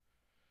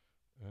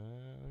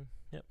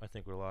Yep, I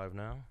think we're live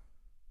now.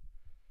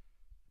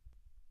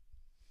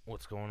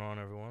 What's going on,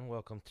 everyone?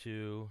 Welcome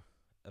to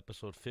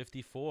episode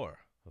 54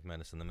 of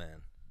Menace and the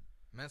Man.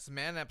 Menace and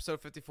the Man,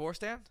 episode 54,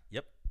 Stan?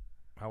 Yep.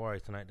 How are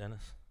you tonight,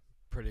 Dennis?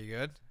 Pretty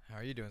good. How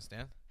are you doing,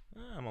 Stan?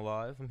 I'm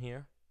alive. I'm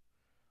here.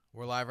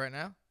 We're live right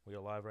now? We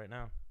are live right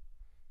now.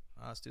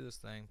 Let's do this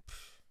thing.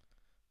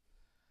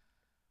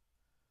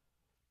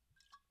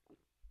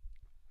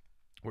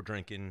 We're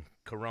drinking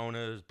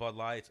Coronas, Bud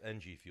Lights, and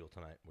G Fuel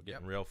tonight. We're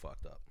getting real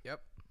fucked up.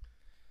 Yep.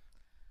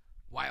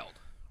 Wild.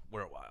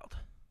 We're wild.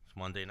 It's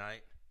Monday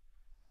night.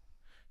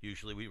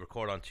 Usually we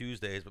record on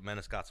Tuesdays, but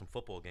Menace got some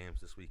football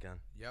games this weekend.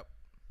 Yep.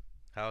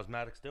 How's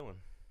Maddox doing?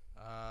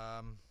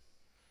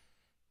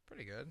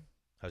 Pretty good.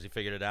 Has he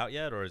figured it out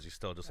yet, or is he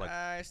still just like...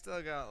 I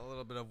still got a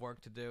little bit of work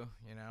to do,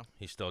 you know?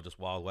 He's still just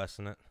Wild West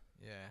in it?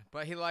 Yeah,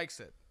 but he likes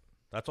it.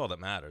 That's all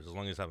that matters, as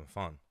long as he's having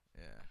fun.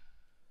 Yeah.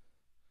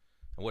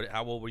 And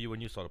how old were you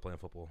when you started playing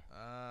football?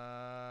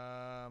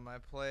 I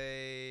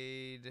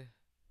played...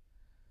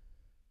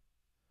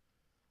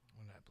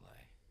 When did I play?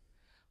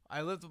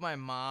 I lived with my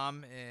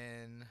mom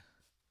in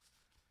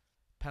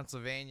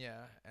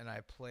Pennsylvania, and I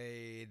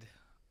played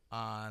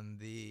on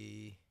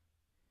the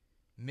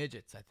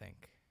midgets, I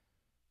think.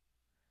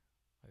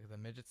 Like the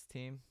midgets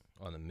team.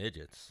 On the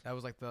midgets? That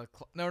was like the...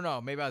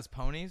 No, maybe I was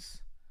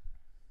ponies.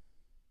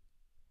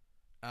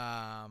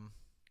 I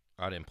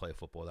didn't play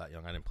football that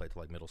young. I didn't play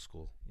till like middle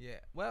school. Yeah.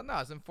 Well, no,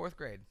 I was in 4th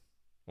grade.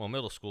 Well,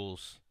 middle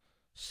school's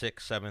 6th,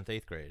 7th,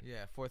 8th grade.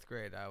 Yeah, 4th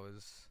grade. I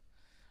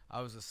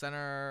was a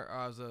center.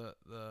 I was the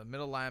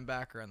middle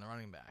linebacker and the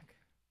running back.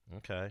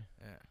 Okay.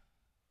 Yeah.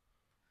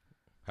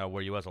 How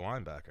were you as a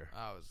linebacker?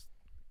 I was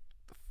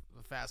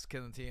the fastest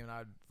kid on the team, and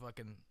I'd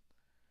fucking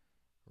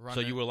run.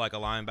 So you were like a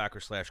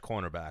linebacker /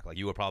 cornerback. Like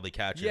you were probably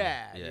catching.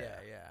 Yeah.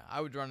 I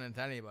would run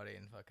into anybody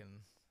and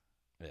fucking.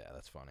 Yeah,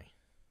 that's funny.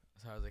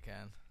 As hard as I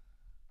can.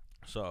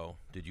 So,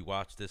 did you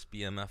watch this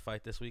BMF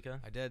fight this weekend?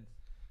 I did.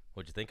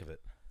 What'd you think of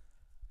it?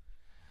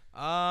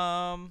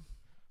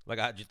 Like,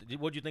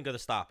 what'd you think of the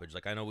stoppage?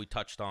 Like, I know we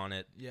touched on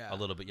it Yeah. a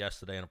little bit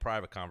yesterday in a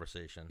private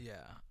conversation.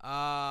 Yeah.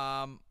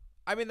 I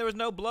mean, there was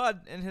no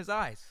blood in his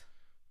eyes.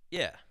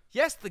 Yeah.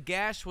 Yes, the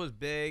gash was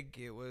big.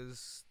 It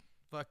was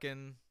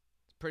fucking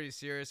pretty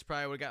serious.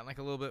 Probably would have gotten like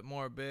a little bit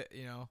more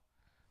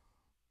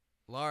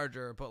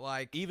larger, but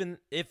like Even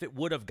if it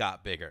would have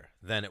got bigger,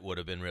 then it would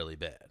have been really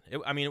bad.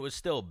 It was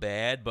still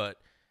bad,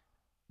 but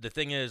the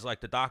thing is,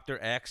 like, the doctor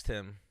asked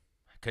him,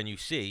 can you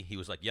see? He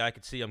was like, yeah, I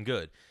could see, I'm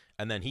good.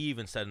 And then he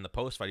even said in the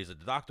post-fight, he said,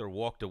 the doctor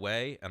walked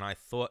away, and I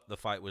thought the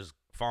fight was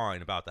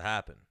fine, about to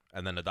happen.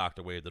 And then the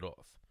doctor waved it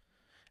off.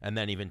 And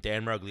then even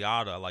Dan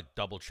Miragliotta, like,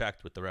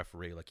 double-checked with the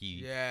referee. Like,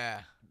 he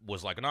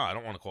was like, no, I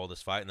don't want to call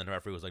this fight. And then the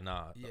referee was like,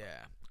 nah.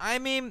 Yeah. I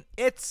mean,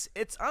 it's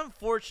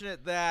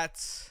unfortunate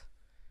that,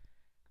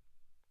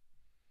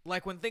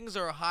 like, when things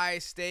are high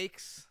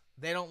stakes,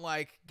 they don't,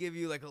 like, give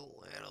you, like, a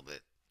little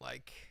bit,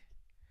 like...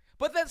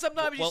 But then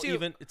sometimes you see... Well,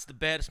 even it's the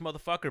baddest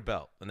motherfucker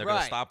belt, and they're going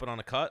to stop it on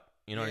a cut.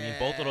 You know what I mean?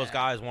 Both of those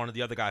guys wanted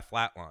the other guy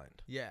flatlined.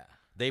 Yeah.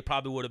 They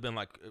probably would have been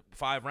like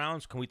 5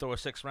 rounds. Can we throw a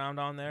 6th round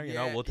on there? You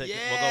know, we'll go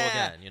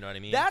again. You know what I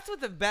mean? That's what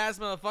the baddest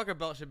motherfucker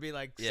belt should be,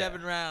 like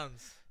 7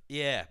 rounds.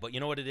 Yeah, but you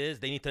know what it is?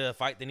 They need to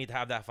fight. They need to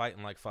have that fight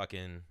in like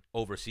fucking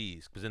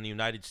overseas, because in the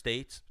United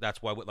States,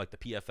 that's why with like the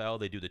PFL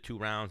they do the 2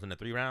 rounds and the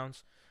 3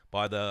 rounds.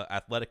 By the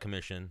Athletic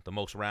Commission, the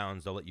most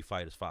rounds they'll let you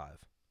fight is 5.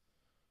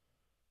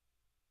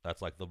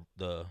 That's like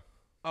the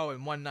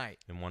in one night.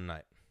 In one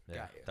night.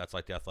 Yeah, that's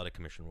like the Athletic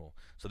Commission rule.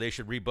 So they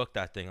should rebook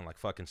that thing in like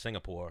fucking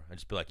Singapore and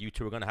just be like, you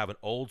two are going to have an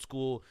old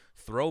school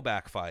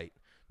throwback fight.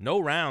 No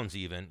rounds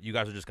even. You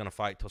guys are just going to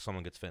fight till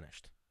someone gets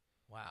finished.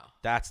 Wow.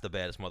 That's the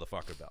baddest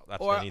motherfucker belt. That's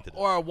what they need to do.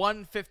 Or a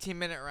 1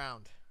 15-minute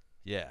round.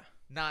 Yeah.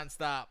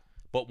 Non-stop.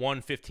 But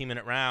 1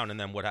 15-minute round, and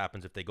then what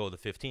happens if they go the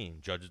 15?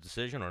 Judge's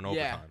decision or an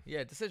overtime?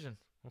 Yeah, decision.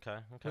 Okay.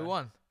 Who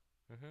won?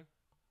 Mm-hmm.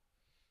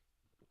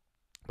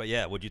 But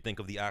yeah, what'd you think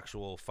of the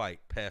actual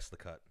fight past the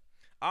cut?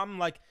 I'm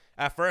like,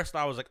 at first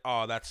I was like,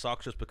 oh, that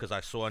sucks, just because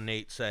I saw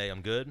Nate say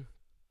I'm good.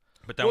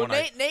 But then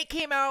Nate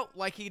came out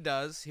like he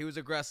does. He was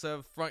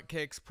aggressive, front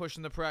kicks,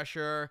 pushing the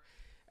pressure.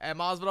 And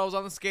Masvidal was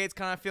on the skates,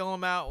 kind of feeling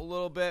him out a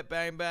little bit,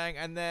 bang, bang.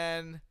 And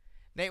then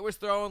Nate was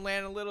throwing,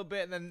 landing a little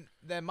bit. And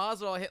then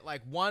Masvidal hit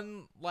like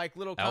one like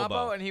little combo,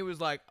 elbow. And he was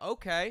like,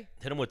 okay.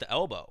 Hit him with the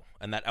elbow.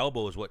 And that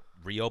elbow is what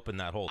reopened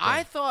that whole thing.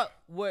 I thought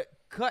what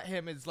cut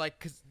him is like,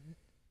 because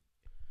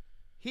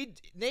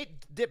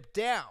Nate dipped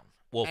down.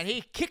 Well, and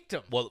he kicked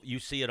him. Well, you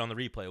see it on the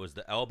replay. It was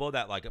the elbow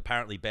that like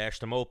apparently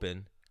bashed him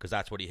open, because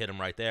that's what he hit him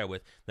right there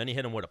with. Then he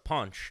hit him with a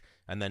punch,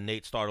 and then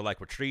Nate started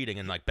like retreating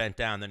and like bent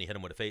down. Then he hit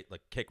him with a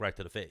kick right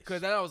to the face.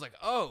 Because then I was like,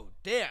 oh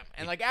damn!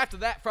 And like after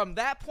that, from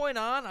that point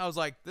on, I was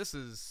like, this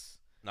is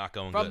not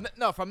going good.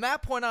 From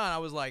that point on, I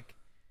was like,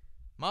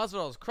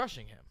 Masvidal is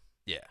crushing him.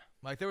 Yeah.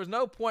 Like there was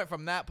no point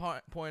from that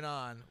point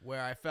on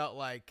where I felt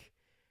like,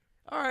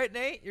 all right,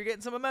 Nate, you're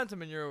getting some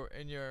momentum in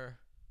your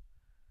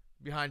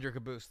behind your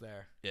caboose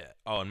there. Yeah.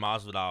 Oh, and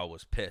Masvidal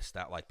was pissed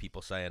at like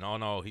people saying, "Oh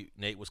no,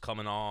 Nate was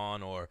coming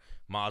on," or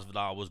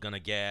Masvidal was gonna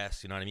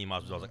gas. You know what I mean?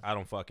 Masvidal was like,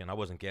 I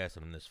wasn't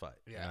gassing him this fight."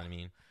 You know what I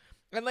mean?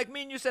 And like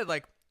me and you said,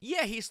 like,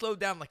 yeah, he slowed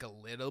down like a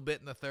little bit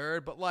in the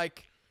third, but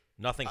like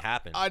Nothing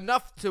happened.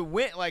 enough to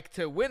win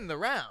the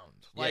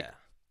round. Like yeah.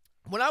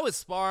 when I was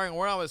sparring,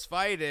 when I was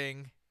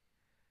fighting,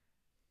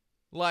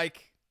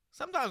 like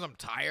sometimes I'm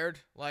tired.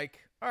 Like,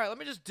 all right, let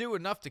me just do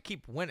enough to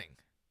keep winning.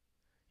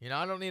 You know,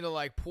 I don't need to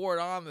like pour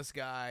it on this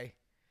guy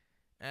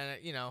and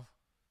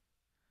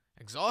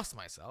exhaust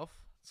myself.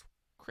 It's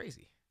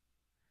crazy.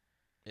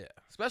 Yeah.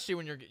 Especially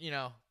when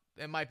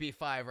it might be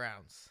 5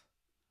 rounds.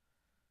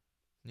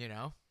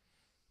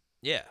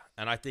 Yeah,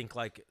 and I think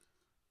like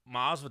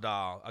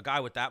Masvidal, a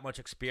guy with that much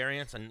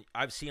experience, and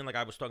I've seen like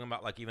I was talking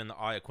about like even the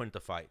Iaquinta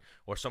fight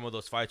or some of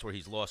those fights where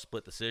he's lost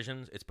split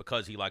decisions. It's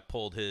because he like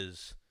pulled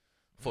his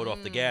foot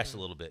off the gas a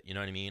little bit, you know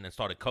what I mean, and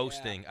started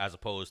coasting as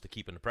opposed to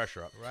keeping the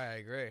pressure up. Right, I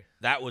agree.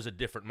 That was a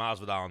different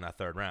Masvidal in that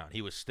third round.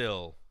 He was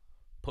still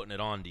putting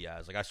it on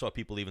Diaz. Like I saw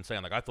people even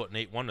saying like I thought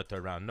Nate won the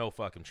third round. No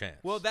fucking chance.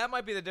 Well, that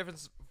might be the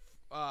difference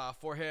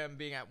for him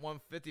being at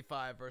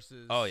 155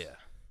 versus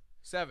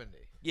 70.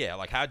 Yeah,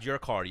 like how'd your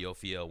cardio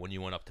feel when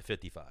you went up to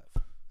 55?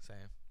 Same.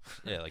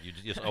 Yeah, like you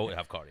just always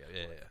have cardio.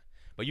 Yeah.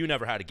 But you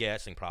never had a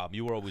gassing problem.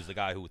 You were always the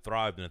guy who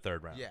thrived in the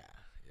third round. Yeah.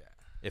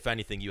 If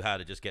anything, you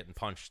had a just getting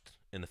punched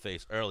in the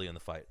face early in the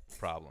fight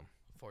problem.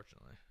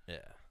 Unfortunately. Yeah.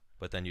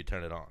 But then you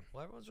turn it on.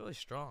 Well, everyone's really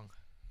strong.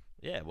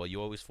 Yeah, well,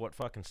 you always fought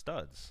fucking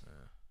studs.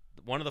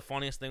 Yeah. One of the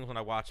funniest things when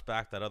I watched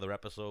back that other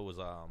episode was,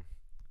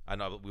 I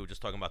know we were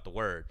just talking about the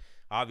word.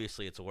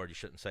 Obviously, it's a word you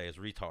shouldn't say is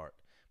retard.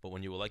 But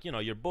when you were like,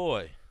 your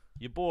boy,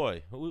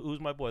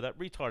 who's my boy? That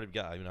retarded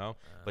guy,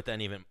 But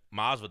then even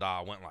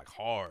Masvidal went like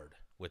hard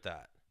with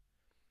that.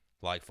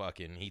 Like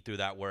fucking, he threw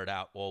that word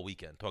out all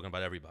weekend, talking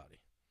about everybody.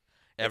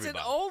 It's an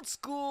old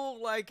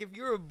school, like, if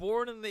you were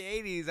born in the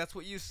 80s, that's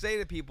what you say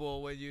to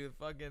people when you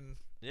fucking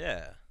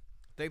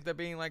think they're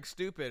being, like,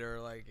 stupid or,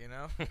 like,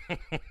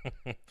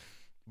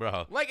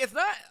 Bro. Like, it's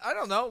not, I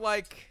don't know,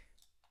 like.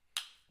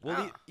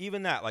 Well,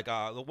 even that, like,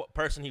 the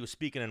person he was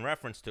speaking in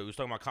reference to, he was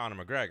talking about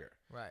Conor McGregor.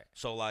 Right.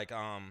 So, like,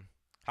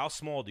 how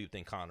small do you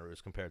think Conor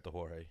is compared to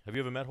Jorge? Have you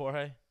ever met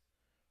Jorge?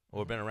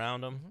 Or been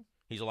around him? Mm-hmm.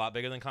 He's a lot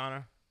bigger than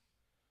Conor?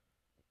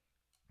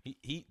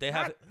 They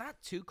have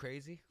not too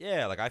crazy.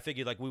 Yeah, like I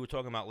figured, like we were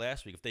talking about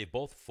last week, if they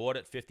both fought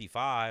at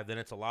 55, then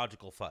it's a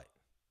logical fight.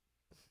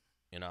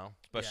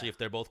 Especially if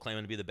they're both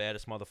claiming to be the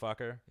baddest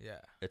motherfucker.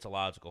 Yeah, it's a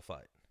logical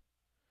fight.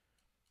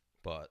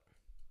 But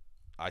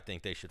I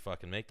think they should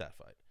fucking make that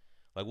fight.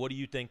 Like, what do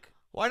you think?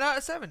 Why not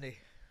at 70?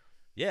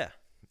 Yeah,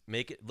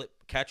 make it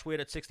catch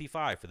weight at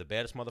 65 for the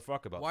baddest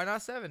motherfucker. Why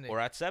not 70? Or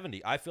at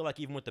 70? I feel like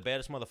even with the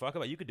baddest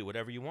motherfucker, you could do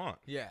whatever you want.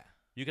 Yeah,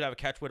 you could have a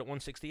catch weight at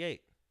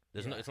 168.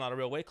 It's not a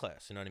real weight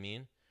class, you know what I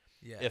mean?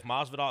 Yeah. If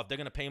they're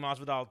gonna pay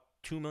Masvidal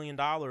 $2 million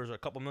or a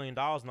couple $1 million,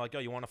 and they're like, yo,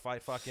 you want to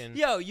fight fucking?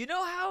 Yo, you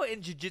know how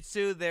in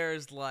jiu-jitsu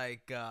there's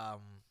like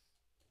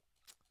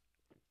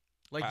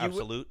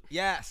absolute.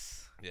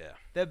 Yes. Yeah.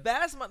 The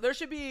baddest. There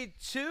should be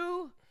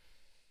 2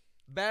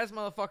 baddest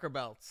motherfucker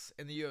belts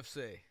in the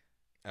UFC.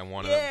 And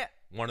one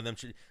of them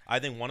should. I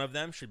think one of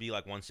them should be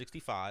like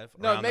 165.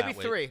 No, maybe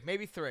 3.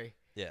 Maybe 3.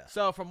 Yeah.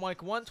 So from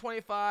like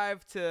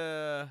 125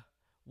 to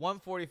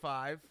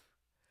 145.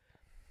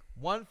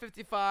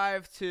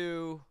 155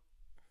 to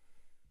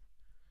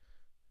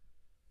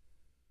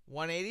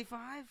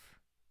 185?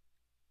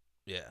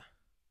 Yeah.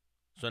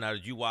 So now,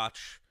 did you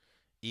watch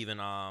even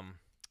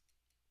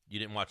you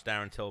didn't watch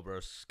Darren Till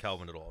versus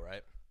Kelvin at all,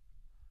 right?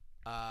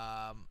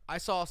 I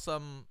saw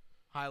some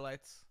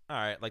highlights. All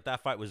right, like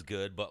that fight was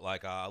good, but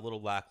like a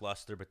little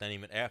lackluster. But then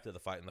even after the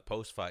fight, in the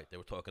post fight, they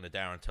were talking to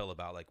Darren Till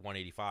about like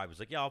 185. He was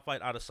like, "Yeah, I'll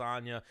fight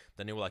Adesanya."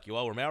 Then they were like,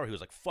 "Yoel Romero." He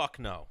was like, "Fuck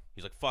no."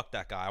 He's like, "Fuck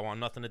that guy. I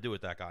want nothing to do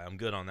with that guy. I'm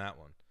good on that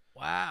one."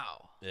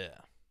 Wow. Yeah.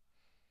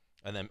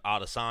 And then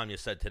Adesanya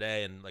said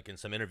today, and like in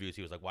some interviews,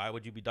 he was like, "Why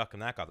would you be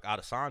ducking that guy? Like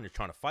Adesanya's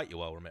trying to fight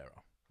Yoel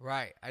Romero."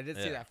 Right. I did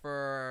see that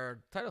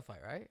for title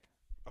fight, right?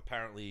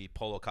 Apparently,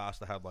 Paulo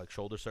Costa had like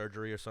shoulder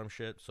surgery or some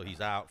shit, so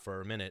he's out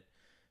for a minute.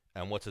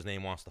 And what's his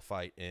name wants to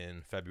fight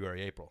in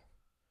February, April.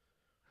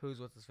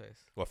 What's his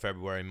face? Or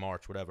February,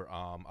 March, whatever.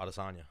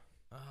 Adesanya.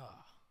 Oh.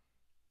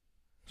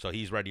 So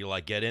he's ready to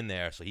like get in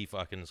there. So he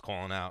fucking is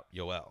calling out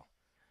Yoel.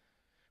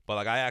 But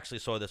like I actually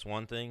saw this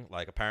one thing.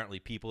 Like apparently,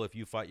 people, if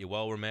you fight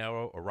Yoel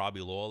Romero or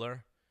Robbie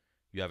Lawler,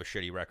 you have a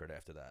shitty record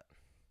after that.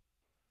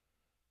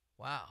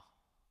 Wow.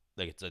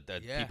 Like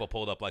people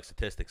pulled up like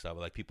statistics of it.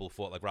 Like people who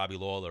fought like Robbie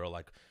Lawler are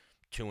like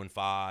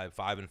 2-5,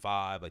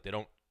 5-5. Like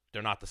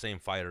they're not the same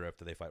fighter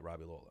after they fight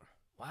Robbie Lawler.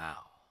 Wow.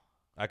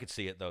 I could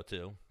see it though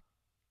too.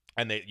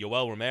 And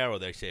Yoel Romero,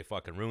 they say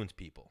fucking ruins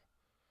people.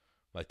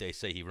 Like they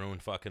say he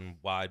ruined fucking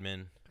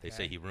Weidman. They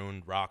say he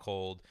ruined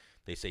Rockhold.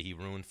 They say he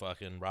ruined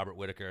fucking Robert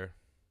Whittaker.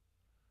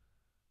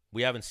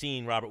 We haven't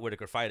seen Robert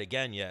Whittaker fight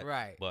again yet.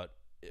 Right. But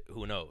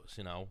who knows,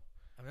 I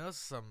mean, those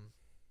are some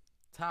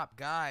top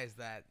guys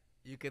that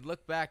you could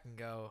look back and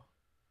go,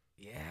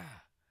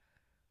 yeah,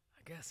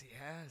 I guess he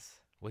has.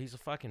 Well, he's a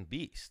fucking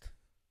beast.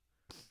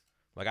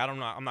 Like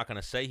I'm not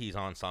gonna say he's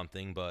on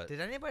something, but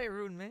Did anybody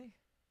ruin me?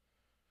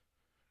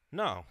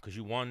 no, because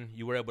you won.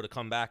 You were able to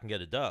come back and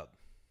get a dub.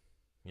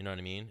 You know what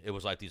I mean? It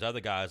was like these other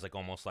guys like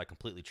almost like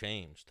completely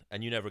changed,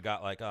 and you never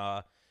got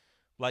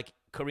like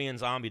Korean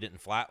Zombie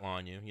didn't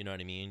flatline you. You know what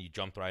I mean? You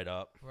jumped right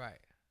up. Right.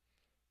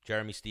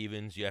 Jeremy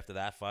Stevens, you after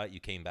that fight, you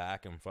came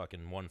back and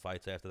fucking won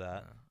fights after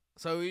that.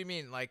 So you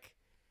mean like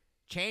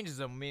changes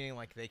them, meaning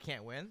like they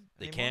can't win?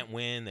 They anymore? can't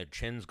win. Their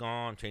chin's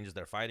gone. Changes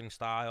their fighting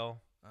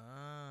style.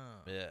 Oh.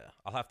 Yeah,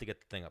 I'll have to get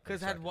the thing up.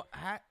 Because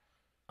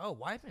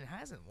Weidman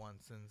hasn't won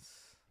since.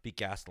 beat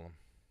Gastelum.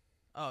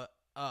 Oh,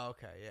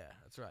 okay, yeah,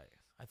 that's right.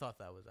 I thought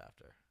that was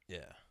after.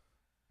 Yeah,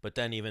 but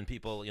then even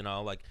people,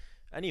 like,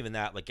 and even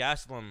that, like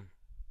Gastelum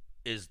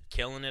is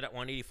killing it at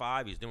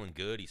 185. He's doing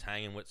good. He's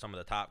hanging with some of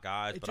the top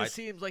guys. It But just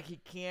seems like he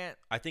can't.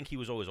 I think he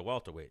was always a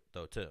welterweight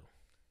though too.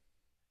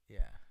 Yeah.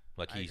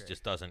 Like I he agree.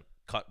 just doesn't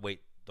cut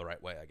weight the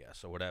right way, I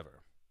guess, or whatever.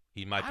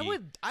 He might be.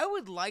 I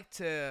would like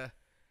to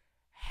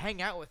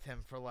hang out with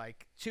him for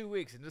like 2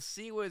 weeks and just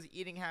see what his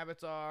eating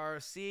habits are.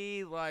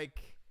 See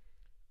like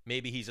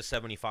Maybe he's a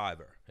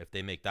 75er if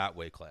they make that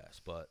weight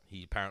class, but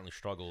he apparently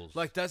struggles.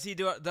 does he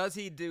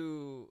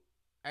do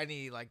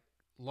any like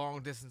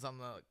long distance on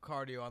the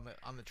cardio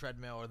on the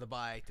treadmill or the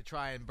bike to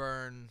try and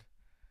burn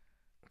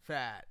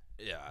fat?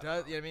 yeah,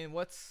 Does I mean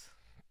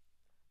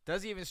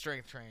does he even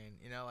strength train?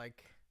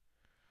 Like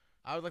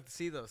I would like to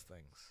see those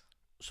things.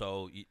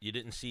 so you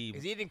didn't see.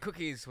 Is he eating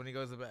cookies when he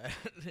goes to bed?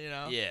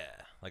 Yeah,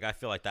 like I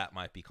feel like that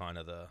might be kind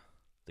of the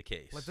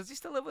case. Like, does he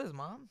still live with his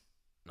mom?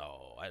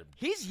 No,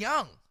 He's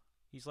young.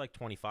 he's like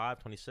 25,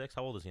 26.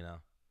 How old is he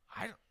now?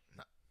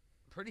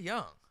 Pretty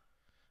young.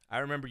 I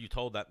remember you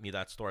told me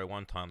that story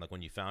one time. Like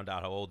when you found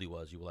out how old he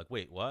was, you were like,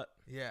 "Wait, what?"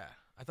 Yeah,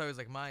 I thought he was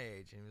like my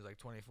age, and he was like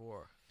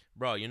 24.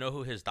 Bro, you know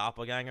who his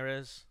doppelganger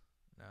is?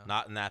 No.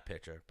 Not in that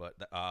picture, but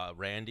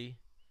Randy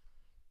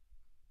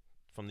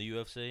from the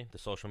UFC, the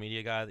social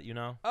media guy that you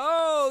know.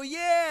 Oh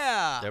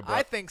yeah, They're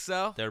I think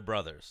so. They're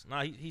brothers. No,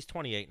 he's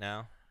 28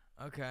 now.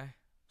 Okay.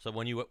 So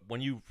when you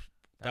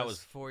that was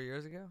 4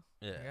 years ago.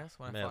 yeah, I guess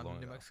when I mad fought long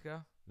in New ago.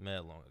 Mexico.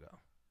 Mad long ago.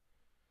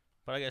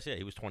 But I guess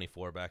he was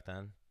 24 back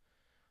then.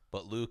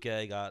 But Luke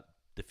got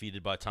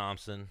defeated by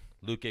Thompson.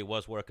 Luke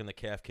was working the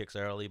calf kicks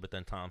early, but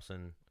then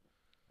Thompson.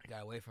 I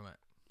got away from it.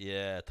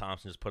 Yeah,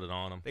 Thompson just put it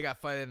on him. They got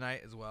fight of the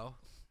night as well.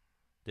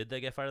 Did they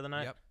get fight of the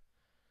night?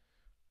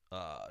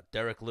 Yep.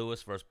 Derek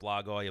Lewis versus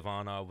Blagoy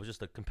Ivanov was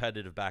just a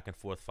competitive back and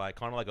forth fight,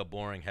 kind of like a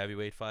boring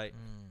heavyweight fight,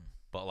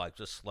 but like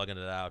just slugging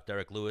it out.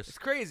 Derek Lewis. It's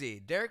crazy.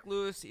 Derek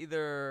Lewis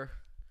either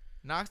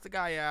knocks the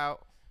guy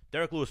out,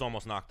 Derek Lewis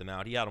almost knocked him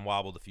out. He had him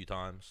wobbled a few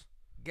times.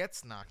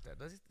 gets knocked out.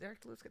 Does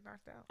Derek Lewis get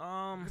knocked out?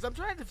 Because Because I'm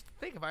trying to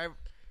think if I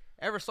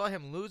ever saw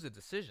him lose a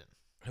decision.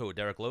 who?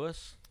 Derek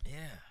Lewis?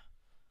 Yeah.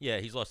 Yeah,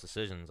 he's lost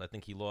decisions. I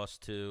think he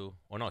lost to,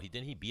 or no,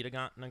 didn't he beat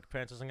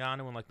Francis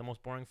Ngannou in like the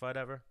most boring fight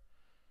ever?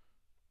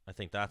 I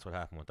think that's what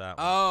happened with that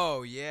one.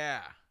 Oh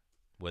yeah.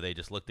 Where they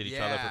just looked at each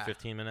other Yeah. for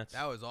 15 minutes.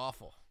 That was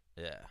awful.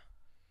 Yeah.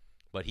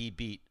 But he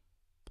beat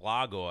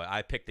Blagoy.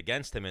 I picked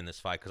against him in this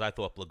fight because I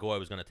thought Blagoy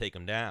was going to take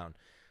him down.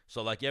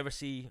 So, like, you ever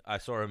see, I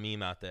saw a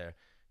meme out there.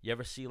 You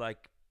ever see,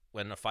 like,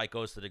 when a fight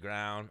goes to the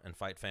ground and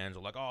fight fans are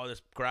like, oh,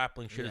 this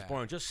grappling shit is Yeah.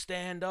 boring. Just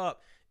stand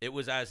up. It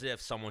was as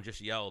if someone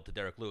just yelled to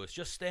Derek Lewis,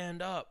 just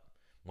stand up.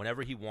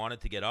 Whenever he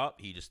wanted to get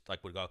up, he just,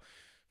 like, would go,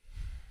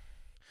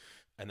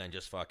 and then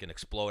just fucking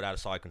explode out of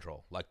side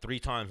control. Like 3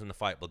 times in the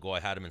fight,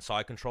 Blagoy had him in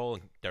side control,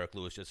 and Derek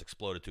Lewis just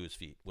exploded to his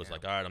feet. Was Yeah.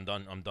 like, all right, I'm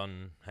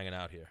done hanging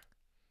out here.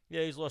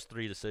 Yeah, he's lost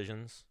 3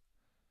 decisions.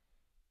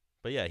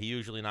 But yeah, he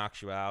usually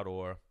knocks you out,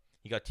 or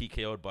he got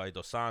TKO'd by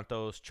Dos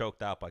Santos,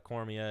 choked out by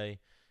Cormier,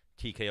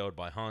 TKO'd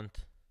by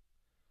Hunt.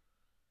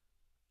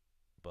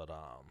 But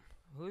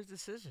Whose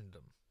decisioned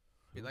him?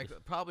 Who Like was-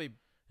 probably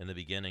in the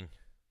beginning,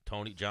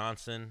 Tony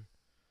Johnson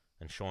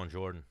and Sean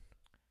Jordan.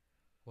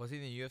 was he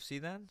in the UFC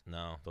then?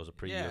 No, those are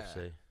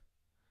pre-UFC.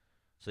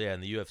 So yeah,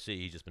 in the UFC,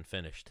 he's just been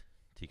finished,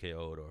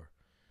 TKO'd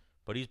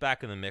but he's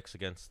back in the mix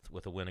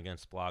with a win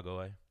against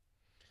Blagoy,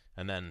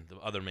 and then the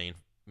other main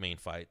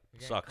fight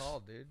You're getting sucks.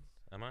 called, dude.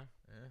 Am I?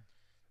 Yeah.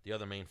 The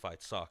other main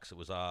fight sucks. It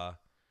was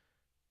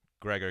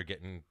Gregor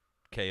getting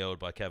KO'd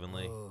by Kevin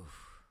Lee.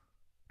 Oof.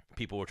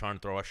 People were trying to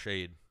throw us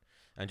shade,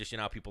 and just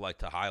how people like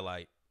to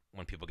highlight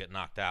when people get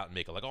knocked out and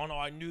make it like, oh no,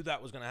 I knew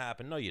that was gonna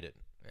happen. No, you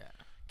didn't. Yeah.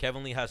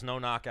 Kevin Lee has no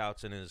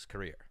knockouts in his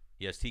career.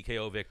 He has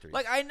TKO victories.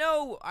 Like I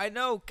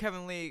know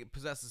Kevin Lee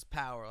possesses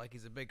power. Like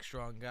he's a big,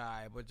 strong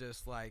guy, but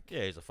just like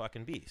yeah, he's a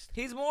fucking beast.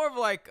 he's more of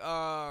like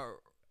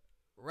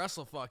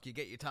wrestle fuck. You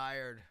get you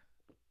tired.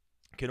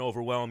 Can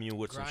overwhelm you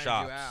with some Grind you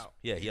shots. out,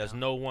 Yeah, he you has know?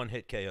 no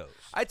one-hit KOs.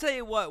 I tell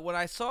you what, when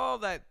I saw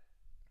that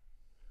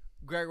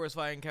Gregor was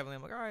fighting Kevin Lee,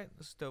 I'm like, all right,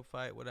 this is a dope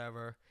fight,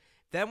 whatever.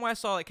 Then when I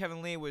saw that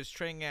Kevin Lee was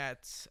training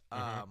at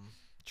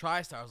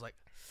TriStar, I was like,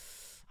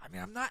 I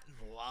mean, I'm not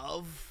in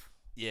love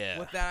Yeah.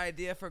 with that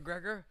idea for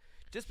Gregor,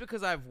 just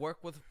because I've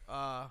worked with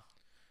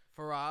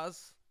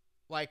Faraz,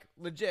 like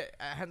legit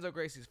at Henzo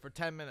Gracie's for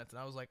 10 minutes,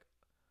 and I was like,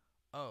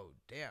 oh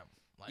damn,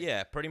 like,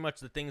 Yeah, pretty much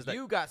the things that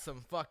you got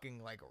some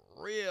fucking like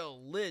real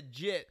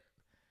legit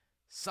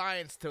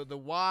science to the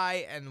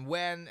why and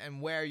when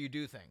and where you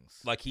do things.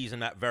 Like he's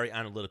that very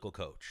analytical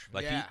coach.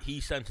 Like Yeah.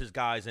 he sends his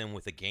guys in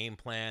with a game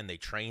plan. They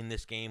train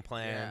this game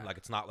plan. Yeah. Like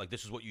it's not like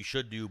this is what you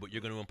should do, but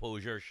you're going to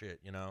impose your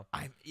shit. You know.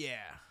 Yeah.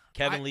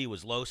 Kevin Lee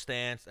was low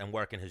stance and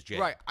working his jab.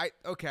 Right.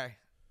 Okay.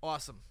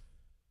 Awesome.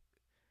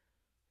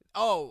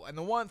 Oh, and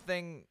the one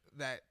thing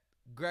that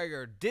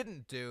Gregor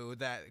didn't do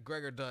that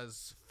Gregor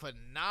does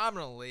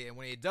phenomenally, and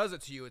when he does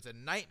it to you, it's a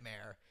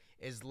nightmare,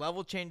 is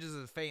level changes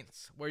of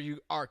feints where you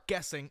are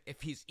guessing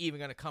if he's even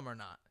going to come or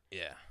not.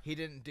 Yeah. He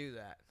didn't do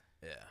that.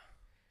 Yeah.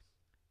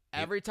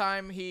 Every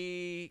time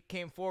he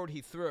came forward,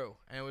 he threw,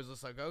 and it was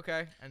just like,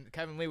 okay. And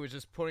Kevin Lee was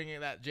just putting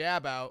that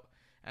jab out,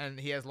 and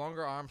he has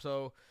longer arms,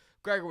 so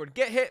Gregor would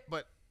get hit,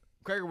 but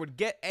Gregor would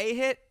get a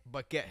hit,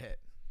 but get hit.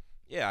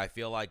 Yeah, I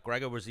feel like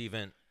Gregor was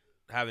even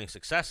having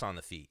success on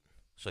the feet.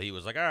 So he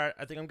was like, all right,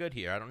 I think I'm good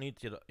here. I don't need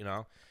to, you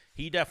know.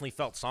 He definitely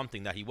felt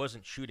something that he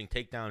wasn't shooting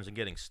takedowns and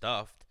getting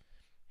stuffed.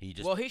 He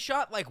just. Well, he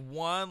shot like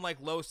one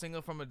low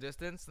single from a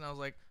distance, and I was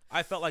like,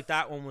 I felt like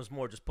that one was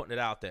more just putting it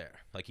out there.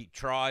 Like he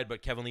tried,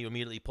 but Kevin Lee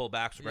immediately pulled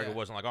back, so Gregor Yeah.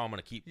 wasn't like, oh, I'm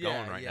going to keep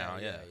going right now.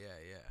 Yeah.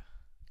 Yeah.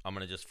 I'm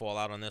going to just fall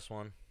out on this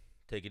one.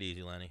 Take it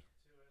easy, Lenny.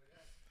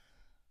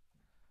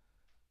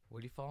 What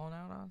are you falling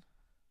out on?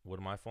 What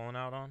am I falling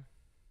out on?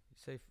 You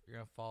say you're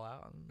gonna fall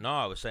out on? No,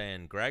 I was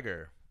saying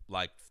Gregor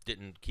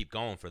didn't keep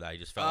going for that. He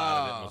just fell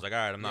out of it and was like, all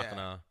right,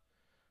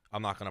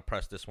 I'm not gonna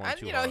press this one And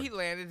too you know hard. he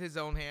landed his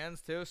own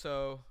hands too,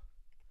 so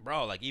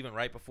Bro, like even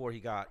right before he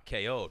got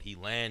KO'd, he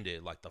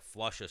landed like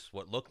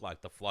what looked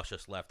like the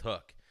flushest left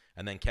hook.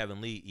 And then Kevin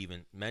Lee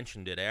even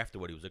mentioned it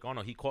afterward. He was like, oh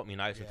no, he caught me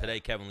nice. And Yeah. today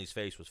Kevin Lee's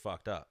face was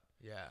fucked up.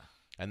 yeah.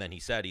 And then he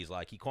said, he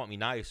caught me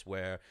nice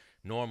where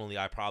normally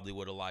I probably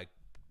would have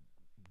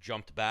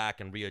jumped back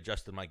and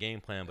readjusted my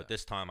game plan. But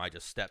this time I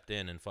just stepped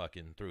in and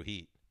fucking threw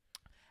heat.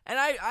 And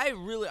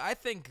I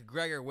think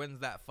Gregor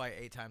wins that fight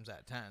 8 times out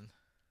of 10.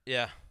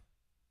 Yeah.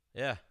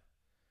 Yeah.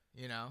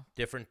 You know?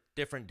 Different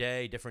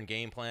day, different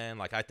game plan.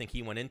 Like I think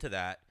he went into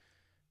that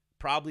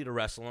probably to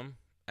wrestle him,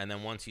 and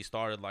then once he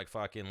started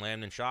fucking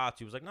landing shots,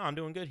 he was like, "No, I'm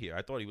doing good here."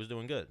 I thought he was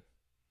doing good.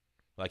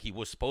 Like he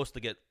was supposed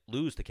to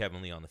lose to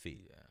Kevin Lee on the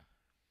feet. Yeah.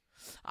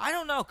 I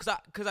don't know,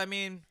 cause I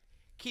mean,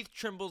 Keith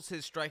Trimble's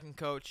his striking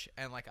coach,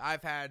 and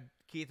I've had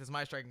Keith as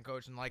my striking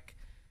coach, and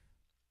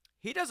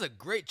he does a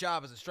great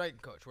job as a striking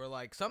coach. Where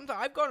sometimes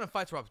I've gone in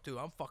fights where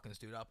I'm fucking this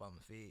dude up on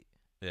the feet.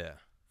 Yeah.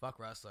 Fuck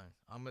wrestling.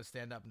 I'm gonna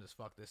stand up and just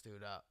fuck this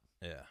dude up.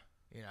 Yeah.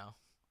 You know.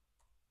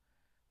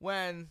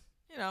 When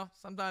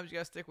sometimes you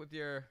gotta stick with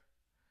your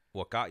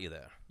What got you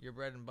there?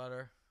 bread and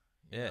butter.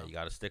 Yeah, you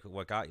got to stick with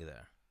what got you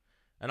there.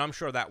 And I'm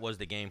sure that was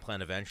the game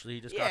plan eventually.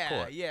 He just got Yeah,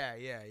 caught. yeah.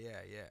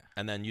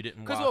 And then you didn't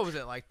watch. Because what was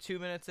it, 2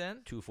 minutes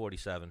in?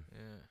 2:47. Yeah.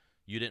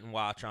 You didn't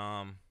watch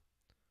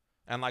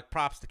and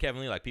props to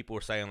Kevin Lee. People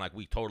were saying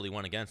we totally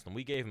went against him.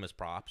 We gave him his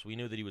props. We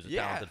knew that he was a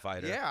talented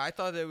fighter. Yeah, I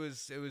thought it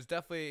was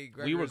definitely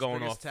Gregor's we were going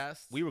biggest off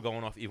test. We were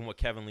going off even what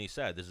Kevin Lee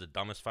said. This is the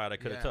dumbest fight I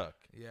could have took.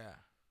 Yeah.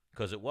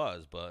 Because it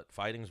was, but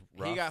fighting's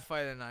rough. He got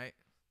fight of the night.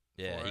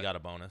 Yeah, he got a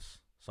bonus.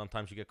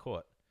 Sometimes you get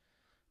caught.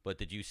 But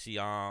did you see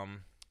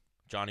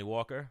Johnny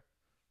Walker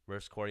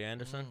versus Corey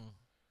Anderson?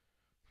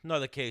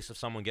 Another case of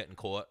someone getting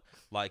caught.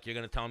 You're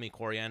going to tell me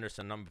Corey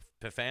Anderson, I'm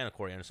a fan of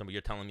Corey Anderson, but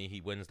you're telling me he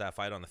wins that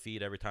fight on the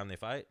feet every time they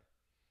fight?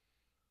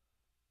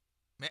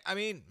 I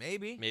mean,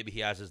 maybe. Maybe he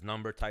has his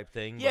number type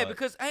thing. Yeah, but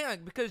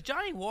because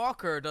Johnny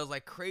Walker does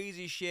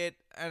crazy shit,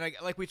 and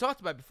like we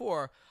talked about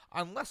before,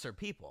 on lesser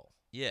people.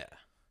 Yeah.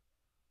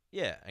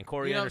 Yeah, and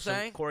Corey You know what I'm Anderson.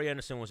 saying? Corey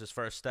Anderson was his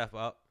first step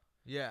up,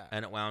 Yeah.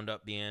 and it wound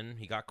up being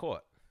he got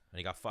caught and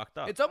he got fucked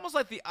up. It's almost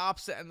like the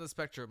opposite end of the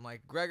spectrum.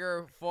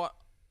 Gregor fought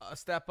a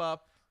step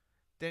up,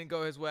 didn't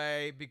go his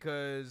way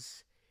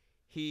because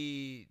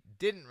he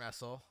didn't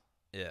wrestle.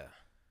 Yeah.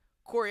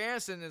 Corey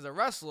Anderson is a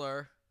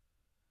wrestler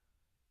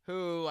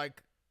who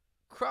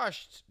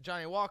crushed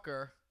Johnny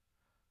Walker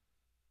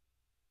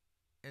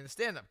in the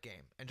stand-up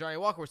game, and Johnny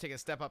Walker was taking a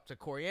step up to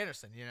Corey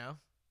Anderson.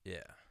 Yeah.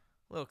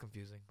 A little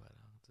confusing, but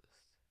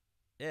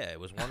Yeah, it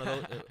was one of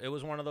those. It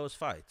was one of those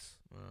fights,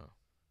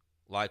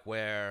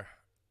 where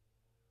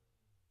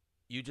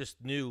you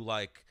just knew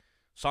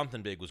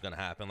something big was gonna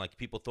happen.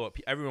 People thought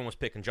everyone was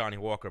picking Johnny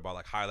Walker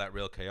by highlight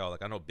reel KO.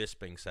 I know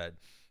Bisping said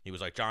he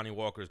was Johnny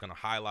Walker is gonna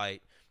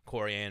highlight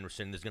Corey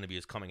Anderson. There's gonna be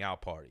his coming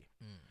out party,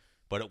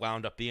 but it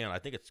wound up being I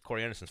think it's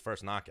Corey Anderson's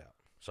first knockout.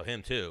 So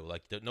him too.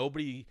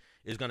 Nobody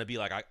is gonna be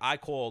I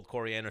called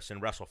Corey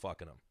Anderson wrestle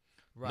fucking him.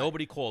 right.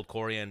 Nobody called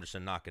Corey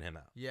Anderson knocking him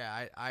out.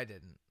 Yeah, I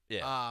didn't.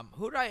 Yeah.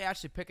 Who did I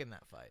actually pick in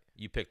that fight?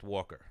 You picked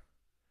Walker,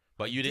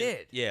 but you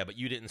did. Yeah, but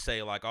you didn't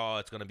say oh,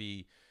 it's gonna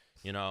be,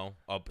 a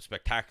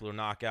spectacular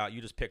knockout.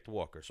 You just picked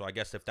Walker. So I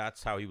guess if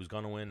that's how he was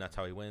gonna win, that's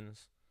how he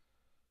wins.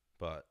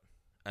 But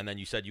and then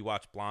you said you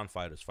watched Blonde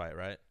Fighters fight,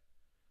 right?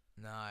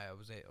 No, I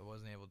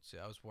wasn't able to.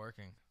 I was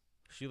working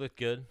She looked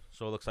good,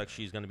 so it looks like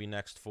she's gonna be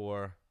next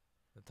for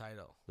the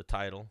title. the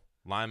title.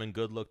 Lyman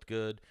Good looked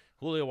good.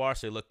 Julio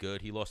Arce looked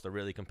good. He lost a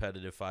really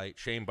competitive fight.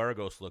 Shane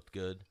Burgos looked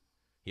good.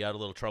 He had a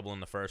little trouble in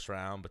the first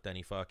round, but then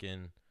he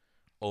fucking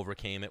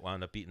overcame it,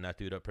 wound up beating that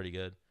dude up pretty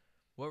good.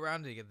 What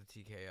round did he get the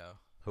TKO?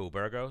 Who,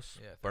 Burgos?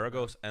 Yeah, third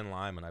Burgos and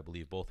Lyman, I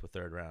believe, both were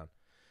third round.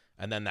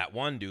 And then that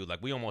one dude,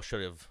 like, we almost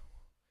should have.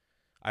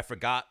 I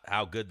forgot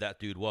how good that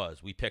dude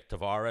was. We picked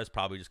Tavares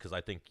probably just because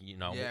I think,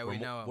 Yeah, we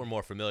know him. we're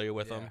more familiar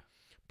with Yeah. him.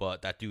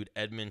 But that dude,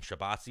 Edmund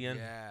Shabatsian.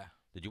 Yeah.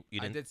 Did you I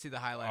didn't? did see the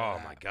highlight Oh,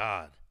 of that. my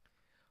God.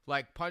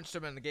 Like, punched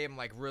him and gave him,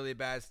 like, really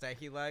bad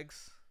stanky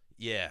legs.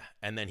 Yeah,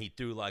 and then he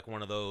threw like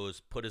one of those,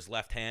 put his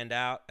left hand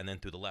out, and then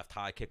threw the left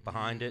high kick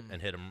behind it and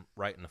hit him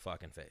right in the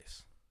fucking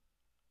face.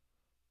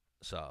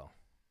 So,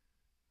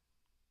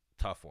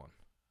 tough one.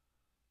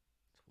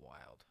 It's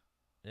wild.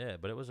 Yeah,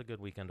 but it was a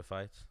good weekend of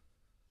fights.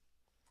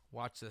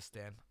 Watch this,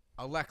 Dan.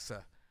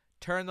 Alexa,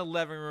 turn the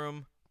living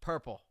room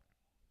purple.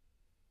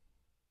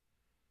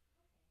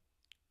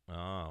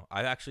 Oh,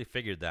 I actually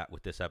figured that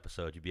with this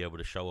episode, you'd be able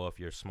to show off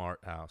your smart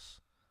house.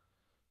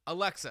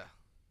 Alexa,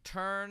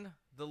 turn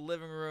the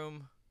living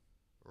room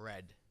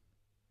red.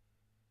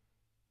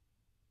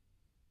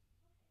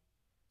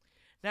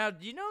 Now,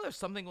 do you know there's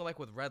something like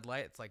with red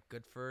light? It's like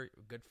good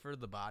for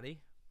the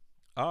body.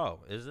 Oh,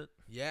 is it?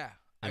 Yeah,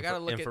 I gotta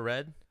look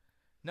infrared?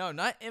 No,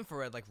 not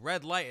infrared. Like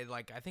red light. It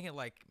I think it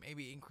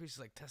maybe increases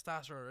like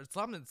testosterone or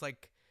something. It's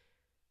like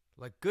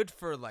good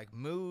for like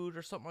mood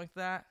or something like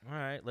that. All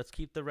right, let's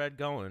keep the red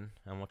going,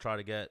 and we'll try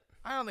to get.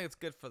 I don't think it's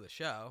good for the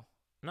show.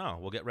 No,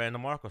 we'll get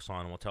Random Marcos on,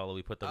 and we'll tell her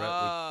we put the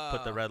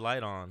red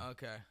light on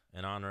Okay.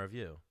 in honor of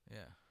you.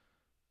 Yeah.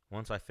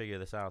 Once I figure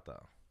this out,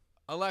 though.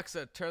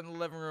 Alexa, turn the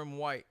living room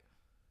white.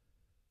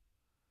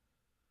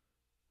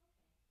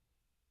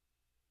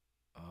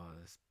 Oh,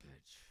 this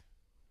bitch.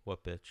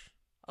 What bitch?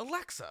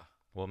 Alexa,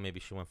 Well, maybe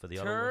she went for the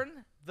other one.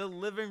 turn the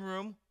living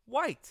room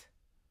white.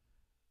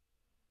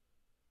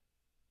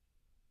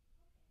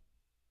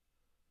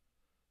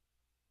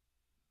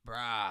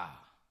 Bruh.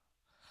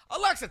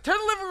 Alexa, turn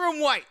the living room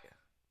white.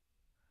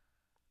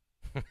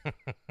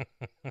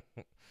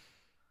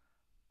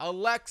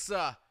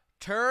 Alexa,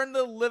 turn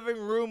the living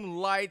room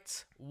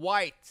lights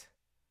white.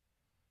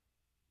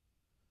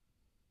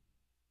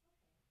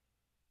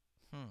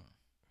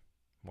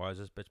 Why is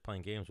this bitch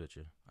playing games with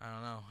you? I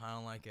don't know. I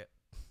don't like it.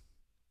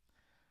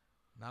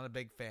 Not a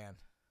big fan.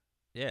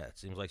 Yeah, it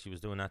seems like she was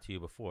doing that to you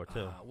before,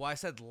 too. Well, I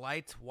said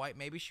light, white.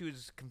 Maybe she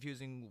was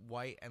confusing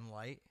white and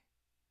light.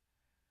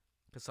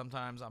 Because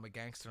sometimes I'm a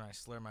gangster and I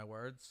slur my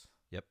words.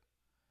 Yep.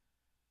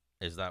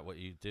 Is that what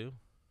you do?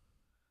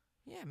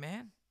 Yeah,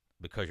 man.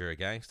 Because you're a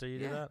gangster, you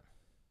do Yeah. that?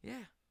 Yeah,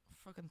 I'm a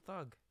fucking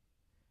thug.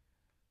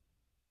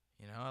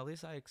 You know, at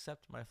least I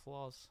accept my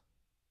flaws.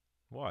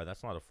 Why?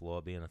 That's not a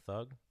flaw, being a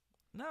thug.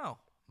 No,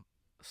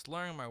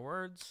 slurring my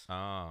words. Oh,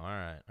 all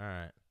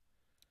right.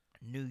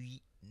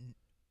 Unique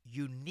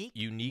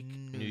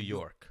New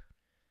York.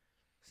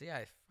 See,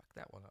 I fucked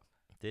that one up.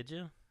 Did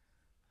you?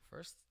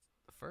 The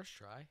first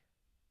try.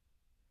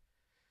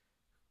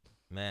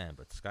 Man,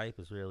 but Skype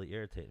is really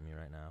irritating me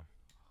right now.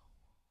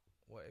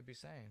 What it be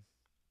saying?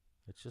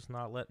 It's just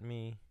not letting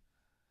me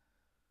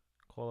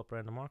call up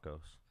Random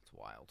Marcos. It's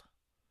wild.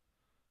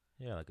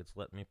 Yeah, like it's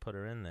letting me put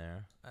her in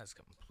there. That's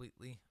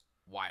completely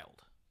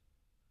wild.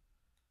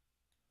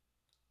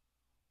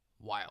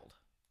 Wild.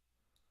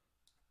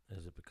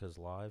 Is it because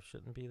live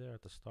shouldn't be there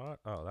at the start?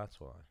 Oh, that's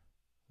why.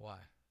 Why?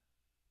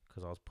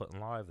 Because I was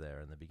putting live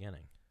there in the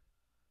beginning.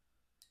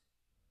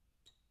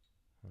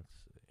 Let's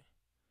see.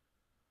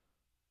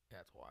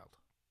 That's wild.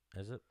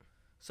 Is it?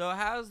 So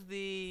how's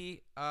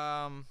the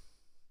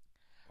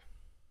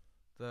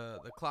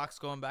clocks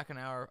going back an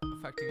hour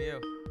affecting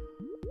you?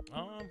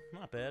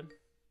 Not bad.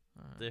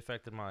 Alright. They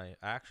affected my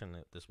action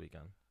this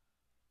weekend.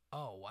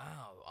 Oh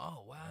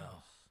wow.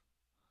 Yes.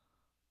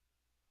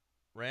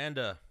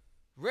 Randa.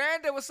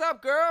 Randa, what's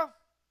up, girl?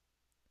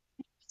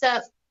 What's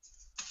up?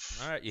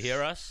 All right, you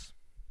hear us?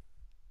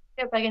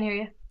 Yep, I can hear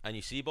you. And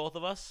you see both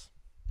of us?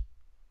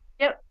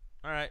 Yep.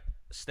 All right.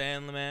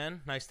 Stan the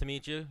man, nice to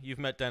meet you. You've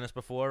met Dennis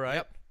before, right?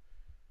 Yep.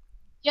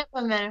 Yep,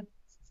 I'm better.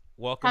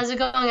 Welcome. How's it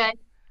going, guys?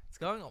 It's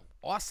going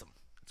awesome.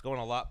 It's going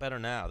a lot better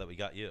now that we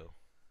got you.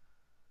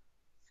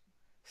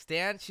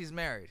 Stan, she's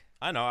married.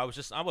 I know.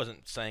 I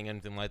wasn't saying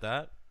anything like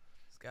that.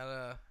 He's got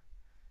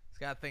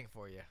a thing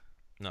for you.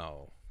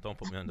 No, don't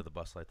put me under the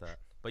bus like that.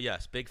 But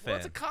yes, big fan. Well,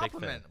 it's a big fan.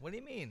 compliment. What do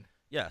you mean?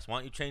 Yes. Why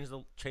don't you change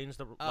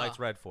the lights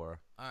red for her?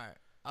 All right.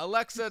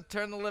 Alexa,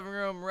 turn the living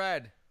room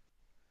red.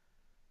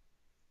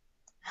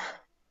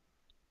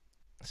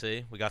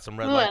 See, we got some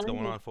red Ooh, lights I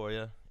going like on for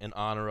you in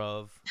honor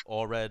of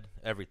all red,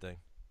 everything.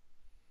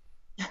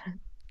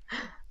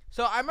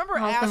 So I remember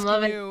Awesome,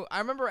 love it.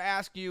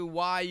 asking you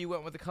why you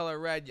went with the color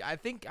red. I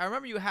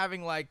remember you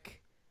having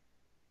like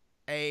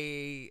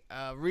a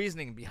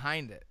reasoning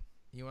behind it.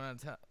 You want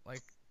to tell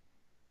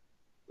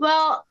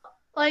Well,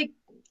 like,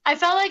 I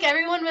felt like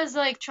everyone was,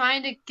 like,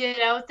 trying to get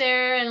out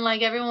there, and,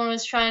 like, everyone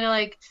was trying to,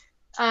 like,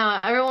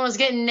 everyone was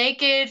getting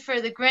naked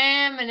for the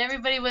gram, and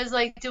everybody was,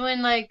 like,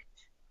 doing, like,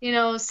 you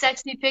know,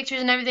 sexy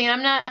pictures and everything.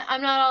 And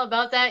I'm not all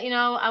about that, you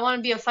know. I want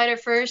to be a fighter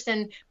first,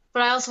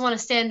 but I also want to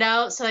stand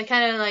out. So I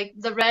kind of, like,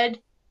 the red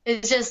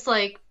is just,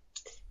 like,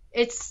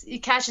 it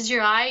catches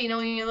your eye, you know.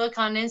 When you look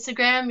on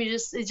Instagram,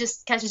 it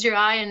just catches your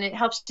eye and it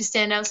helps you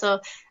stand out.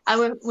 So I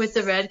went with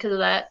the red because of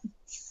that.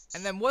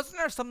 And then wasn't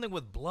there something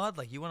with blood?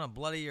 Like you want to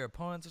bloody your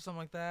opponents or something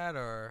like that?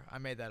 Or I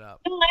made that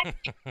up.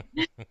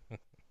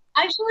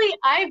 Actually,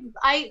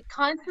 I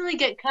constantly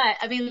get cut.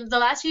 I mean, the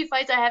last few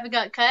fights I haven't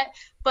got cut,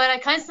 but I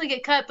constantly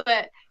get cut.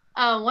 But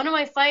one of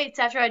my fights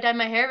after I dyed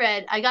my hair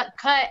red, I got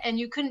cut, and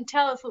you couldn't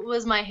tell if it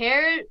was my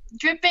hair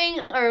dripping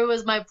or it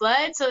was my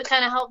blood. So it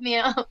kind of helped me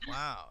out.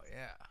 Wow,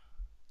 yeah.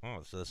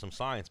 Oh, so there's some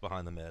science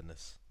behind the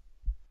madness.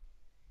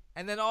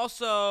 And then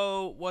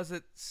also, was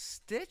it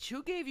Stitch?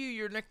 Who gave you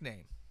your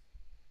nickname?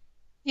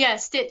 Yeah,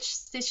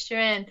 Stitch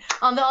Duran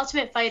on The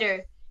Ultimate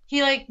Fighter.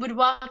 He like would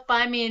walk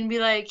by me and be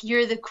like,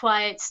 "You're the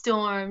quiet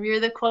storm. You're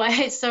the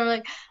quiet storm."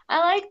 Like, I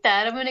like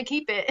that. I'm gonna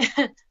keep it.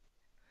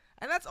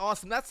 And that's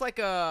awesome. That's like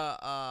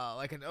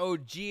like an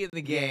OG in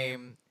the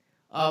game.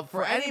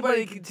 For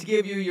anybody to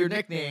give you your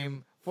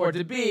nickname for it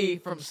to be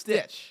from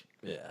Stitch.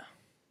 Yeah.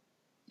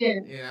 Yeah,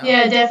 You know?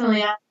 yeah,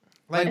 definitely.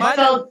 Like I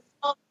felt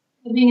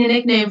being a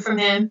nickname from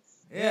him.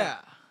 Yeah.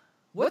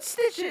 What's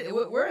Stitch?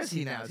 Where is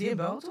he now? Is he in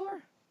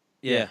Bellator?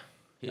 Yeah.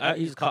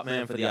 He's a cut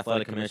man for the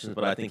athletic commissions,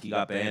 but I think he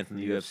got banned from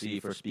the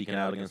UFC for speaking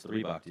out against the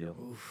Reebok deal.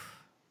 Oof.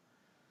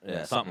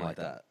 Yeah, something like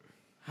that.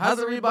 How's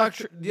the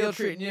Reebok deal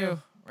treating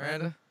you,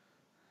 Miranda?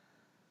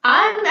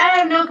 I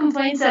have no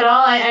complaints at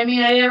all. I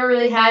mean, I never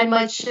really had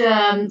much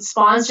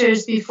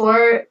sponsors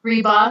before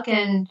Reebok,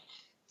 and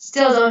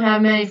still don't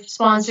have many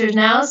sponsors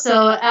now.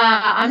 So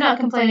I'm not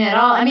complaining at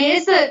all. I mean,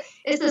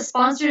 it's the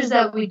sponsors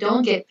that we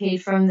don't get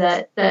paid from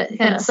that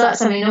kind of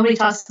sucks. I mean, nobody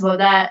talks about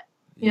that.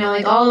 You know,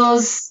 like all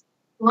those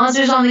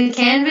sponsors on the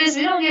canvas,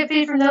 we don't get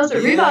paid from those.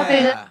 But Reebok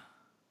pays us.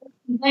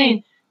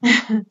 Complain.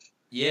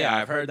 Yeah,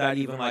 I've heard that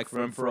even like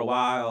for a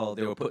while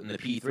they were putting the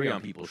P3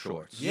 on people's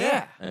shorts.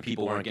 Yeah. And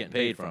people weren't getting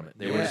paid from it.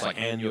 They were just like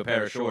hand you a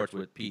pair of shorts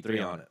with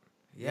P3 on it.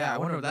 Yeah, I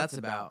wonder what that's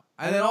about.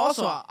 And then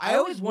also, I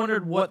always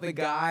wondered what the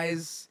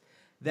guys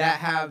that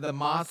have the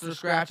monster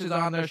scratches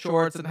on their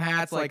shorts and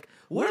hats, like,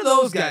 what are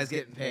those guys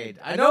getting paid?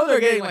 I know they're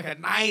getting like a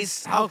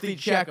nice, healthy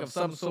check of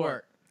some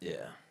sort.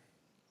 Yeah.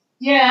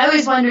 Yeah, I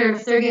always wonder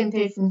if they're getting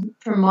paid from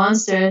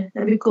Monster.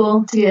 That'd be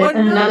cool to get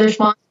another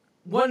sponsor.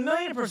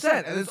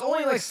 1,000,000%, and it's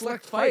only like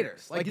select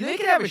fighters. Like they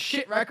can have a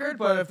shit record,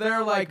 but if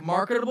they're like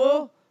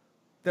marketable,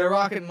 they're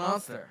rocking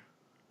Monster.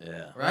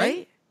 Yeah.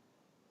 Right?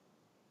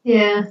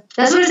 Yeah,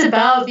 that's what it's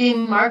about,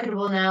 being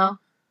marketable now.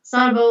 It's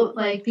not about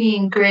like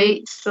being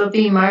great, it's about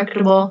being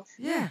marketable.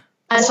 Yeah.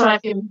 That's what I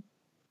feel, in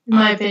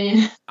my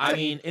opinion. I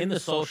mean, in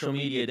the social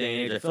media day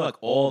and age, I feel like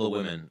all the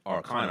women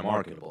are kind of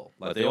marketable.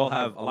 Like they all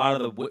have, a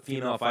lot of the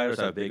female fighters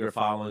have bigger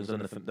followings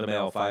than the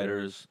male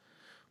fighters.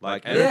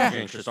 Like, energy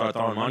drinks should start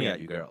throwing money at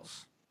you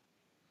girls.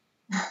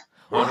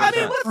 Well, I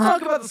mean, let's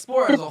talk about the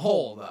sport as a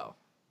whole, though.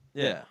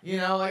 Yeah. You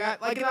know, like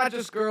not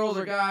just girls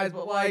or guys,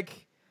 but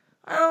like,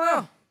 I don't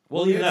know.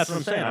 Well, even that's what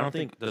I'm saying. I don't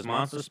think, does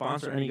Monster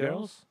sponsor any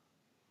girls?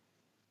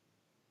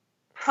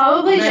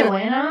 Probably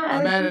Joanna.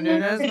 Amanda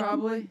Nunes,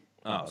 probably.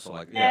 Oh, so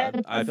like, yeah,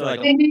 I feel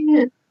like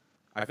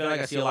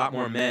I see a lot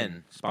more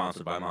men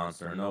sponsored by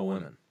Monster and no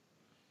women.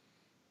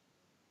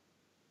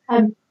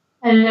 I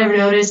never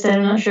noticed that.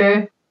 I'm not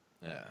sure.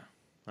 Yeah.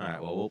 All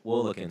right. Well,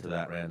 we'll look into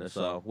that, Randa.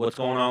 So, what's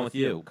going on with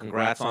you?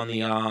 Congrats on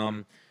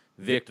the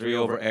victory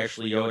over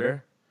Ashley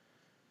Yoder.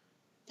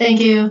 Thank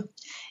you.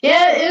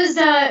 Yeah, it was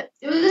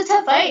a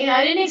tough fight. You know,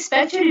 I didn't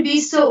expect her to be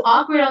so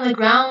awkward on the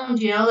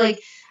ground. You know, like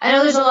I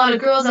know there's a lot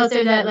of girls out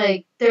there that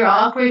like they're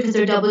awkward because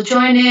they're double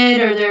jointed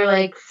or they're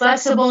like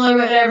flexible or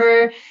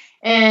whatever.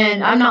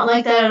 And I'm not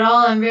like that at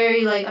all. I'm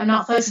very like I'm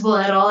not flexible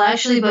at all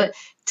actually. But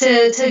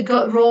to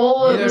go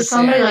roll with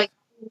somebody like.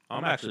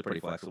 I'm actually pretty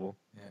flexible.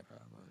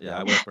 Yeah,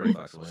 I was pretty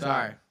flexible.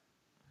 Sorry.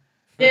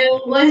 Yeah,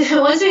 once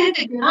we hit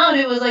the ground,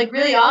 it was like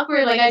really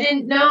awkward. Like I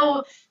didn't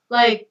know,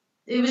 like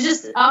it was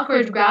just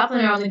awkward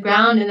grappling her on the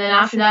ground. And then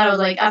after that, I was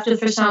like, after the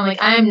first time, I'm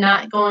like, I am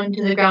not going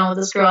to the ground with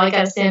this girl. I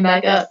gotta stand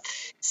back up,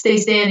 stay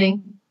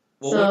standing.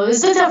 Well, so it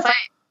was a tough fight.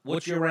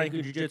 What's your rank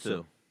in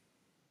jiu-jitsu?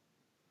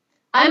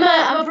 I'm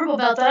a purple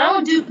belt, but I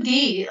don't do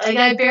gi. Like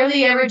I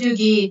barely ever do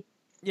gi.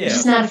 Yeah, I'm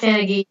just not a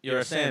fan of gi. You're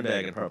a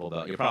sandbag in purple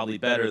belt. You're probably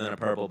better than a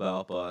purple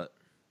belt, but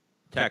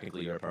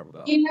technically you're a purple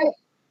belt.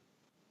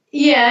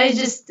 Yeah, I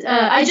just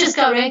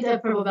got ranked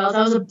at purple belt.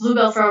 I was a blue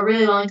belt for a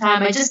really long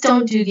time. I just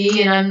don't do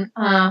gi, and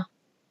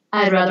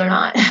I'd rather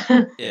not.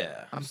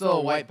 Yeah. I'm still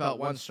a white belt,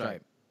 one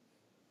stripe.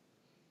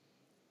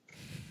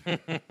 Yeah,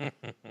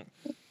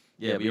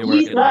 but you're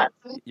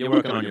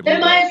working on your blue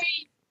belt.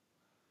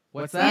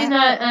 What's that? He's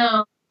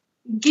not.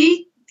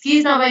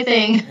 Gi's not my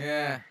thing.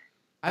 Yeah,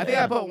 I think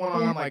I put one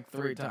on like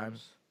 3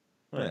 times.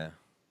 Yeah.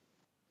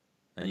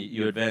 And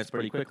you advanced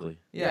pretty quickly.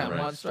 Yeah,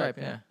 one stripe.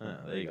 Yeah.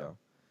 There you go.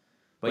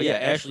 But yeah,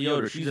 Ashley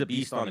Yoder, she's a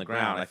beast on the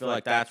ground. I feel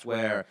like that's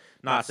where,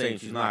 not saying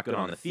she's not good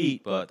on the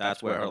feet, but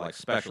that's where her like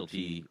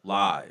specialty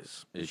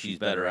lies. Is she's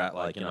better at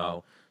like, you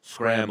know,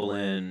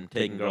 scrambling,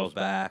 taking girls'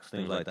 backs,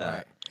 things like that.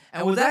 Right.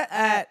 And was that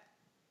at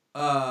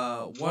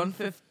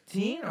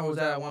 115 or was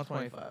that at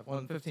 125?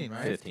 115,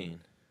 right? 15.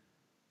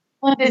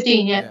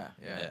 115, Yeah.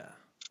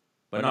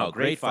 But no,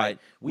 great fight.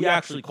 We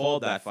actually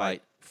called that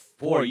fight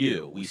for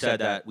you, we said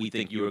that we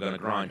think you were going to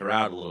grind her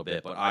out a little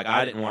bit, but like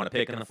I didn't want to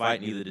pick in the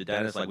fight, neither did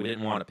Dennis. Like we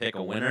didn't want to pick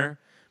a winner,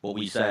 but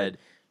we said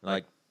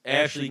like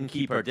Ashley can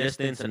keep her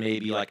distance and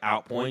maybe like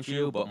outpoint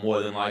you, but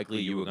more than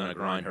likely you were going to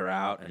grind her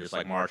out and just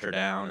like march her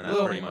down, and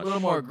that's pretty much a little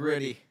more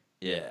gritty.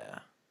 Yeah.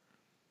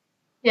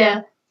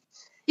 Yeah.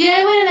 Yeah,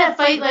 I went in that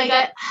fight like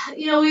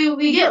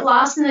we get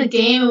lost in the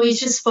game and we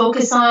just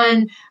focus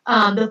on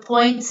the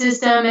point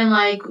system and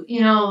like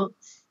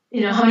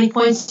how many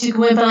points you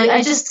can win. But like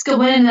I just go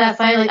win into that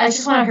fight like I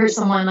just want to hurt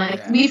someone.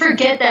 Like we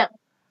forget that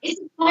it's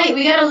a fight.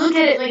 We gotta look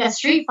at it like a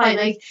street fight.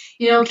 Like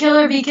kill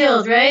or be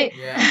killed, right?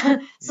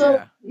 Yeah.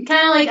 So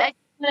kind of like I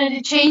wanted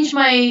to change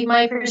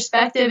my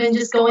perspective and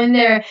just go in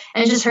there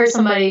and just hurt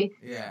somebody.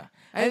 Yeah.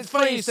 And it's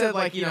funny you said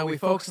like we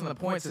focus on the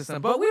point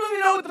system, but we don't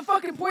even know what the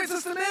fucking point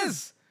system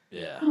is.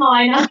 Yeah. Oh,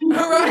 I know.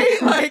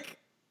 Right? Like.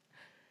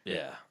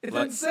 Yeah. It's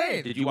Like,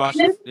 insane. Did you watch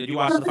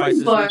the fights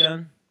this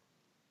weekend?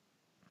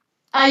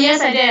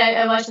 Yes, I did.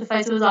 I watched the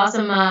fights. It was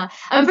awesome.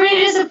 I'm pretty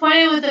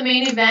disappointed with the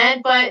main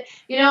event, but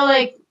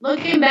like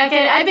looking back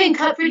at it, I've been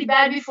cut pretty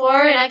bad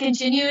before, and I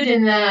continued.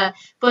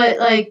 But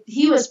like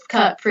he was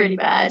cut pretty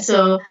bad.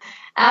 So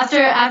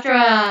after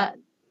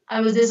I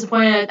was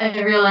disappointed,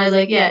 I realized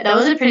like that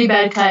was a pretty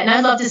bad cut, and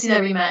I'd love to see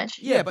that rematch.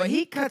 Yeah, but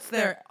he cuts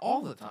there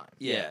all the time.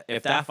 Yeah.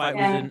 If that fight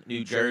was in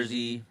New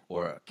Jersey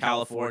or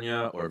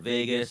California or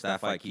Vegas, that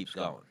fight keeps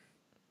going.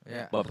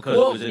 Yeah. But because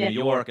it was in New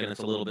York and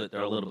they're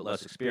a little bit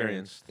less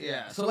experienced.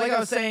 Yeah. So like I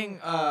was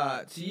saying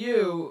to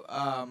you,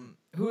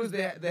 who's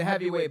the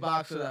heavyweight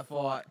boxer that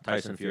fought?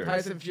 Tyson Fury.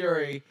 Tyson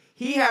Fury.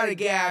 He had a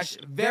gash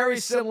very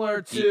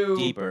similar to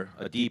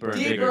a deeper and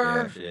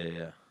bigger gash.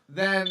 Yeah.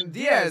 Than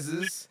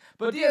Diaz's,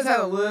 but Diaz had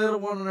a little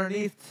one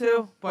underneath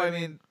too. But I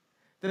mean,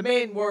 the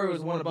main worry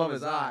was one above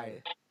his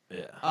eye.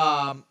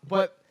 Yeah.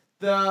 But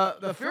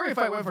the Fury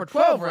fight went for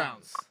 12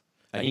 rounds.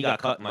 And he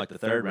got cut in like the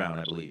third round,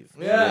 I believe.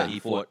 Yeah. He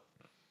fought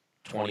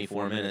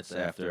 24 minutes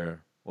after,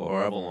 or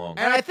however long.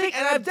 And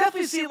I've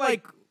definitely seen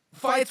like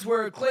fights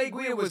where Clay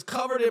Guida was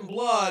covered in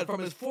blood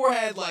from his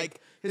forehead, like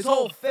his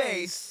whole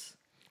face,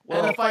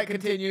 and the fight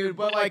continued.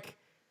 But like,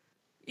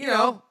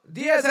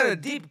 Diaz had a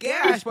deep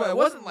gash, but it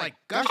wasn't like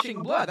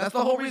gushing blood. That's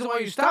the whole reason why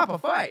you stop a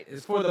fight,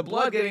 is for the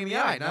blood getting in the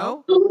eye,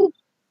 no?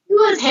 He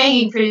was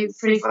hanging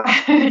pretty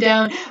far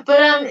down.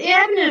 But it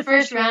happened in the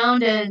first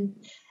round, and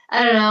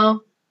I don't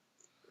know.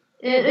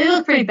 It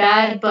looked pretty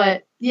bad,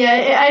 but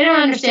yeah, I don't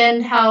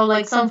understand how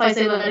like some fights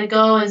they let it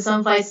go and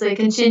some fights they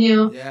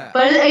continue. Yeah.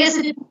 But I guess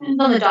it depends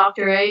on the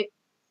doctor, right?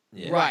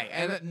 Yeah. Right,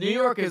 and New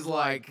York is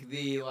like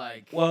the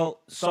like.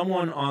 Well,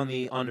 someone on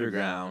the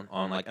underground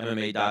on like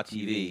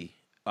MMA.tv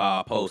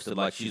posted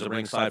like she's a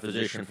ringside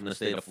physician from the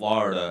state of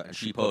Florida, and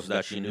she posted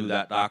that she knew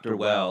that doctor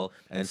well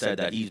and said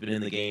that he's been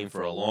in the game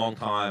for a long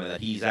time and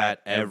that he's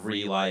at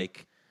every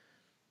like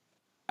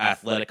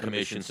athletic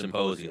commission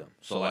symposium.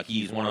 So like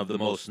he's one of the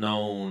most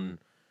known,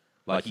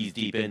 like he's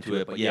deep into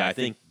it. But yeah, I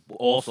think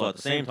also at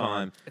the same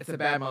time, it's a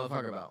bad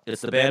motherfucker belt.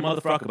 It's the bad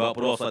motherfucker belt,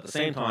 but also at the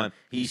same time,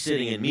 he's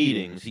sitting in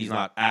meetings. He's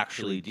not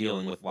actually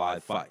dealing with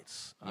live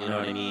fights. You know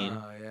what I mean?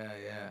 Oh,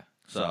 yeah.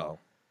 So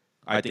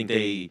I think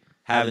they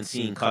haven't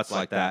seen cuts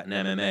like that in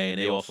MMA, and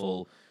they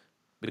also,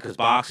 because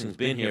boxing's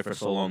been here for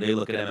so long, they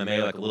look at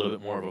MMA like a little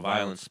bit more of a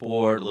violent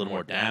sport, a little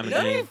more damaging.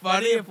 It'd be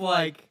funny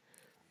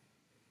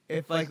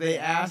if they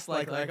asked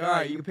like all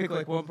right, you pick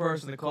like one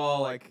person to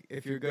call like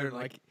if you're good, and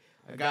like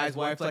a guy's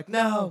wife's like,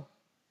 no,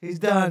 he's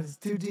done, it's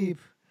too deep.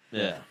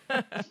 Yeah.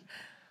 That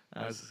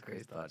was just a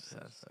crazy thought. Just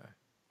had, sorry.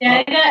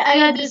 Yeah, I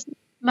got this.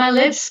 My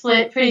lips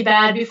split pretty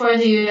bad before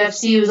the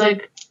UFC. It was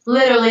like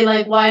literally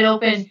like wide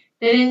open.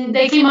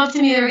 They came up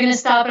to me. They were gonna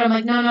stop it. I'm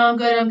like, no, I'm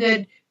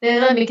good.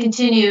 They let me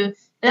continue. And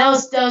that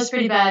was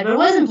pretty bad, but it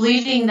wasn't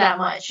bleeding that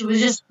much. It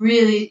was just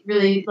really,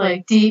 really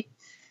like deep.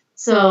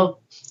 So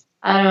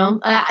I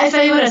don't know. If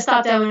I would have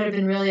stopped, I would have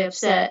been really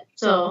upset.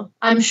 So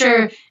I'm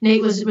sure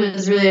Nate was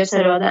really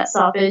upset about that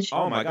stoppage.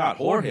 Oh my God,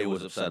 Jorge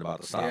was upset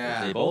about the stoppage.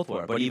 Yeah. They both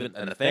were, but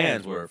and the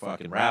fans were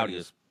fucking rowdy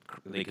as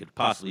they could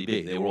possibly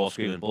be. They were all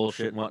screaming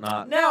bullshit and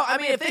whatnot. Now, I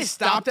mean, if they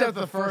stopped at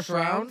the first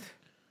round,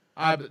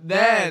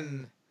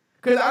 then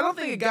because I don't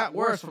think it got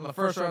worse from the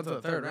first round to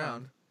the third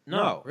round.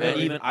 No, Really?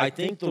 and even I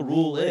think the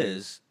rule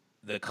is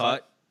the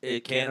cut.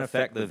 It can't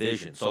affect the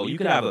vision. So you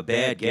could have a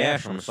bad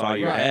gash on the side of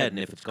your Right. head, and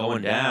if it's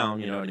going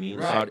down, you know what I mean?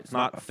 Right. It's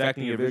not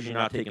affecting your vision.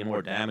 You're not taking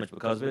more damage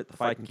because of it. The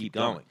fight can keep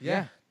going.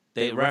 Yeah.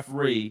 They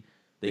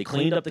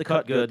cleaned up the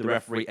cut good. The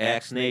referee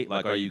asked Nate,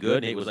 like, are you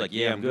good? Nate was like,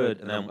 yeah, I'm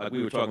good. And then, like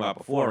we were talking about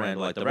before,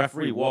 Randall, like the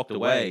referee walked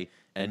away,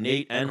 and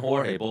Nate and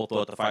Jorge both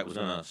thought the fight was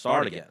going to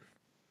start again.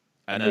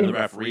 And then the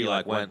referee,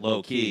 like, went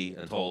low-key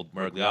and told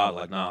Mergliata,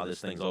 like, nah, this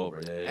thing's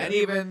over. Yeah. And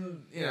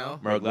even,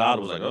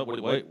 Mergliata was like, oh,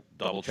 wait,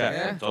 double check.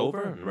 Yeah. It's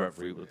over? And the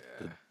referee,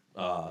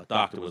 the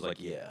doctor was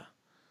like, yeah.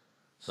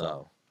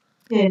 So.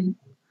 Yeah. and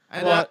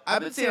But-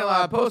 I've been seeing a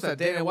lot of posts that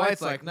Dana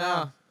White's like,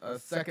 nah, a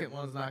second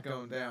one's not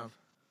going down.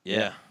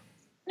 Yeah.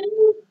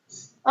 Oh,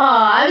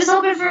 I was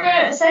hoping for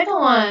a second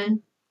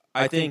one.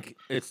 I think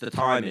it's the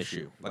time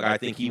issue. Like, I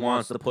think he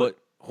wants to put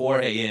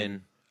Jorge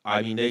in.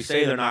 I mean, they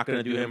say they're not going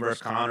to do him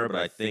versus Conor, but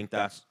I think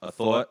that's a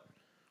thought.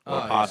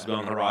 or Oh, possibly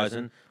on the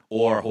horizon,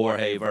 or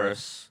Jorge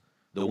versus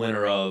the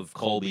winner of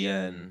Colby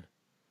and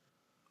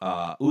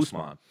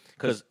Usman.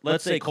 Because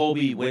let's say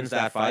Colby wins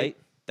that fight,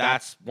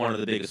 that's one of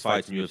the biggest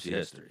fights in UFC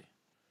history.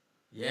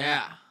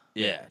 Yeah.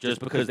 Yeah, just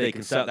because they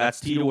can sell. That's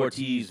Tito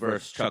Ortiz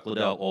versus Chuck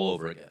Liddell all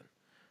over again.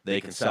 They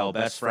can sell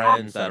best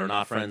friends that are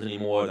not friends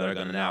anymore that are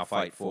going to now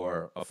fight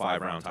for a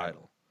 5-round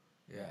title.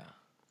 Yeah.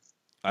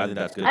 I think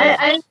that's good I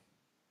business.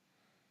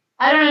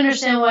 I don't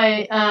understand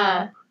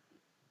why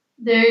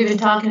they're even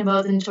talking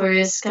about the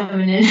Notorious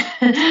coming in.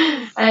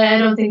 I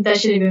don't think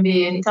that should even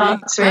be any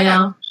talks right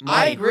now.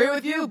 I agree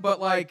with you, but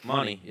like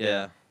Money,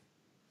 yeah.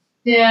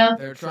 Yeah.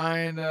 they're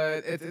trying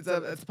to. It's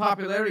a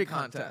popularity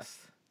contest.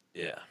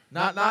 Yeah.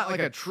 Not like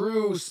a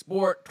true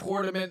sport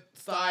tournament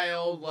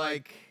style,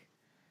 like,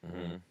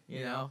 Mm-hmm.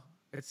 you know,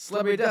 it's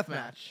celebrity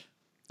deathmatch.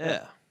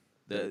 Yeah.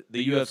 The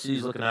UFC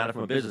is looking at it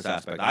from a business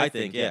aspect. I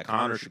think, yeah,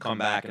 Conor should come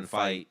back and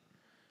fight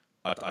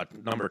a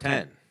number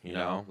 10, you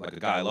know, like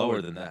a guy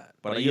lower than that.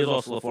 But he is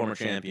also a former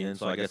champion,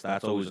 so I guess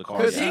that's always a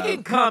card. Because he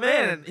can come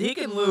in and he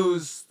can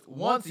lose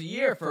once a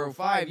year for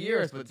 5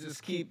 years, but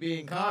just keep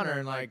being Conor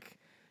and, like,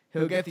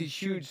 he'll get these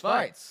huge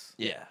fights.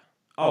 Yeah.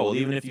 Oh, well,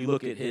 even if you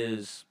look at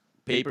his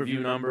pay-per-view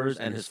numbers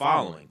and his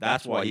following,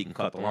 that's why he can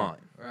cut the line.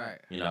 Right.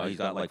 You know, he's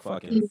got like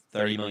fucking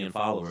 30 million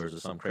followers or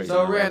some crazy. So,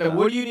 number like Randa, that.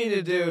 what do you need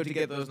to do to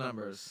get those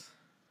numbers?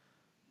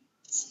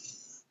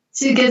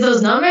 To get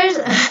those numbers?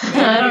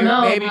 I don't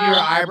know. Maybe your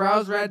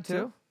eyebrows red,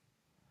 too?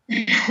 I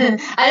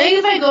think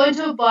if I go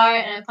into a bar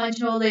and I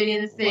punch an old lady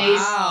in the face,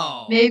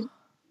 Wow.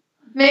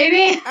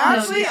 maybe.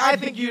 Actually, No, I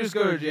think you just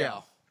go to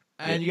jail.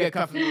 And you get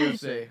cut from the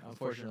UFC,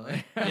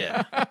 unfortunately.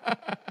 Yeah.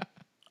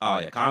 Oh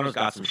yeah, Conor's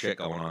got some shit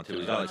going on too.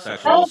 He's got like Oh,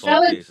 sexual that assault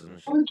was- cases and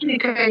that was shit. pretty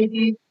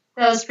crazy.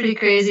 That was pretty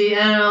crazy.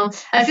 I don't know.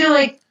 I feel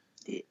like,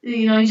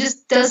 you know, he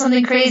just does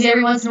something crazy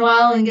every once in a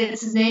while and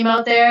gets his name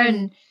out there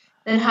and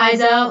then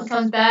hides out and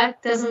comes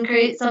back, does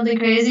something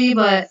crazy,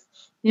 but,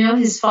 you know,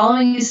 his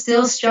following is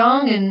still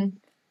strong and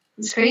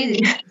it's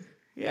crazy.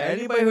 Yeah,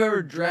 anybody who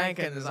ever drank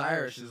and is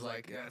Irish is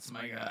like, yeah, that's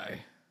my guy.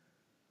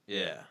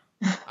 Yeah.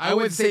 I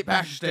went to St.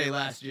 Patrick's Day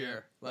last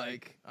year.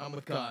 Like, I'm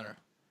with Conor.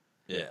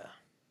 Yeah.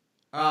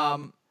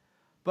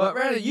 But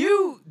Randa, are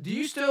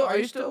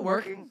you still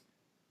working?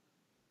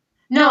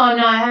 No, I'm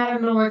not. I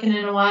haven't been working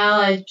in a while.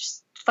 I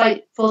just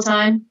fight full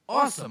time.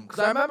 Awesome, because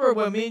I remember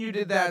when me and you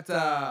did that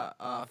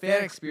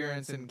fan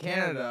experience in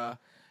Canada,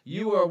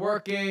 you were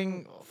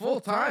working full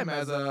time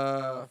as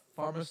a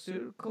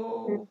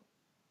pharmaceutical.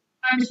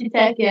 Pharmacy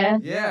tech, yeah.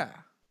 Yeah.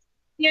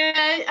 Yeah,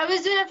 I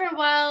was doing that for a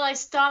while. I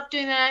stopped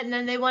doing that, and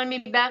then they wanted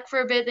me back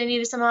for a bit. They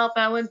needed some help,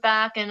 and I went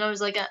back, and I was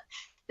like,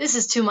 "This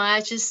is too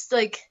much. It's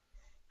like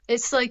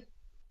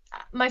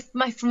my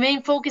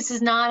main focus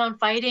is not on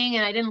fighting,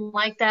 and I didn't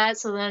like that.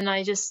 So then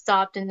I just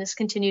stopped and just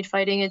continued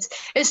fighting.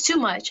 It's too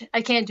much.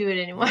 I can't do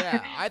it anymore."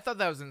 Yeah, I thought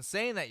that was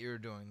insane that you were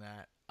doing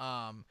that.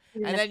 Yeah.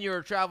 And then you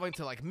were traveling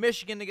to like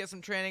Michigan to get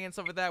some training and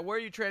stuff like that. Where are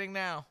you training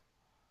now?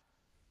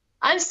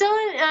 I'm still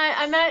in.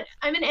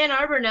 I'm in Ann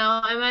Arbor now.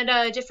 I'm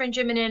at a different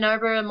gym in Ann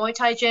Arbor, a Muay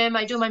Thai gym.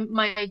 I do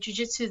my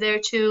jujitsu there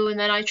too, and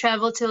then I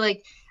travel to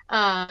like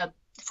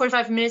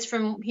 45 minutes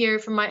from here,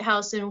 from my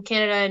house in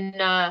Canada,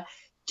 and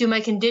do my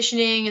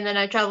conditioning, and then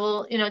I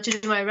travel, you know, to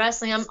do my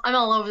wrestling. I'm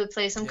all over the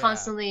place. I'm Yeah.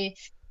 constantly,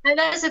 and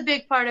that's a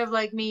big part of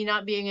like me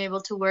not being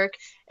able to work,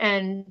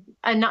 and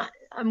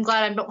I'm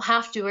glad I don't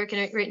have to work.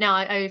 And right now,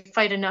 I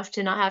fight enough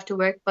to not have to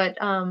work, but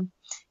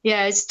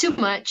yeah, it's too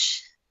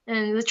much.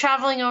 And the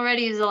traveling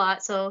already is a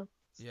lot, so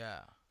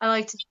Yeah. I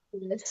like to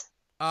do this.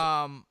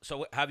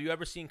 So have you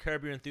ever seen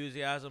Curb Your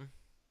Enthusiasm?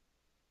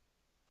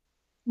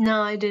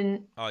 No, I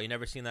didn't. Oh, you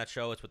never seen that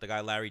show? It's with the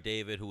guy Larry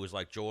David, who was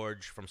like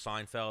George from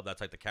Seinfeld.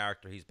 That's like the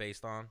character he's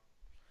based on.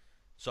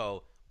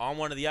 So on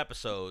one of the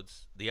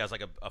episodes, he has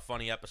like a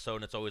funny episode,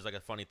 and it's always like a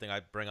funny thing I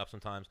bring up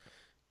sometimes.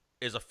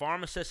 Is a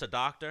pharmacist a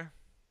doctor?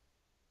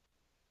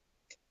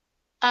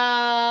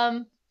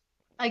 I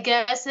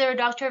guess they're a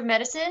doctor of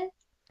medicine.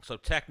 So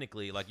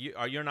technically, like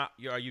are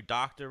you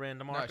Dr.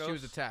 Randa No, Marcos? she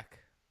was a tech.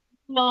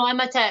 No, I'm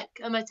a tech.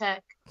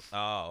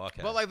 Oh,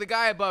 okay. But like the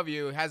guy above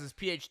you has his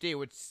PhD,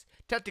 which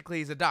technically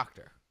he's a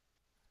doctor.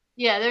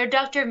 Yeah, they're a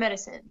doctor of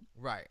medicine.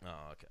 Right.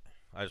 Oh, okay.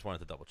 I just wanted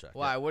to double check.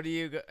 Why? What do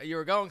you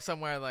were going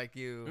somewhere like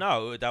you?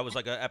 No, that was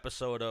like an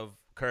episode of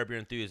Curb Your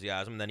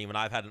Enthusiasm. Then even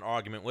I've had an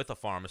argument with a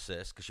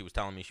pharmacist because she was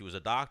telling me she was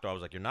a doctor. I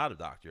was like, you're not a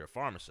doctor, you're a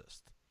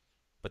pharmacist.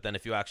 But then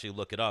if you actually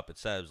look it up, it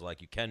says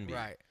like you can be.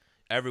 Right.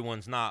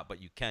 Everyone's not,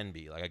 but you can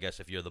be. Like I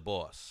guess if you're the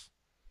boss.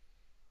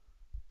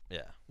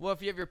 Yeah. Well,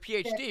 if you have your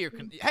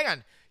PhD, hang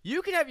on.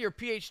 You can have your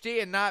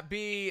PhD and not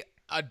be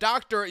a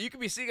doctor. You can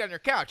be sitting on your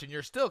couch and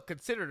you're still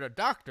considered a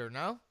doctor,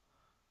 no?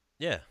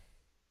 Yeah.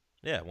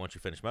 Yeah, once you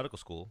finish medical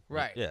school.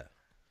 Right. Yeah.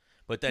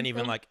 But then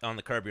even like on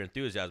the Curb Your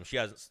Enthusiasm, she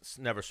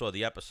never saw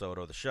the episode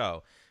or the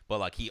show, but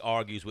like he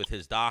argues with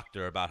his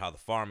doctor about how the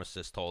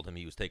pharmacist told him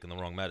he was taking the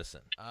wrong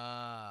medicine.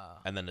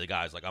 And then the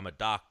guy's like, I'm a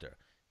doctor.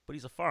 But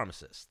he's a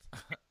pharmacist.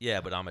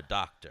 Yeah, but I'm a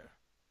doctor.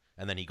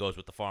 And then he goes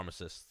with the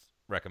pharmacist's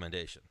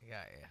recommendation.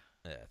 Yeah.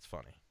 Yeah, it's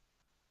funny.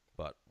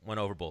 But went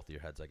over both of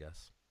your heads, I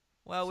guess.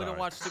 Well, we don't Sorry.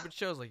 watch stupid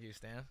shows like you,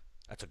 Stan.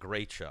 That's a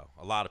great show.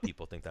 A lot of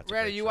people think that's a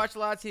Randy, great you show. watch a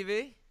lot of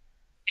TV?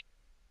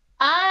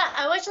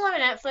 I watch a lot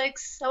of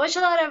Netflix. I watch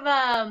a lot of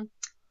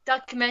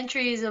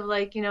documentaries of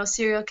like,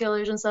 serial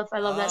killers and stuff. I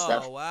love that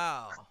stuff. Oh,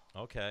 wow.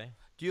 Okay.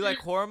 Do you like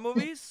horror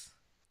movies?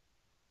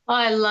 Oh,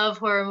 I love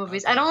horror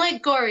movies. I Okay. don't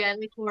like gory. I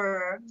like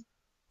horror.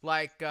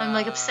 Like I'm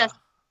like obsessed.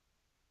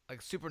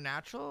 Like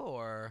Supernatural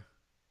or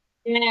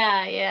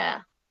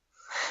Yeah.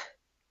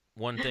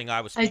 One thing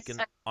I was I-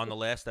 speaking on the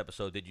last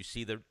episode, did you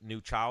see the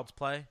new Child's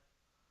Play?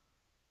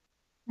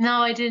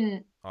 No, I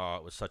didn't. Oh,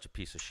 it was such a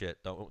piece of shit.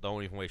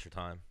 Don't even waste your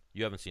time.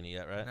 You haven't seen it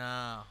yet, right?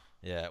 no?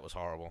 Yeah, it was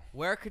horrible.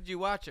 Where could you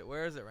watch it?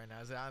 Where is it right now?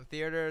 Is it on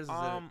theaters? Is it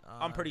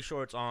I'm pretty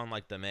sure it's on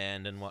like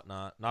demand and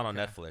whatnot. Not on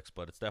Okay. Netflix,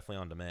 but it's definitely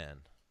on demand.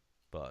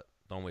 But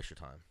don't waste your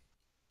time.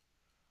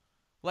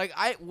 Like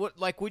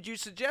would you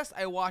suggest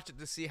I watch it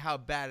to see how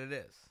bad it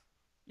is?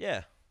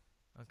 Yeah,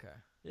 Okay.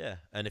 yeah.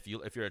 And if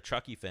you're a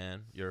Chucky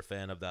fan, you're a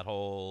fan of that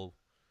whole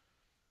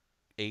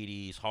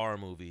 80s horror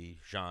movie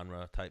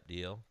genre type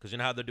deal. Because you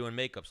know how they're doing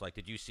makeups. Like,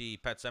 did you see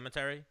Pet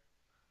Sematary,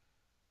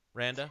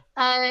 Randa?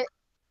 I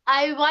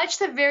watched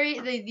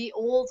the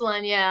old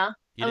one. Yeah,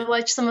 You I didn't,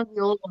 watched some of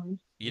the old ones.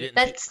 you didn't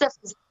That see, stuff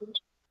is.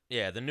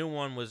 yeah, the new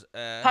one was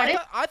Pardon?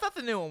 I thought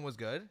the new one was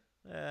good.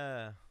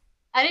 uh,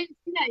 I didn't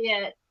see that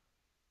yet.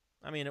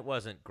 I mean, it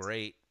wasn't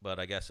great, but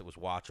I guess it was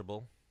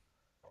watchable.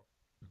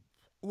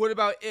 What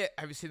about It?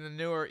 Have you seen the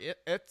newer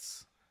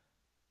It's?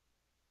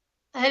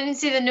 I didn't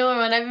see the newer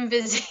one. I've been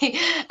busy.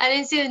 I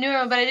didn't see the newer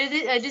one, but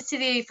I did see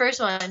the first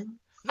one.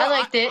 No, I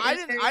liked it. I It was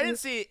didn't. very I good. didn't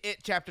see It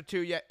Chapter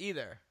 2 yet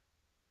either.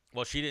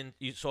 Well, she didn't.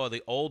 You saw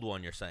the old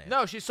one. You're saying?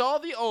 No, she saw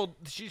the old.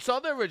 She saw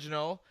the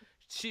original.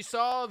 She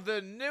saw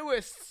the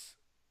newest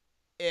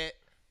It,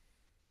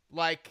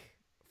 like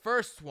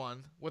first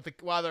one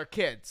while they're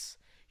kids.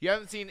 You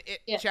haven't seen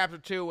It Yeah. Chapter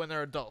 2 when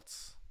they're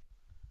adults.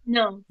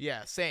 No.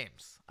 Yeah,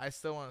 sames. I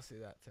still want to see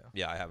that too.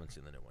 Yeah, I haven't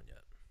seen the new one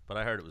yet, but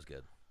I heard it was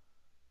good.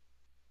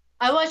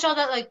 I watch all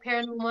that like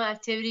paranormal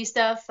activity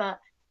stuff.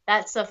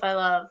 That stuff I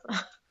love.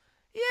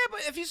 Yeah,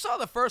 but if you saw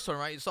the first one,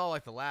 right? You saw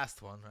like the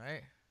last one,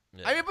 right?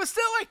 Yeah. I mean, but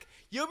still, like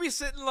you'll be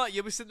sitting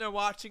there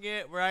watching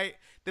it, right?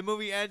 The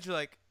movie ends, you're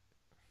like,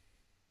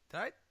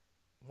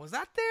 was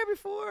that there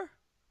before?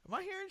 Am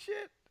I hearing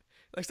shit?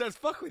 Like starts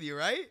fuck with you,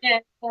 right? Yeah.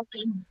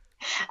 Exactly.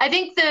 I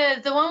think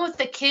the one with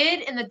the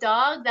kid and the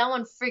dog, that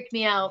one freaked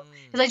me out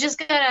because I just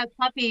got a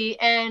puppy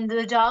and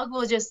the dog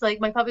will just like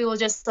my puppy will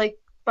just like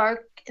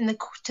bark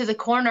to the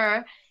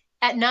corner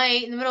at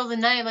night in the middle of the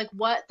night. I'm like,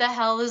 what the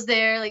hell is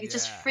there? Like it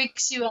just Yeah.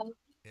 freaks you out.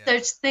 Yeah.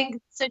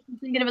 Start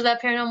thinking about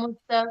that paranormal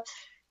stuff.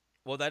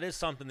 Well, that is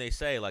something they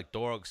say. Like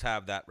dogs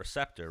have that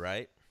receptor,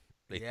 right?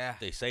 Yeah.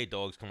 They say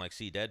dogs can like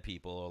see dead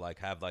people or like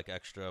have like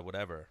extra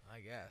whatever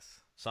I guess.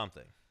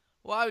 something.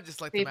 Well, I would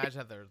just like to Creepy. imagine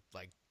that they're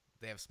like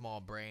they have small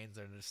brains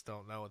and just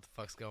don't know what the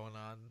fuck's going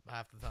on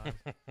half the time.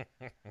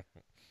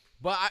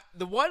 But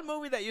the one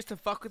movie that used to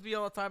fuck with me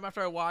all the time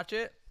after I watch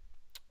it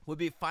would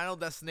be Final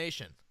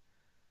Destination,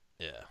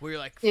 Yeah. where you're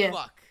like, Yeah.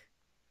 fuck.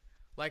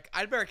 Like,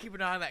 I'd better keep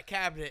an eye on that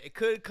cabinet. It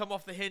could come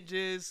off the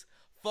hinges,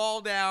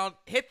 fall down,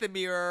 hit the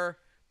mirror,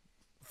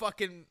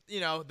 fucking,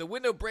 the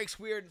window breaks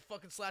weird and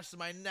fucking slashes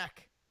my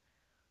neck.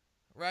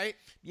 Right?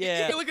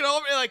 Yeah. You look at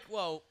over, you're like,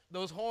 whoa,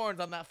 those horns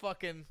on that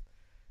fucking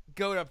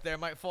goat up there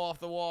might fall off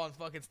the wall and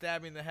fucking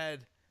stab me in the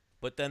head.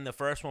 But then the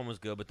first one was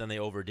good, but then they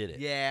overdid it.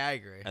 Yeah, I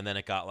agree. And then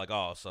it got like,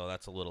 oh, so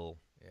that's a little.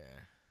 Yeah.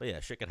 But yeah,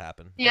 shit could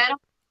happen. Yeah, I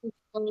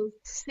don't.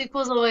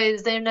 Sequels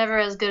always they're never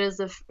as good as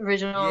the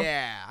original.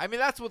 Yeah, I mean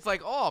that's with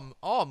like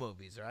all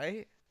movies,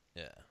 right?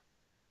 Yeah.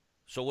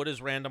 So what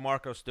is Randa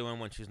Marcos doing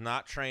when she's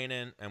not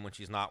training and when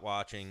she's not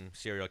watching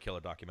serial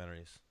killer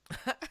documentaries?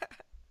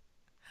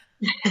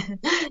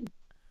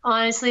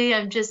 Honestly,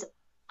 I'm just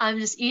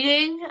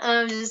eating.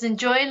 I'm just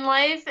enjoying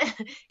life,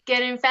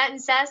 getting fat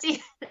and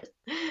sassy.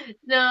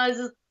 No,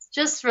 it's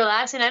just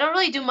relaxing. I don't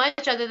really do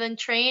much other than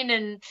train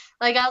and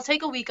like I'll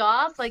take a week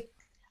off. Like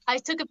I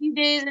took a few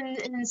days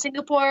in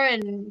Singapore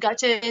and got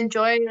to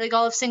enjoy like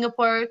all of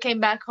Singapore. Came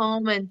back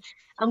home and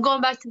I'm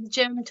going back to the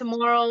gym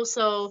tomorrow.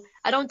 So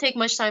I don't take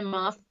much time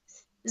off.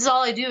 This is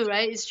all I do,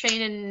 right? Is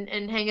train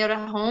and hang out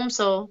at home.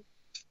 So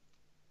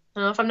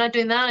if I'm not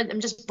doing that,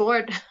 I'm just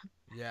bored.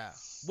 Yeah.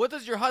 What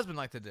does your husband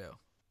like to do?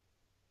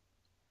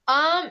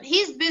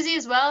 He's busy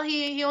as well.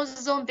 He owns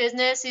his own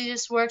business. He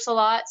just works a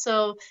lot.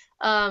 So,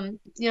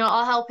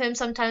 I'll help him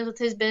sometimes with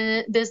his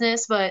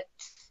business, but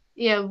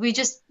yeah, we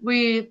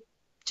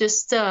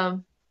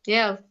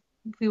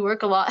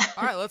work a lot.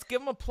 All right, let's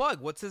give him a plug.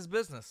 What's his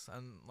business?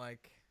 And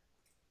like,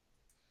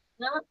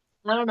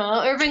 I don't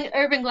know.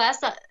 Urban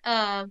Glass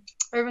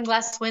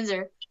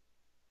Windsor.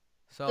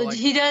 so like,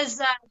 He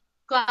does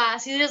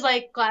glass. He does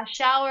like glass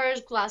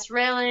showers, glass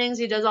railings.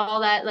 He does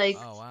all that, like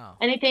oh wow.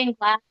 anything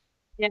glass.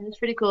 Yeah, it's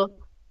pretty cool.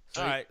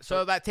 So, All right,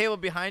 so that table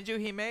behind you,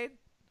 he made?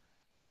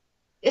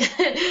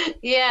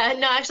 Yeah,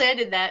 no, actually, I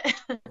did that.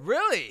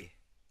 Really?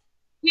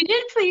 He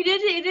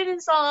did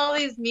install all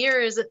these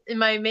mirrors in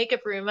my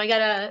makeup room. I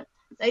got a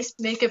nice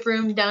makeup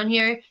room down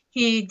here.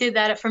 He did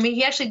that for me.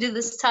 He actually did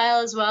this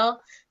tile as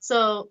well.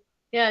 So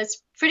yeah,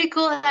 it's pretty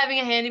cool having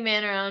a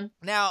handyman around.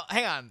 Now,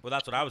 hang on. Well,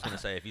 that's what I was gonna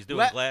say. If he's doing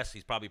Let- glass,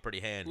 he's probably pretty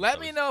handy. Let so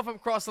me he's- know if I'm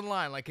crossing the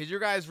line. Like, is your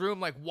guys' room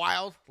like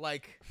wild,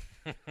 like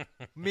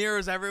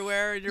mirrors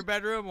everywhere in your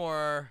bedroom,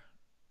 or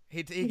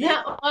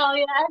Yeah, well,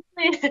 yeah,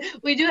 actually,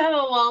 we do have a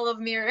wall of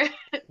mirror.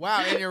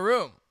 wow, in your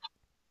room,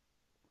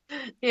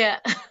 Yeah.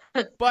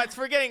 but it's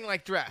for getting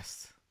like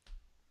dressed.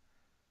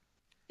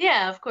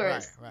 Yeah, of Right,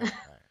 course. right.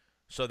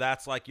 So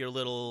that's like your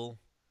little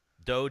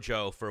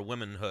dojo for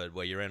womanhood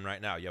where you're in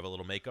right now. You have a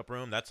little makeup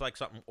room. That's like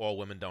something all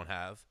women don't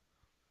have.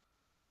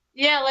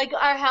 Yeah, like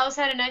our house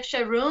had an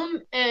extra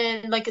room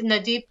and like in the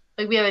deep,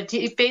 like we have a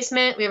deep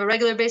basement, we have a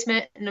regular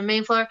basement and a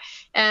main floor.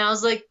 And I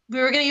was like, we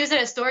were gonna use it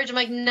as storage. I'm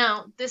like,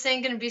 no, this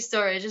ain't gonna be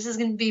storage. This is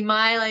gonna be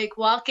my like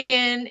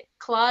walk-in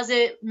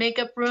closet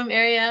makeup room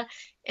area.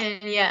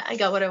 And yeah, I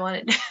got what I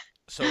wanted.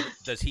 So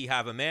does he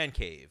have a man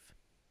cave?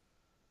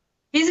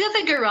 He's got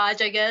the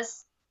garage, I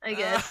guess. I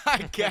guess. I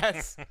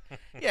guess.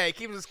 Yeah, he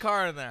keeps his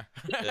car in there.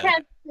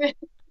 Yeah.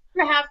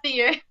 For half the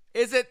year.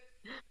 Is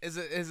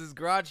his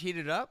garage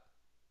heated up?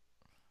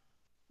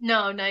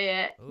 No, not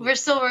yet. Ooh. We're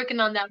still working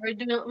on that.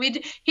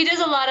 He does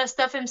a lot of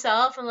stuff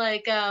himself, and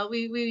like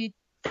we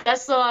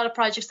that's a lot of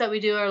projects that we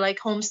do are like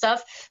home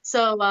stuff.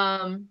 So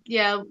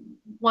yeah,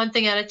 one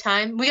thing at a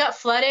time. We got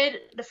flooded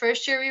the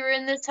first year we were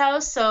in this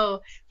house,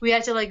 so we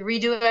had to like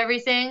redo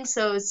everything.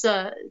 So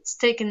it's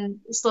taken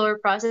a slower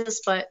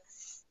process, but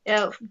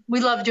yeah,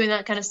 we love doing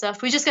that kind of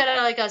stuff. We just got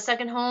a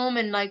second home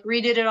and like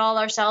redid it all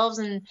ourselves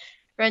and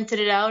rented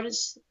it out.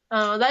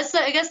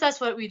 I guess that's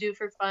what we do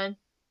for fun.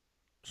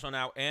 So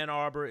now Ann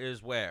Arbor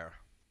is where?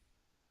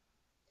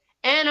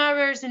 Ann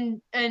Arbor's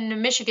in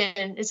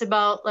Michigan. It's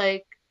about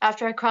like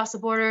after I cross the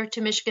border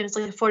to Michigan, it's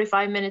like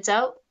 45 minutes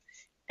out.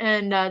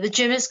 And the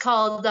gym is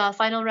called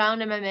Final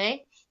Round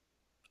MMA.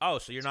 Oh,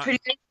 so you're not Pretty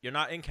good. you're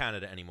not in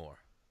Canada anymore.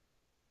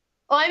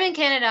 Oh, I'm in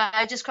Canada.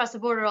 I just cross the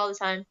border all the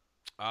time.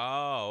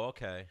 Oh,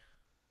 okay.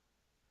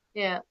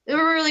 Yeah,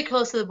 we're really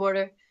close to the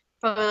border.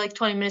 Probably like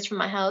 20 minutes from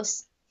my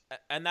house.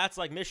 And that's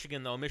like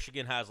Michigan though.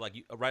 Michigan has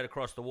like right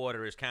across the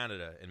water is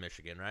Canada in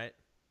Michigan, right?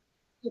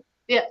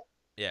 Yeah.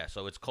 Yeah,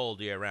 so it's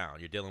cold year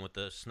round. You're dealing with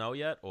the snow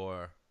yet,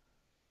 or?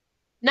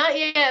 Not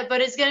yet,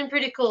 but it's getting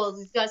pretty cool.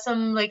 We've got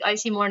some like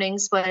icy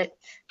mornings, but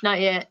not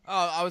yet.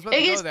 Oh, I was about to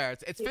It go is- there.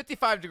 It's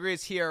 55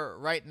 degrees here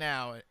right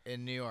now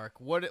in New York.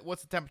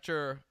 What's the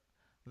temperature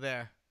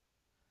there?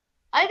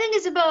 I think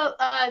it's about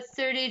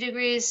 30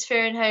 degrees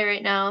Fahrenheit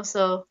right now,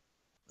 so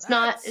it's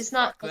not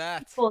Fuck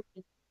that. cold.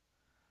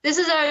 This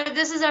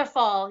is our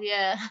fall.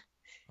 Yeah,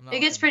 I'm not it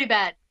gets looking- pretty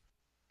bad.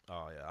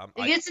 Oh yeah,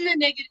 It gets in the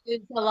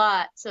negatives a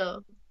lot.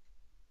 So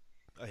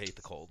I hate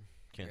the cold.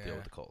 Can't deal Yeah.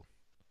 with the cold.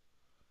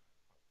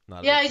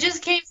 Not a yeah, I big fan.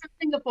 just came from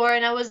Singapore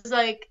and I was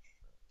like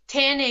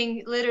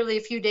tanning literally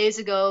a few days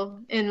ago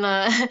in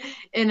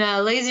in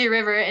a lazy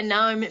river, and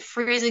now I'm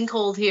freezing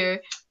cold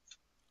here.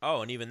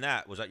 Oh, and even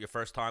that was that your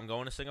first time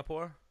going to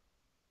Singapore?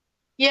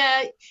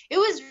 Yeah, it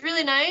was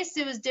really nice.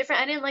 It was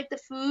different. I didn't like the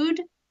food,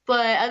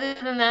 but other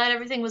than that,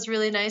 everything was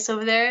really nice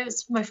over there. It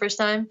was my first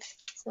time,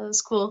 so it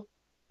was cool.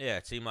 Yeah,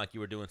 it seemed like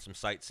you were doing some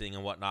sightseeing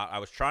and whatnot. I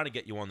was trying to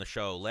get you on the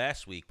show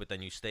last week, but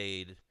then you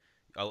stayed,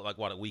 like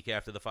what, a week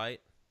after the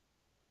fight?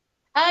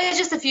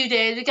 Just a few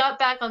days. We got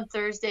back on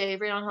Thursday,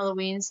 right on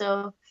Halloween.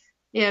 So,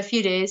 yeah, a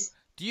few days.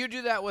 Do you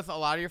do that with a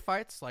lot of your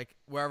fights? Like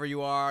wherever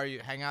you are, you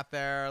hang out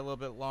there a little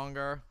bit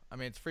longer? I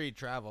mean, it's free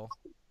travel.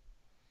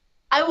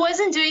 I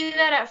wasn't doing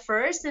that at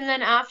first, and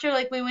then after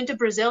like we went to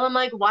Brazil, I'm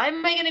like, why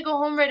am I gonna go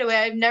home right away?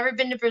 I've never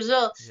been to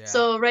Brazil. Yeah.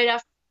 So right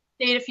after,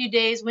 stayed a few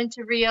days, went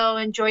to Rio,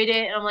 enjoyed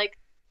it, and I'm like,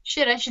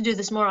 shit, I should do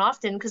this more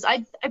often because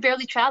I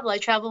barely travel. I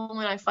travel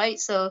when I fight,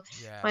 so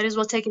Yeah. might as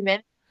well take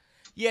advantage.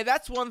 Yeah,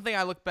 that's one thing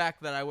I look back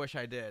that I wish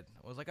I did.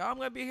 I was like, oh, I'm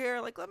gonna be here.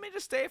 Like, let me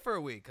just stay for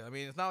a week. I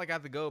mean, it's not like I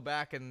have to go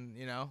back and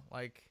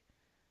like.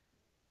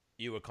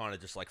 You were kind of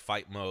just like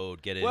fight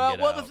mode, get in, Well, get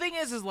well, out. the thing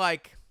is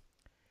like,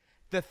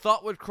 the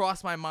thought would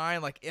cross my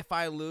mind like if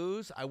I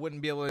lose, I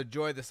wouldn't be able to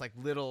enjoy this like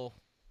little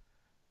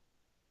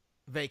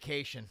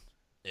vacation.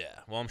 Yeah,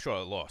 well, I'm sure I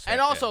lost. And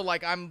Heck, also yeah.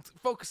 like I'm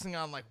focusing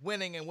on like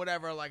winning and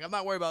whatever. Like I'm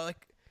not worried about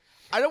like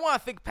I don't want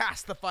to think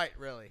past the fight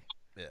really.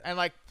 Yeah. And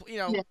like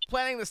Yeah.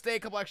 planning to stay a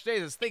couple extra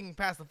days is thinking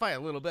past the fight a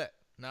little bit.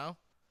 No.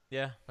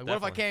 Yeah. Like what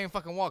if I definitely. can't even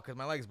fucking walk because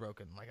my leg's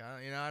broken? Like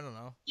I don't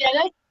know. Yeah,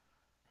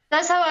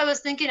 that's how I was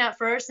thinking at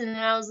first, and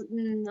then I was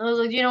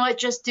like, you know what,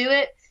 just do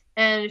it.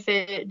 And if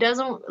it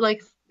doesn't,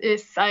 like,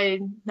 if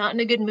I'm not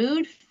in a good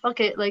mood, fuck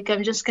it. Like,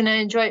 I'm just gonna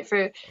enjoy it for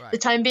the Right.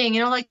 time being.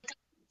 You know, like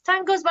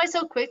time goes by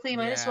so quickly. You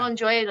might as Yeah. well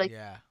enjoy it. Like,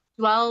 Yeah.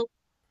 dwell.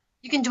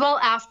 You can dwell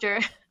after.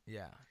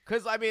 Yeah.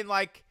 Because I mean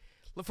like,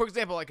 for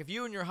example, like if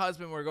you and your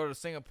husband were to go to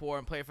Singapore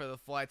and pay for the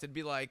flights, it'd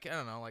be like I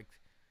don't know, like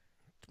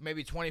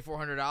maybe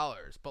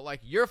 $2,400. But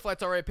like your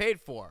flight's already paid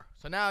for,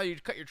 so now you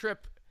cut your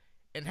trip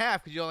in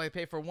half because you only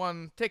pay for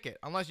one ticket,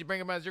 unless you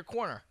bring him as your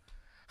corner.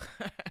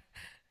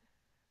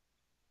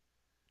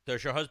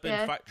 Does your husband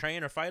Yeah.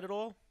 train or fight at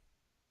all?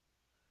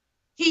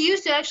 He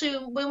used to actually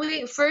when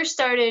we first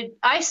started.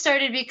 I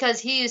started because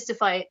he used to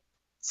fight.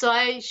 So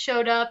I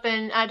showed up,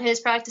 and at his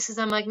practices,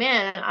 I'm like,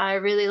 man, I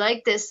really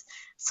like this.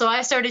 So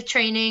I started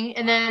training,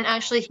 and then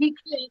actually he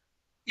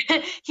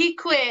quit. He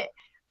quit.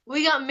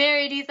 We got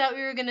married. He thought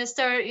we were gonna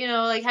start,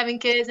 like having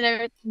kids and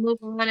everything, move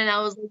on. And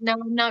I was like, no,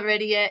 I'm not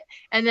ready yet.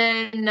 And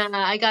then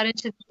I got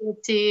into the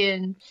UFC,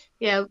 and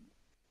yeah,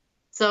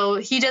 so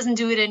he doesn't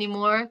do it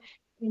anymore.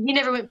 He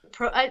never went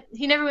pro.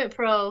 He never went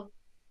pro.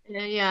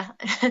 Yeah,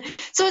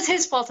 so it's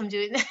his fault I'm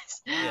doing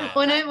this. Yeah.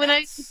 When I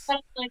like,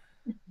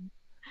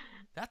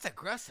 That's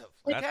aggressive.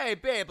 Like, hey,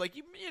 babe, like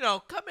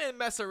come in and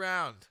mess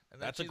around.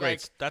 And That's a she's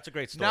great. like, That's a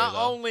great story. not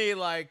though. only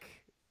like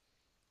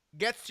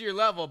gets to your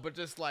level, but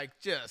just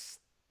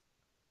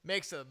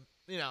makes a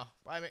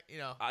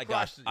I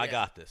crushes-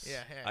 got this.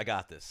 Yeah, I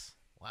got this.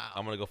 Wow.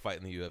 I'm gonna go fight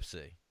in the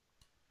UFC.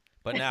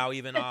 But now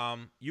even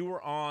you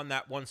were on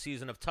that one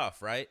season of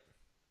Tough, right?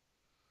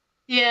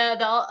 yeah,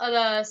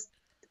 the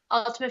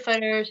Ultimate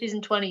Fighter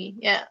season 20.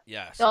 Yeah,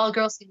 Yes. the all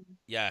girl season.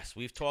 Yes,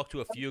 we've talked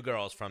to a few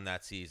girls from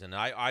that season.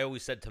 I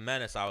always said to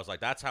Menace, I was like,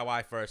 that's how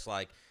I first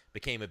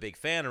became a big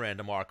fan of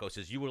Randa Marcos.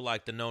 Is you were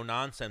like the no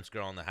nonsense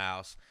girl in the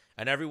house,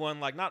 and everyone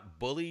like not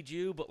bullied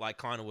you, but like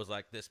kind of was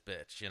like this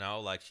bitch,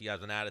 like she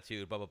has an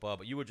attitude, blah blah blah.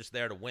 But you were just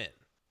there to win.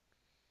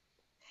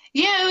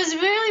 Yeah, it was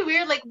really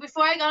weird. Like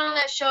before I got on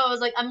that show, I was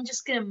like, I'm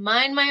just gonna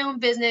mind my own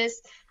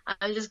business.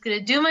 I'm just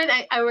gonna do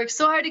I worked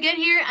so hard to get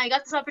here. I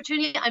got this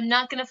opportunity. I'm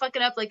not gonna fuck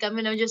it up. Like I'm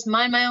gonna just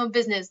mind my own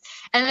business.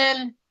 And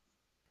then,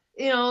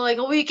 like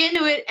a week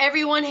into it,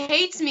 everyone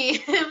hates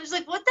me. I'm just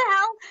like, what the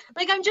hell?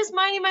 Like I'm just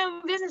minding my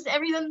own business.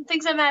 Everyone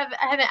thinks I have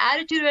an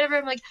attitude or whatever.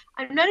 I'm like,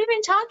 I'm not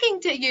even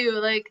talking to you.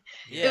 Like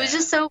it was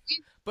just so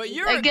weird. But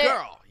you're a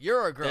girl.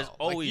 You're a girl. There's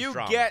always you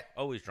drama. get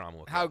always drama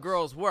with how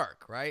girls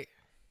work, right?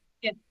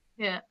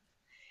 Yeah.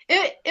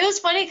 It was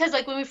funny because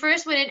like when we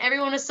first went in,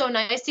 everyone was so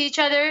nice to each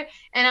other,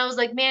 and I was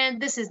like, man,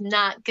 this is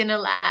not gonna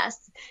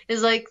last. It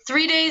was like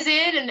 3 days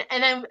in,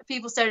 and then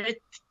people started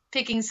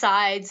picking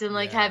sides and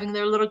like having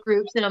their little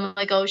groups, and I'm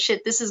like, oh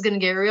shit, this is gonna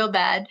get real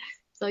bad.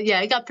 So yeah,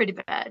 it got pretty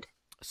bad.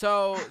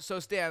 So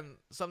Stan,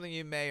 something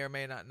you may or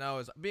may not know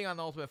is being on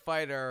the Ultimate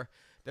Fighter.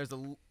 There's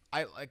a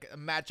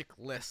magic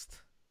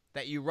list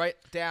that you write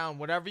down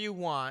whatever you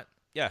want.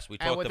 Yes, we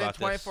and talked within about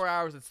 24 this.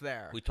 hours, it's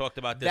there. We talked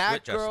about this that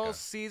with Jessica. girl's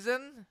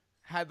season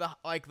had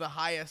the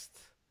highest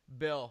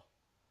bill.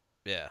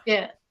 Yeah.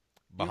 Yeah.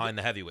 Behind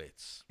the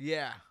heavyweights.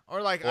 Yeah, or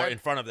in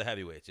front of the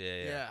heavyweights.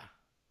 Yeah.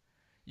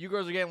 You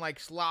girls are getting like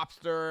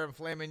Slopster and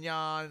Filet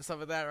Mignon and stuff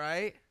like that,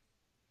 right?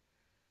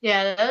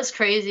 Yeah, that was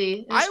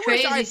crazy. It was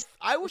crazy.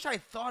 I wish I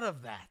thought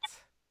of that.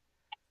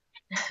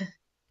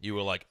 You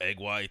were like egg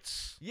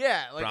whites.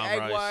 Yeah, like brown egg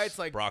rice, whites,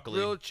 like broccoli.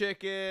 grilled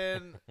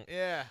chicken.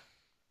 Yeah.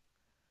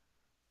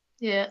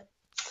 Yeah.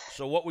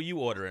 So what were you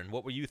ordering?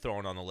 What were you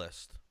throwing on the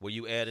list? Were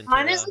you adding to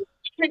Honestly,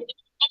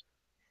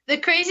 the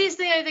craziest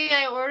thing I think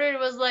I ordered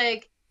was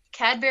like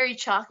Cadbury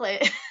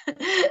chocolate.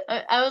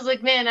 I was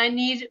like, man, I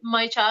need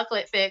my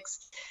chocolate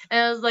fix. And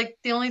I was like,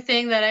 the only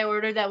thing that I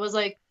ordered that was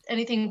like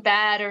anything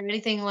bad or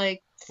anything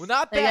like. Well,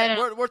 not like, bad.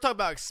 We're talking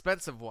about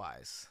expensive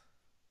wise.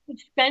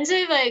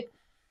 Expensive, like.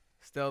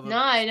 Still the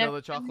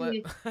the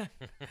chocolate.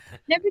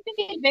 Never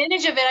took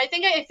advantage of it.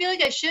 I feel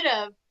like I should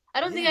have.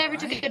 I don't think I ever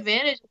took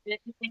advantage of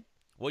it.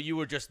 Well, you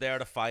were just there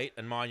to fight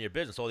and mind your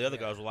business. All the other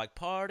guys were like,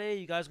 party,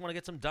 you guys want to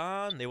get some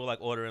Don? They were like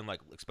ordering like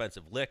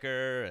expensive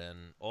liquor and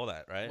all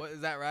that, right? What,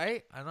 is that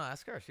right? I don't know.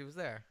 Ask her. She was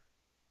there.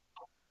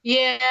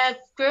 Yeah,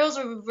 girls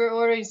were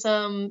ordering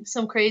some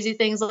crazy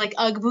things. Like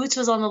Ugg boots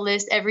was on the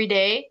list every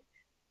day.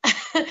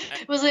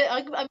 Was it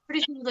Ugg? I'm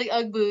pretty sure it was like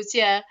Ugg boots.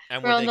 Yeah,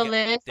 and were on the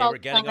list. They were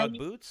getting Ugg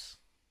boots?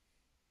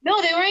 No,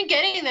 they weren't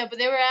getting them, but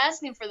they were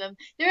asking for them.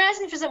 They were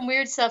asking for some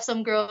weird stuff,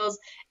 some girls,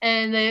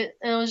 and I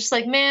was just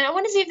like, man, I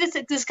want to see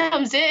if this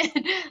comes in.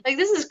 Like,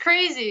 this is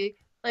crazy.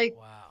 Like,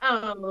 wow. I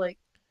don't know, like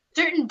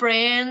certain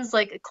brands,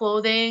 like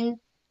clothing,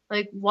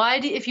 like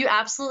if you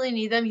absolutely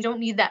need them, you don't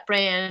need that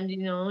brand.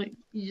 You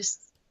just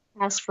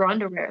ask for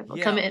underwear.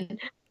 They'll come in.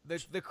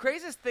 The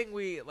craziest thing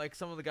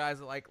some of the guys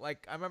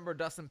like I remember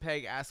Dustin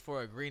Pegg asked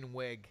for a green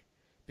wig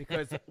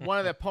because one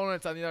of the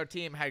opponents on the other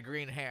team had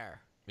green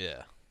hair.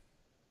 Yeah.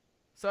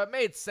 So it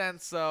made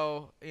sense.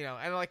 So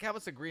and like, how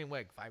much a green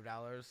wig? $5?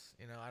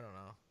 I don't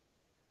know.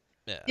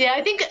 Yeah. Yeah,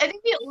 I think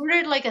we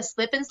ordered like a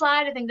slip and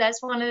slide. I think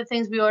that's one of the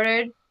things we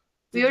ordered.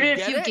 We ordered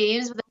a few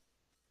games.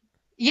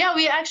 Yeah,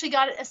 we actually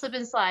got a slip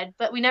and slide,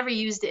 but we never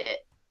used it.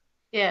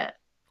 Yeah.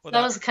 Well,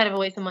 that was kind of a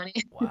waste of money.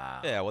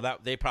 Wow. Yeah, well,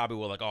 they probably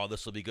were like, oh,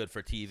 this will be good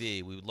for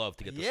TV. We would love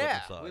to get the slip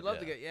and slide. We'd love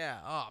to get,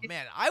 Oh,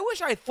 man. I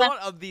wish I thought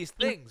of these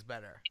things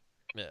better.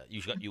 Yeah,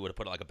 you would have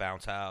put like a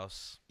bounce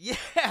house. Yeah,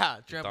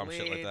 trampoline. Dumb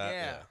shit like that.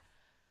 Yeah.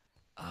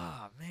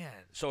 Oh, man.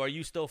 So are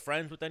you still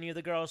friends with any of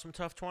the girls from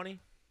Tough 20?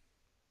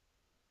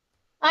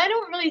 I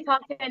don't really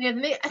talk to any of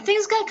them.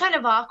 Things got kind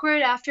of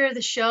awkward after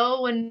the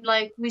show when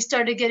like we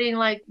started getting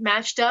like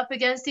matched up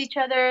against each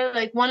other.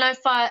 Like when I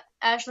fought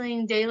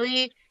Aisling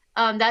Daly,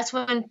 that's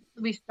when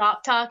we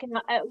stopped talking.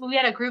 We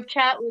had a group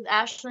chat with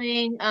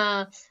Aisling,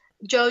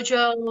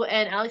 JoJo,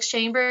 and Alex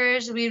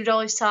Chambers. We would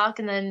always talk,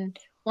 and then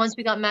once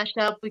we got matched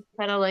up, we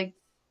kind of like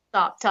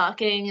stopped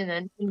talking, and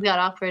then things got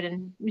awkward,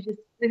 and we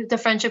the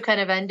friendship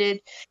kind of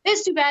ended.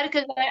 It's too bad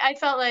because I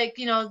felt like,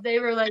 they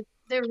were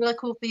really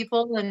cool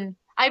people, and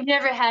I've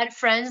never had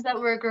friends that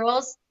were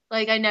girls.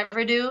 Like, I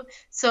never do.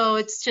 So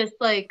it's just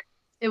like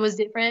it was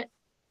different.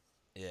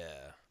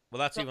 Yeah. Well,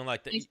 that's So even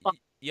like it's fun.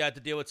 you had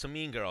to deal with some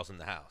mean girls in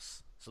the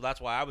house. So that's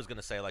why I was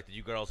gonna say, like, did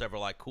you girls ever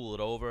like cool it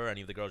over?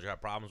 Any of the girls you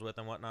had problems with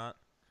and whatnot?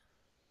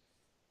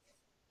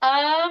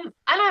 I don't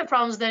have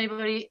problems with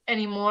anybody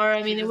anymore. I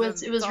She mean, it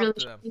was doesn't talk really.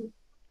 to them.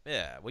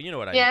 Yeah. Well, you know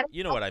what I mean. Yeah,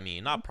 You know what I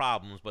mean. Not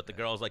problems, but the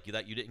girls like you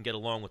that you didn't get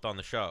along with on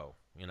the show.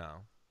 You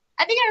know.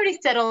 I think I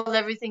already settled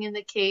everything in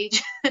the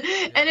cage. And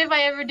Yeah. if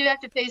I ever do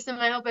have to face them,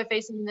 I hope I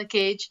face them in the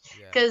cage.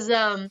 Yeah. Because,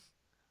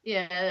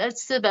 yeah,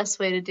 that's the best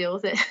way to deal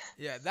with it.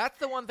 Yeah, that's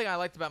the one thing I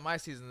liked about my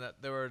season,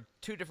 that there were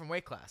 2 different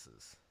weight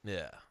classes.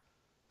 Yeah.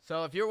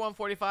 So if you're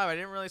 145, I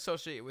didn't really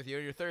associate with you.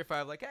 You're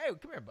 35, like, hey,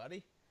 come here,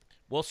 buddy.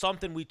 Well,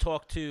 something we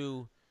talked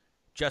to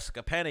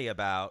Jessica Penny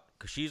about,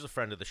 because she's a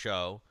friend of the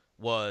show,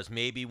 was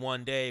maybe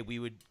one day we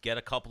would get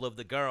a couple of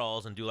the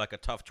girls and do like a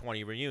Tough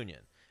 20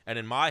 reunion. And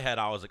in my head,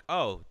 I was like,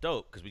 oh,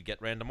 dope, because we'd get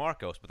Randa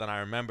Marcos. But then I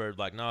remembered,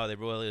 like, no, they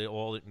really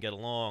all didn't get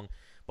along.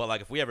 But,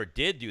 like, if we ever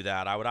did do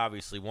that, I would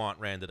obviously want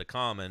Randa to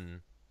come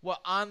and, What,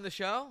 on the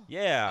show?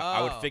 yeah,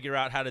 I would Oh. figure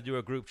out how to do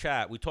a group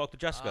chat. We talked to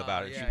Jessica Oh,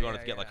 about it. yeah, She wanted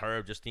yeah, to get, like, yeah.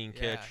 Herb, Justine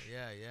Yeah, Kitch,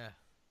 yeah.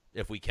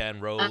 if we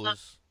can,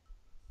 Rose.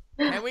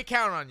 And we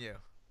count on you.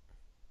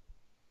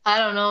 I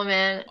don't know,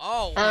 man.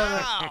 Oh,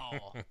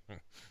 wow.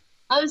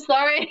 I'm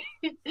sorry.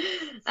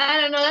 I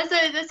don't know.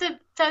 That's a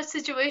tough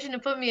situation to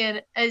put me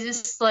in. I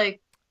just, like,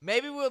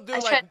 Maybe we'll do, I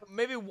like,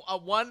 maybe a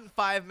 1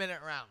 5-minute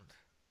round.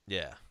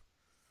 Yeah.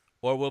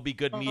 Or we'll be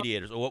good Uh-huh.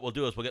 mediators. Or what we'll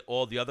do is we'll get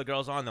all the other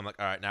girls on. I'm like,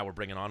 all right, now we're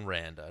bringing on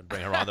Randa. And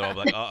bring her on. They're all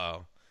like,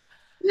 uh-oh.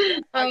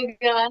 oh,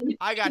 God.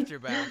 I got your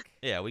back.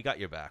 Yeah, we got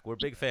your back. We're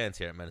big fans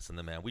here at Medicine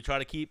the Man. We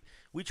try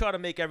to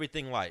make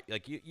everything light.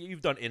 Like,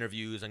 you've done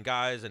interviews, and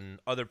guys and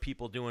other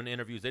people doing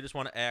interviews, they just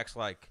want to ask,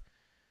 like,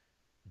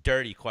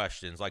 dirty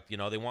questions. Like, they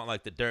want,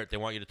 like, the dirt. They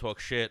want you to talk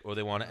shit, or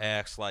they want to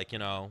ask, like,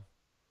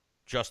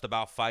 just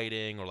about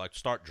fighting, or, like,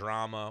 start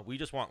drama. We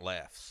just want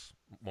laughs,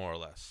 more or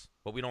less.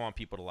 But we don't want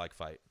people to, like,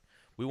 fight.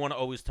 We want to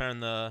always turn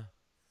the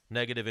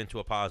negative into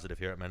a positive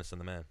here at Medicine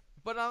the Man.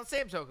 But on the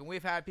same token,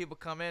 we've had people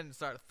come in and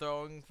start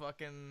throwing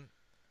fucking,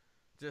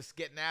 just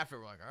getting after it.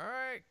 We're like, all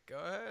right, go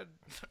ahead.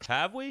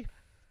 Have we?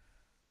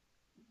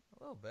 A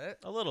little bit.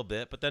 A little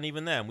bit, but then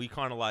even then, we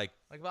kind of like,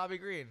 Like Bobby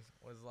Green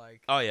was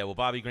like, oh yeah, well,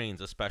 Bobby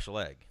Green's a special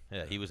egg.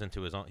 Yeah, he was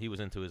into his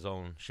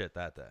own shit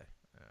that day.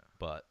 Yeah.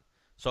 But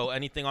so,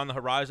 anything on the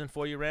horizon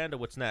for you, Randa?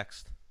 What's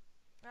next?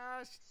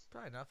 it's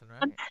probably nothing,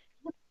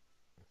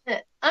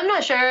 right? I'm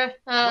not sure.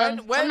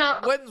 I'm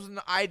not. When's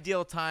an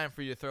ideal time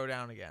for you to throw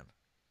down again?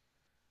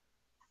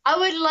 I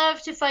would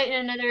love to fight in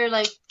another,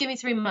 like, give me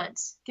 3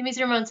 months. Give me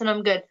 3 months and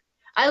I'm good.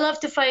 I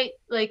love to fight,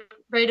 like,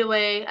 right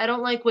away. I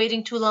don't like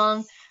waiting too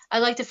long. I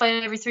like to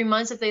fight every 3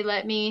 months if they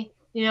let me.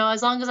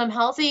 As long as I'm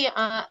healthy,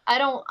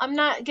 I'm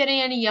not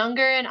getting any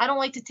younger, and I don't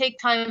like to take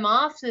time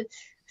off. To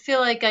feel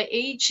like I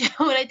age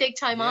when I take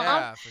time off.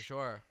 Yeah, for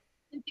sure.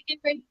 I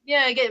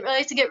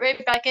like to get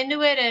right back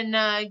into it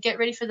and get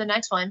ready for the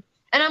next one.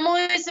 And I'm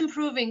always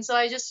improving, so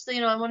I just,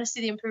 I want to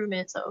see the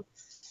improvement. So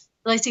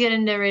I like to get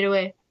in there right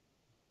away.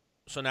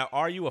 So now,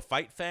 are you a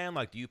fight fan?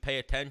 Like, do you pay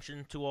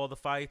attention to all the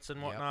fights and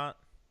Yep. whatnot?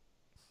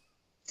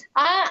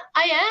 I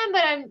am,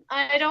 but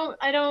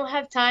I don't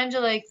have time to,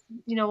 like,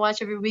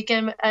 watch every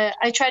weekend.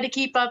 I try to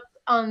keep up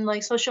on,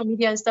 like, social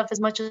media and stuff as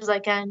much as I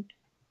can.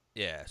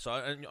 Yeah, so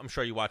I'm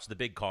sure you watch the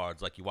big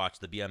cards, like you watch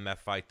the BMF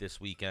fight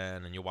this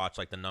weekend, and you watch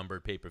like the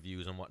numbered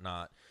pay-per-views and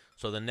whatnot.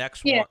 So the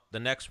next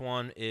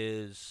one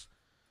is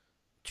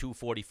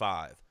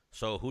 245.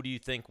 So who do you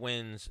think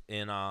wins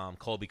in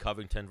Colby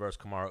Covington versus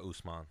Kamaru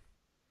Usman?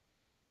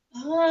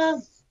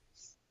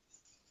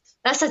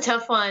 That's a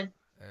tough one.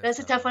 That's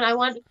a tough one. I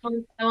want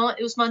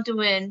Usman to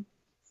win.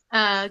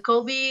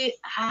 Colby,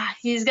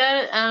 he's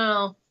got, I don't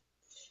know,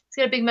 he's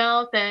got a big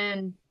mouth,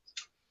 and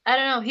I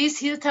don't know.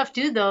 He's a tough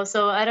dude though,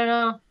 so I don't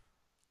know.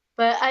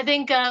 But I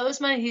think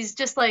Usman, he's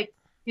just like,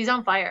 he's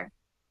on fire.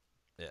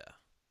 Yeah,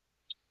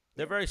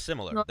 they're very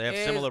similar. No. They have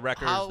similar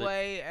records.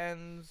 Holloway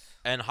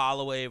and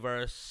Holloway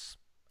versus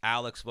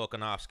Alex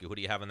Volkanovski. Who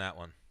do you have in that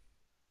one?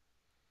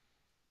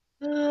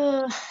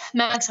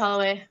 Max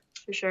Holloway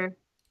for sure.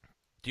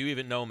 Do you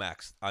even know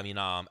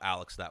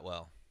Alex that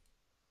well?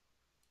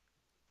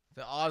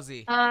 the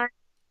Aussie.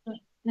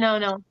 No,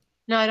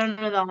 I don't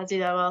know the Aussie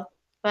that well,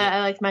 but Yeah.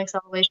 I like Max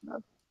Holloway.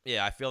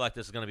 Yeah, I feel like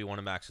this is going to be one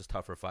of Max's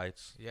tougher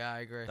fights. Yeah, I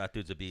agree. That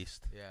dude's a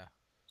beast. Yeah.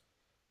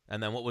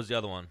 And then what was the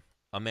other one?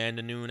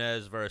 Amanda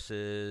Nunes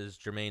versus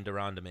Jermaine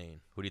Durandamain.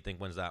 Who do you think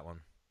wins that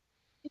one?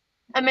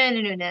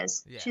 Amanda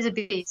Nunes. Yeah. She's a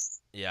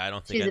beast. Yeah, I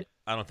don't think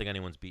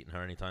anyone's beating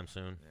her anytime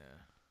soon.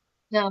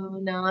 Yeah.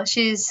 No,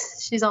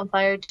 she's on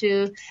fire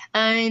too.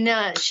 I mean,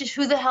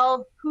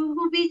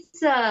 who beats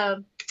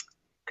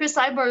Chris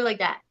Cyborg like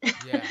that?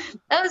 Yeah.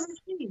 That was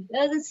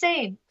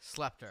insane.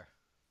 Slept her.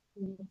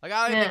 Like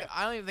I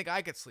don't even think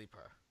I could sleep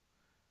her.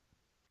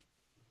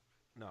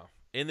 No.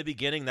 In the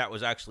beginning, that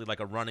was actually like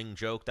a running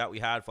joke that we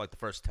had for like the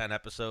first 10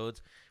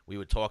 episodes. We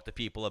would talk to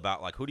people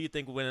about like, who do you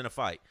think would win in a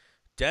fight,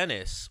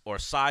 Dennis or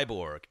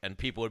Cyborg? And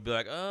people would be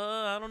like,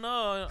 I don't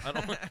know.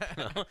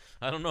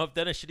 I don't know if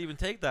Dennis should even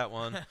take that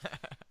one.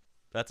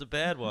 That's a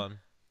bad one.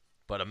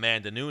 But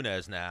Amanda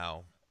Nunes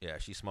now, yeah,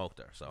 she smoked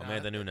her. So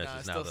Amanda Nunes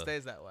is now still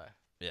stays that way.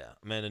 Yeah,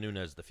 Amanda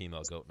Nunes is the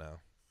female GOAT now.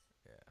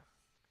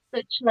 Yeah.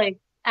 Such like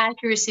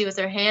accuracy with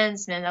her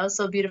hands, man. That was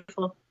so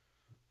beautiful.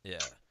 Yeah.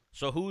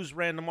 So who's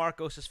Randa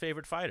Marcos'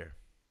 favorite fighter?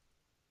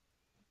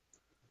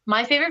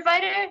 My favorite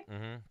fighter?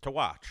 To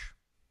watch.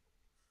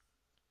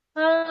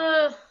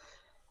 To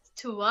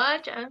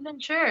watch? I'm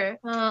not sure.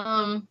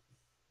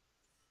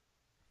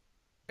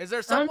 Is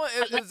there someone?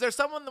 Is there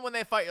someone when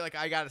they fight? You're like,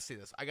 I gotta see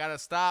this. I gotta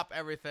stop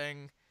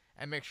everything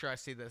and make sure I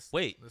see this.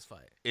 Wait, this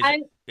fight.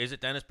 Is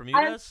it Dennis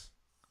Bermudez?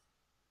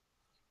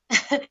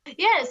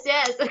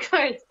 Yes, of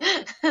course.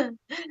 No,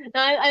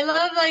 I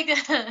love like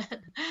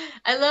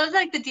I love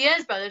like the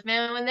Diaz brothers,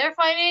 man. When they're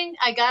fighting,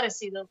 I gotta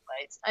see those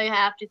fights. I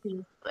have to see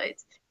those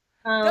fights.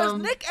 Does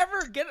Nick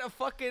ever get a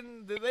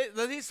fucking?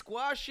 Does he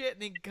squash it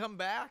and he can come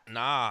back?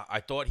 Nah, I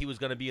thought he was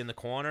gonna be in the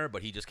corner,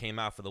 but he just came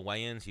out for the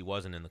weigh-ins. He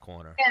wasn't in the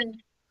corner.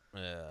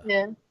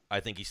 Yeah.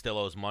 I think he still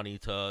owes money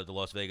to the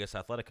Las Vegas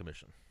Athletic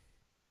Commission,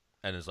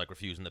 and is like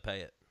refusing to pay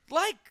it.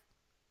 Like,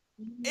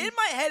 in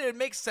my head, it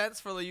makes sense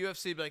for the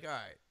UFC to be like, all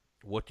right,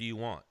 what do you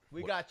want?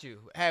 We got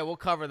you. Hey, we'll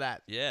cover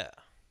that. Yeah.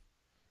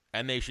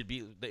 And they should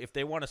be, if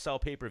they want to sell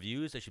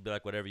pay-per-views, they should be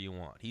like, whatever you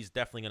want. He's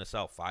definitely going to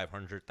sell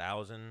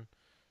 500,000,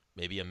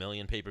 maybe 1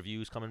 million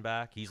pay-per-views coming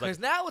back. He's like, because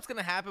now what's going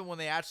to happen when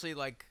they actually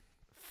like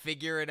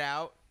figure it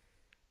out?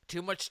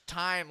 Too much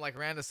time, like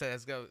Randa said,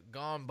 has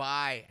gone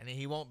by, and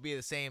he won't be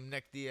the same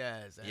Nick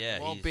Diaz. And yeah,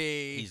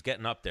 he's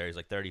getting up there. He's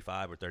like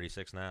 35 or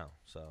 36 now,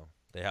 so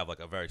they have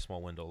like a very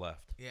small window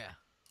left. Yeah.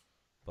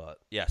 But,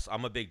 yes,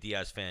 I'm a big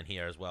Diaz fan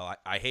here as well.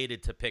 I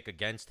hated to pick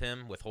against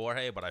him with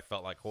Jorge, but I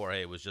felt like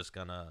Jorge was just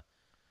going to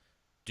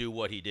do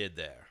what he did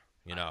there.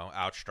 You know,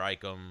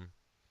 outstrike him,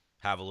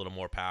 have a little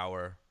more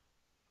power.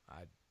 I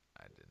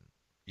didn't.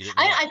 You didn't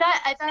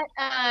I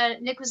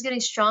thought Nick was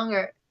getting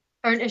stronger.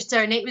 Or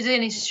sorry, Nate was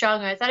getting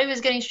stronger. I thought he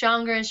was getting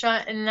stronger and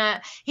strong.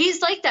 And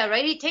he's like that,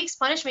 right? He takes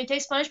punishment,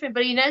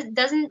 but he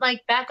doesn't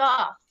like back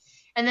off.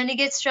 And then he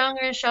gets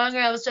stronger and stronger.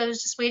 I was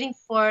just waiting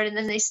for it, and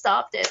then they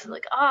stopped it. I'm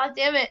like,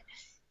 damn it.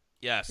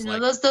 Yes. You know,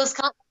 those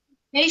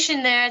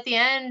confirmation there at the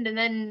end, and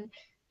then,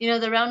 you know,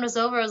 the round was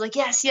over. I was like,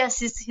 yes,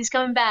 he's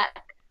coming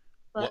back.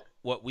 But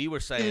what we were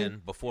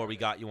saying before we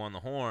got you on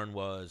the horn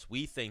was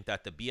we think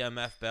that the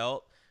BMF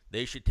belt,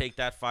 they should take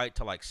that fight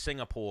to like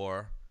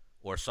Singapore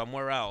or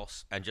somewhere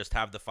else and just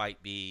have the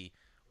fight be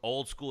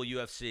old school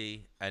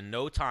UFC and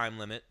no time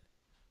limit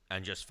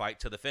and just fight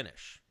to the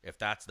finish. If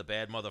that's the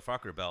bad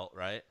motherfucker belt,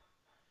 right?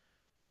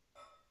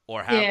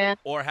 Or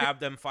have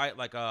them fight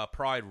like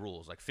Pride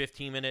rules, like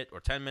 15-minute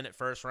or 10-minute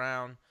first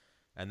round,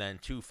 and then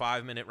 2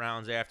 5-minute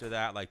rounds after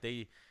that. Like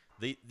the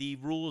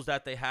rules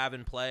that they have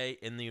in play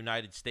in the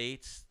United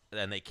States,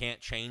 and they can't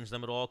change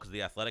them at all because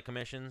the athletic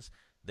commissions,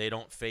 they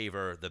don't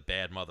favor the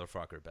bad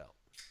motherfucker belt.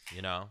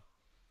 You know,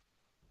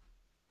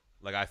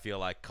 like I feel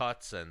like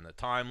cuts and the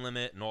time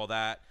limit and all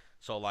that.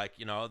 So like,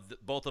 you know,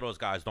 both of those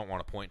guys don't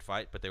want a point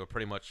fight, but they were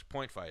pretty much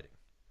point fighting.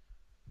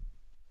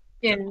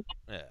 yeah,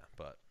 Yeah,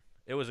 but.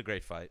 It was a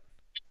great fight.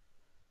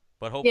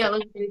 But hopefully, yeah, it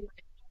was good.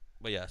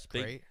 But yes,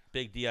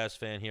 big Diaz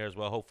fan here as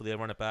well. Hopefully they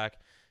run it back.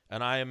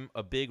 And I am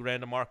a big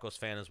Randa Marcos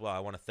fan as well. I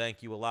want to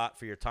thank you a lot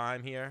for your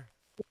time here.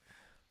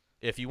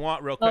 If you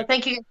want, real quick,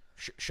 thank you.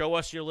 Show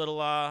us your little,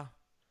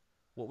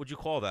 what would you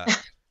call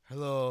that?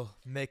 Hello,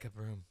 makeup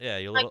room. Yeah,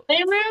 your Like little,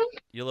 glam room?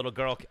 your little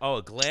girl. Oh,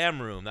 a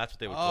glam room. That's what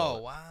they would call it.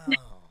 Oh,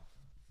 wow.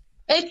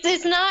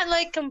 It's not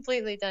like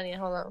completely done yet.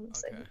 Hold on.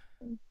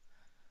 Okay.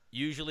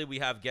 Usually we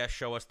have guests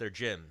show us their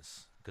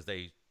gyms. Because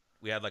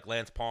we had like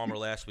Lance Palmer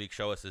last week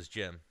show us his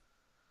gym.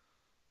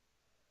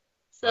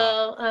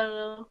 So I don't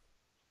know.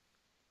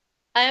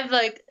 I have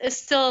like it's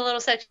still a little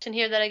section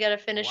here that I gotta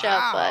finish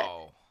up, but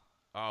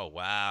Oh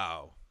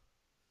wow.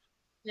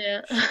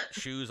 yeah.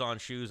 Shoes on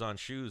shoes on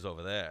shoes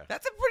over there.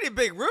 That's a pretty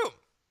big room.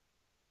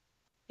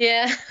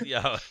 Yeah.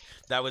 Yeah,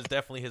 that was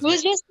definitely his. It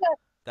was just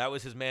that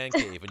was his man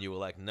cave, and you were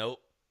like, nope,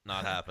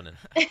 not happening.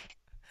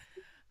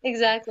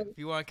 exactly. If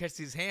you want to catch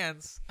these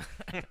hands.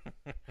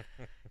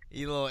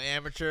 You little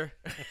amateur.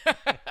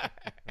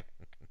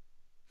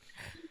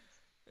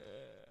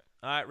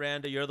 All right,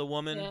 Randa, you're the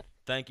woman. Yeah.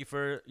 Thank you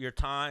for your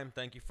time.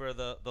 Thank you for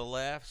the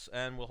laughs,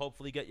 and we'll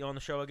hopefully get you on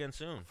the show again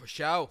soon. For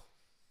sure.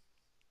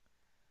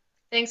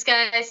 Thanks,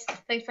 guys.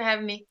 Thanks for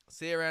having me.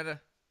 See you, Randa.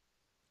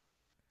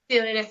 See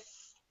you later.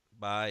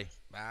 Bye.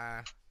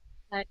 Bye.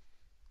 Bye.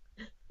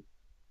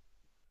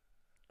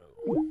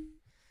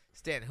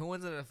 Stan, who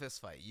wins in a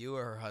fist fight, you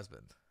or her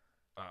husband?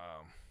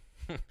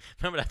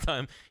 Remember that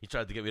time he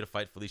tried to get me to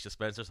fight Felicia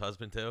Spencer's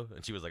husband too,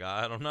 and she was like,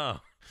 I don't know.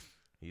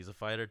 He's a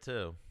fighter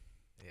too.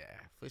 Yeah,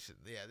 Felicia.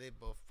 Yeah, they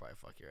both probably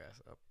fuck your ass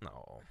up.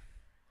 No,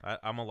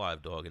 I'm a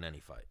live dog in any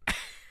fight.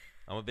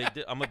 I'm a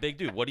big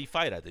dude. What did he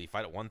fight at? Did he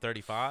fight at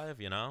 135?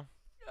 You know?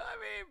 I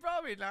mean,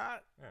 probably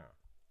not. Yeah.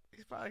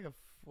 He's probably like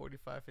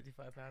 45,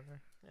 55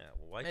 pounder. Yeah,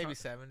 well, why Maybe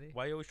 70.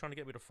 Why are you always trying to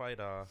get me to fight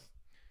our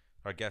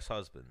guest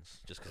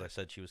husbands? Just because I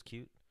said she was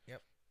cute?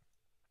 Yep.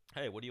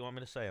 Hey, what do you want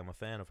me to say? I'm a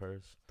fan of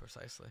hers.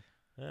 Precisely.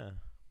 Yeah.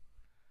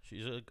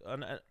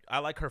 I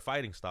like her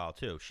fighting style,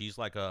 too. She's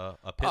like a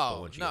pit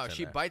bull when she gets in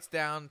she there. bites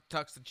down,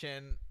 tucks the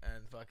chin,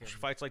 and fucking... She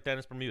fights like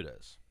Dennis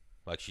Bermudez.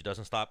 Like, she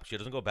doesn't stop. She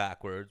doesn't go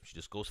backwards. She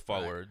just goes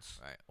forwards.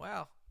 Right.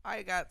 Well,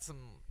 I got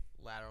some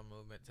lateral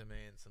movement to me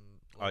and some...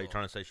 Are you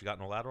trying to say she got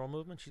no lateral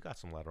movement? She's got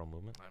some lateral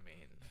movement. I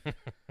mean...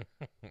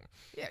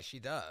 yeah, she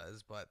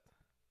does, but...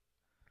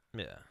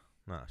 Yeah.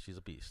 Nah, she's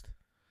a beast.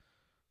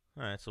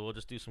 All right, so we'll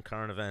just do some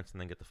current events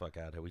and then get the fuck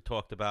out of here. We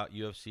talked about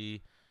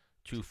UFC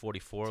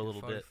 244 a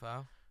little bit.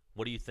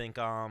 What do you think?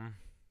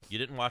 You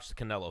didn't watch the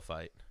Canelo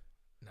fight.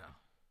 No.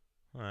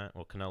 All right.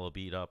 Well, Canelo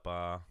beat up.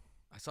 I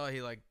saw he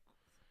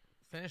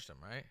finished him,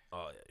 right?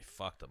 Oh yeah, he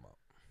fucked him up.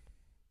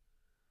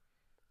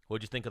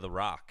 What'd you think of The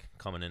Rock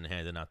coming in and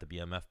handing out the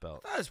BMF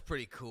belt? That was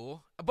pretty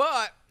cool.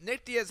 But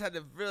Nick Diaz had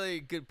a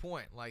really good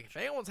point. Like, if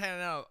anyone's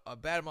handing out a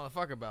bad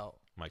motherfucker belt,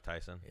 Mike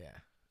Tyson. yeah.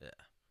 Yeah.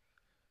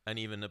 And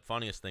even the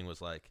funniest thing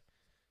was like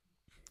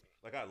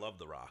I love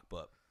The Rock,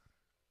 but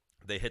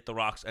they hit The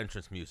Rock's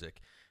entrance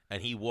music,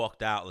 and he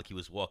walked out like he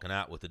was walking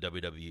out with the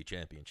WWE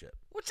Championship.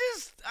 Which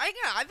is,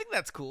 I think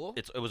that's cool.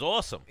 It was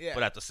awesome. Yeah.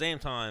 But at the same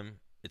time,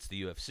 it's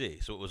the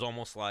UFC, so it was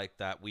almost like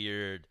that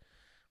weird,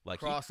 like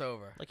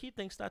crossover. He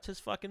thinks that's his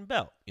fucking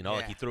belt. You know,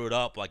 like he threw it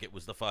up like it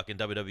was the fucking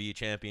WWE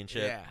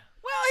Championship. Yeah.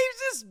 Well,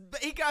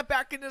 he got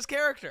back in his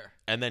character.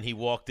 And then he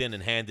walked in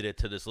and handed it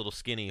to this little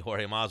skinny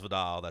Jorge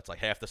Masvidal that's like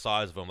half the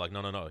size of him. Like,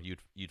 no,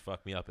 you'd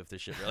fuck me up if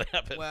this shit really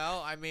happened.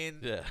 Well, I mean,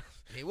 yeah,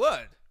 he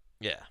would.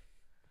 Yeah,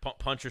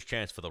 puncher's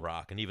chance for The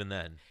Rock, and even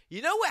then,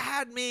 you know what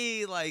had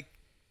me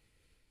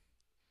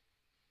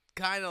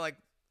kind of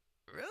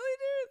really,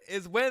 dude,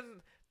 is when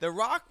The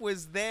Rock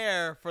was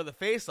there for the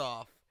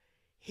face-off.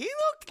 He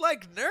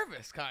looked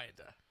nervous,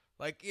 kinda.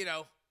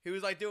 He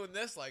was doing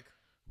this,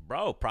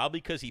 Bro,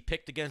 probably because he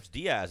picked against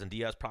Diaz, and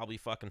Diaz probably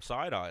fucking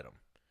side-eyed him.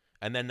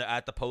 And then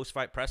at the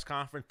post-fight press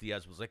conference,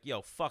 Diaz was like,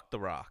 yo, fuck The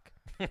Rock.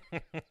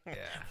 Yeah.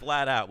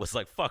 Flat out was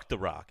like, fuck The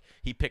Rock.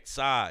 He picked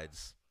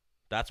sides.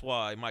 That's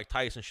why Mike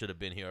Tyson should have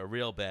been here, a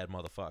real bad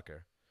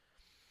motherfucker.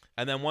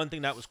 And then one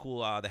thing that was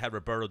cool, they had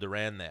Roberto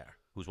Duran there,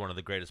 who's one of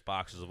the greatest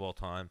boxers of all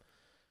time.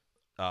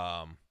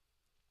 Didn't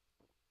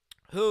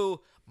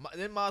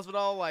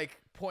Masvidal,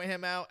 point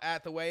him out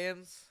at the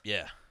weigh-ins?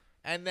 Yeah.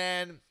 And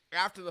then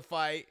after the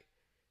fight,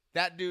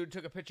 that dude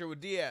took a picture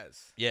with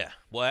Diaz. Yeah.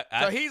 Well,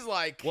 so he's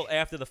like... Well,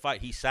 after the fight,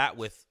 he sat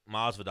with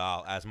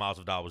Masvidal as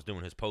Masvidal was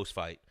doing his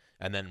post-fight,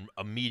 and then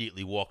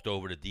immediately walked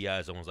over to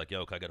Diaz and was like,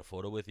 yo, can I get a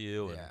photo with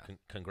you? And Yeah.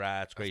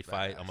 Congrats, great That's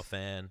fight. badass. I'm a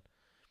fan.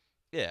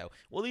 Yeah.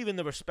 Well, even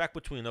the respect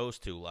between those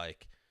two,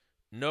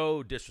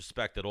 no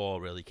disrespect at all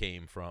really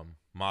came from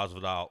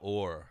Masvidal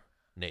or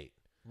Nate.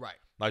 Right.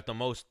 The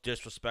most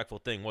disrespectful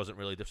thing wasn't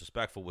really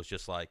disrespectful, was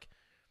just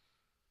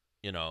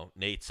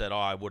Nate said, oh,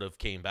 I would have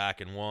came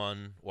back and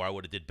won, or I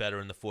would have did better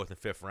in the 4th and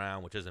 5th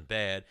round, which isn't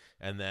bad.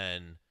 And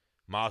then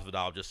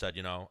Masvidal just said,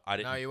 I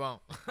didn't. No, you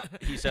won't.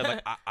 He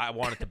said, I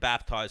wanted to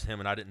baptize him,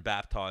 and I didn't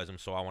baptize him,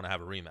 so I want to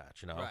have a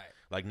rematch,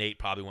 Right. Nate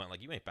probably went,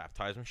 you ain't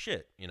baptizing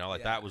shit. Yeah.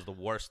 That was the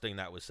worst thing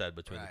that was said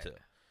between Right. the two.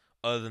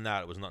 Other than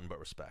that, it was nothing but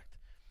respect.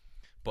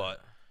 But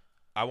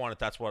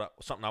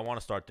something I want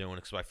to start doing,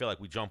 because I feel like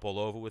we jump all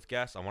over with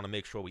guests. I want to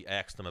make sure we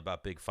ask them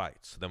about big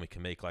fights. Then we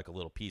can make a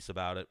little piece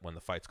about it when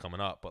the fight's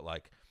coming up. But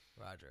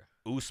Roger.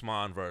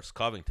 Usman versus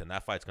Covington,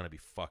 that fight's going to be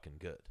fucking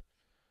good.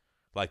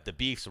 The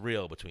beef's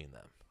real between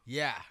them.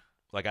 Yeah.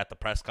 At the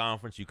press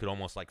conference, you could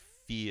almost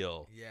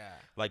feel.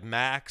 Yeah.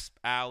 Max,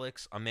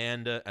 Alex,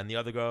 Amanda, and the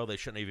other girl, they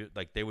shouldn't even,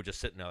 they were just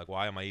sitting there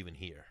why am I even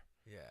here?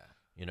 Yeah.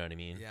 You know what I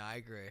mean? Yeah, I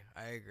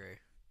agree.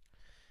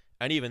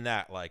 And even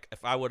that,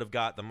 if I would have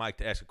got the mic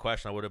to ask a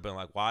question, I would have been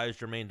why is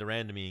Jermaine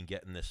Durandamine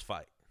getting this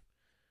fight?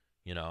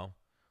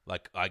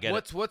 I get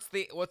it. What's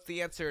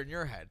the answer in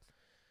your head?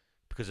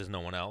 Because there's no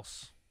one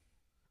else.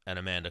 And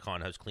Amanda Khan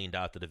has cleaned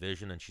out the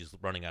division, and she's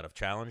running out of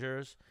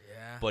challengers.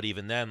 Yeah. But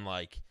even then,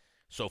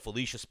 so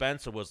Felicia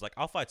Spencer was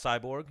I'll fight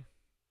Cyborg.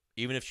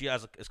 Even if she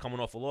is coming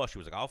off a loss, she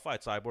was I'll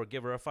fight Cyborg,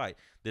 give her a fight.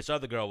 This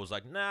other girl was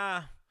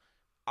nah,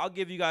 I'll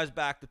give you guys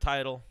back the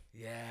title.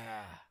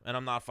 Yeah. And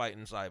I'm not fighting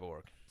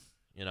Cyborg.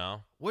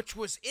 Which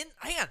was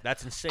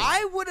That's insane.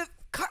 I would have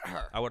cut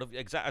her. I would have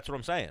that's what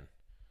I'm saying.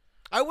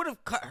 I would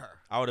have cut her.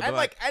 I would have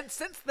been and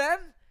since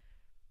then,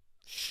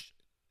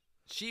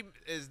 she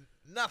is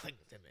nothing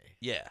to me.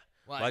 Yeah.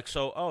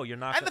 You're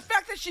not. And the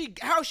fact that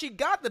how she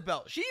got the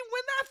belt, she didn't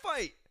win that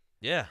fight.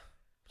 Yeah.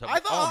 So, I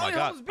thought Holly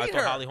Holmes beat I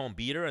thought her. Holly Holm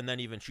beat her, and then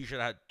even she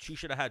should have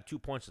had 2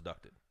 points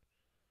deducted.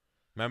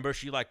 Remember,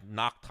 she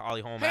knocked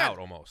Holly Holm out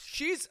almost.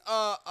 She's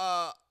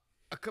a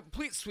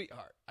complete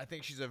sweetheart. I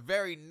think she's a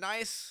very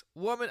nice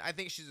woman. I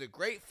think she's a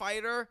great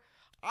fighter.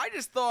 I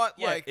just thought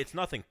it's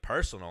nothing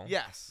personal.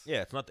 Yes.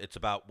 Yeah, it's not. It's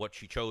about what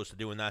she chose to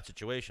do in that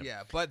situation.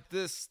 Yeah, but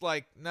this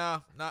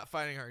no, not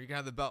fighting her. You can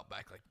have the belt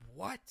back.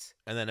 What?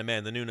 And then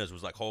Amanda Nunes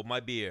was hold my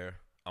beer.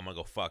 I'm gonna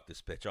go fuck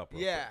this bitch up.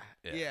 Real Yeah,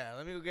 quick. yeah.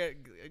 Let me go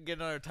get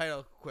another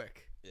title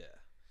quick. Yeah.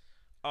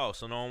 Oh,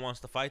 so no one wants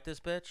to fight this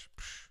bitch?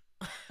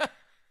 Psh.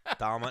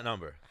 Dial my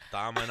number.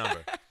 Dial my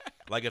number.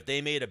 Like if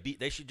they made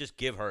they should just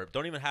give her.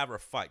 Don't even have her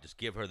fight. Just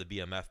give her the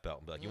BMF belt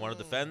and be like, you want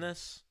to defend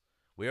this?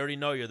 We already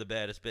know you're the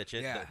baddest bitch.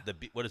 Yeah.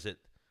 What is it?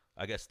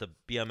 I guess the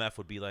BMF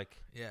would be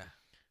like. Yeah.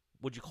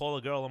 Would you call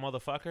a girl a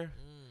motherfucker?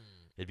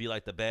 It'd be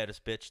like the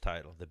baddest bitch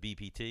title. The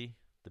BPT.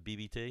 The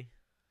BBT.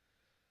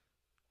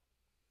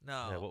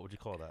 No. Yeah. What would you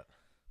call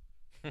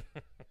that?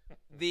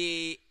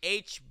 The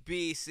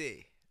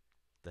HBC.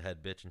 The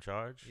head bitch in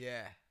charge.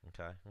 Yeah.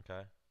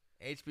 Okay.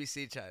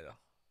 HBC title.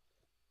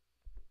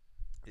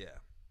 Yeah.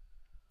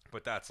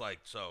 But that's like,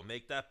 so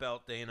make that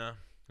belt, Dana,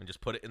 and just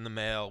put it in the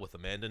mail with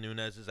Amanda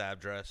Nunes'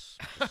 address.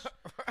 Just,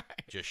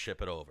 Right. just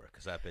ship it over,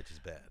 because that bitch is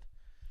bad.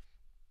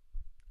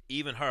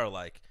 Even her,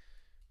 like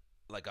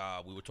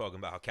we were talking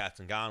about how Kat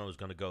Zingano is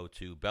going to go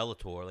to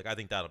Bellator. Like, I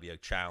think that'll be a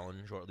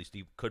challenge, or at least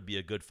it could be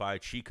a good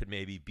fight. She could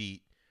maybe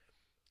beat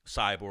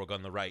Cyborg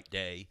on the right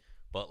day.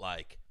 But,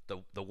 like,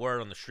 the word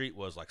on the street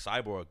was, like,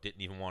 Cyborg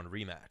didn't even want a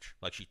rematch.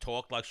 Like, she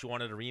talked like she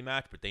wanted a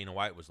rematch, but Dana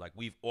White was like,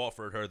 we've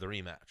offered her the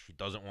rematch. She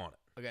doesn't want it.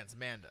 Against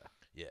Amanda.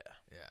 Yeah.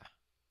 Yeah.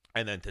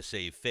 And then to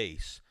save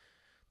face,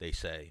 they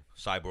say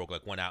Cyborg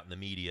like went out in the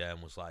media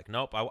and was like,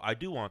 "Nope, I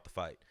do want the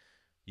fight.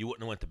 You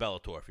wouldn't have went to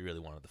Bellator if you really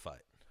wanted the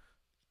fight.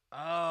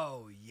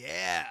 Oh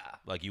yeah.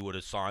 Like you would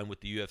have signed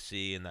with the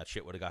UFC and that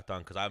shit would have got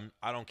done. Because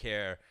I don't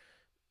care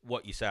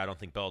what you say. I don't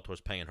think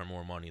Bellator's paying her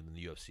more money than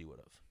the UFC would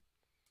have.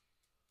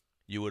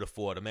 You would have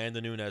fought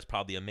Amanda Nunes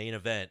probably a main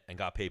event and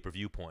got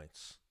pay-per-view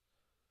points.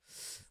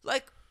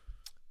 Like,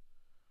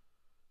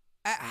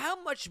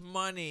 how much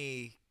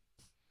money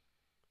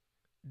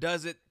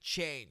does it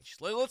change?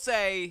 Like, let's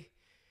say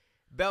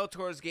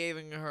Bellator's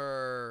giving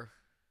her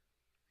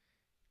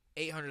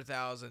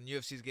 800,000,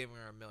 UFC's giving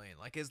her $1 million.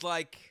 Like, is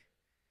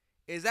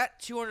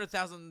that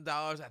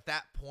 $200,000 at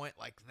that point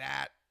like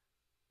that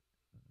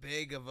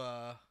big of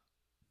a?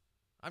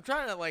 I'm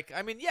trying to like.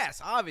 I mean, yes,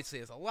 obviously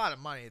it's a lot of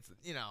money. It's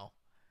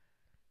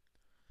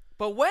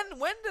but when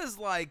does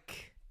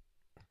like,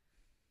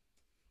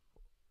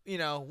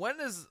 when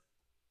does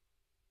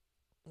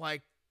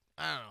like,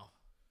 I don't know.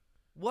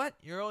 What?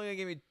 You're only gonna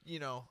give me,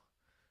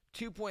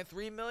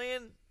 2.3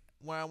 million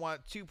when I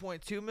want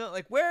 2.2 million?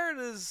 Like, where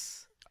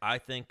does? I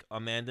think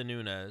Amanda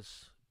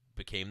Nunes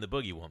became the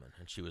boogie woman,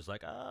 and she was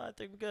like, I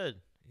think I'm good.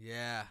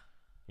 Yeah.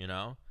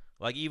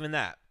 Like even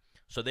that.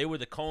 So they were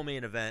the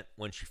co-main event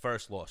when she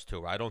first lost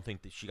to her. I don't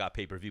think that she got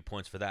pay-per-view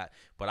points for that,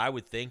 but I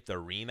would think the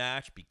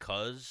rematch,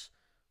 because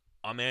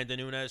Amanda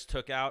Nunes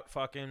took out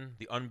fucking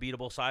the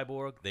unbeatable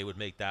Cyborg, they would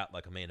make that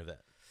like a main event.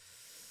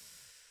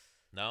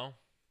 No?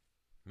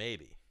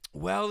 Maybe.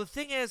 Well, the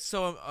thing is,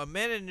 so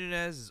Amanda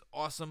Nunes is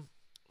awesome.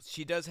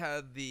 She does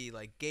have the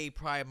like gay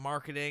pride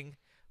marketing,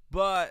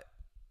 but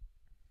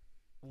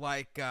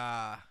like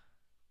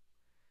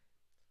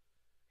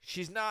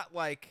she's not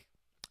like.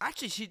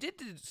 Actually, she did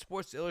do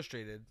Sports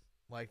Illustrated,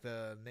 like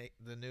the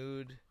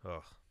nude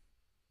Ugh.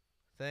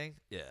 thing.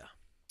 Yeah.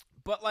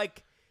 But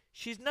like,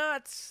 she's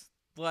not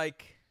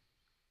like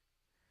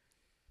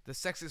the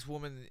sexiest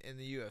woman in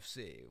the UFC.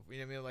 You know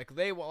what I mean?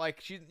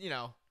 Like she,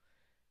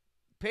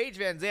 Paige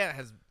Van Zandt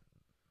has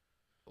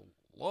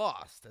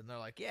lost, and they're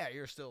like, yeah,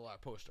 you're still a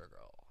poster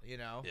girl.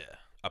 Yeah.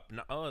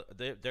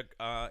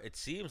 It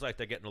seems like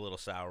they're getting a little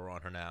sour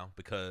on her now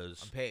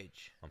because On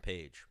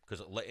Paige.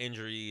 because of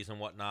injuries and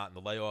whatnot and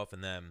the layoff,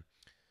 and then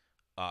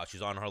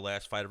she's on her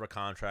last fight of her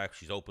contract.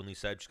 She's openly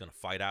said she's going to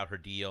fight out her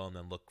deal and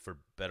then look for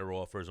better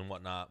offers and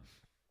whatnot.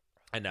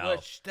 And now,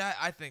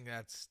 I think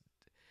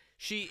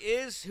she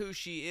is who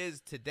she is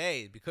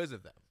today because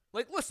of them.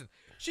 Like, listen,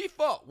 she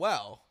fought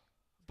well,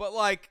 but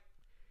like,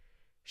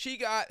 she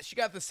got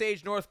the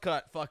Sage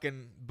Northcutt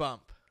fucking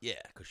bump.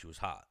 yeah, because she was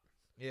hot.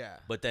 Yeah.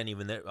 But then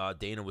even there,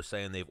 Dana was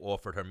saying they've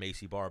offered her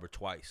Macy Barber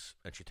twice,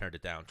 and she turned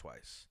it down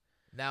twice.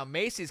 Now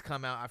Macy's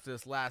come out after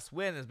this last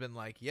win and has been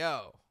like,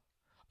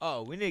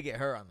 we need to get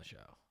her on the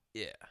show.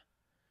 Yeah.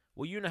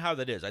 Well, you know how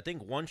that is. I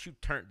think once you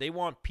they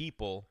want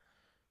people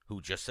who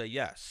just say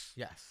yes.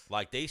 Yes.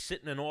 Like they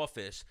sit in an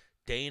office,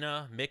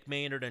 Dana, Mick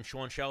Maynard, and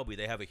Sean Shelby,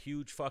 they have a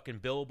huge fucking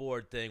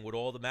billboard thing with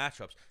all the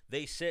matchups.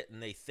 They sit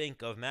and they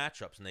think of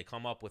matchups, and they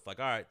come up with like,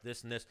 all right,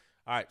 this and this.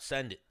 All right,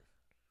 send it.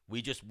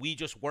 We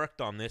just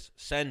worked on this.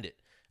 Send it.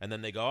 And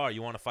then they go, all right,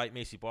 you want to fight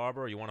Macy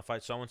Barber or you want to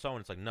fight so-and-so?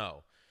 And it's like,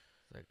 no.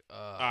 It's like,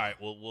 all right,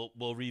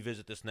 we'll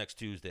revisit this next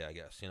Tuesday, I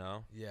guess,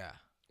 Yeah.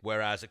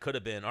 Whereas it could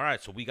have been, all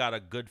right, so we got a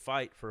good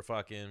fight for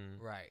fucking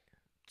Right.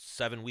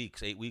 7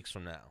 weeks, 8 weeks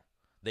from now.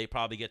 They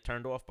probably get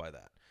turned off by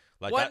that.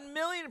 Like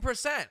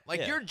 1,000,000%. Like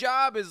Yeah. your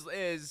job is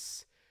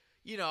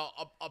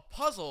a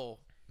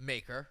puzzle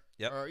maker.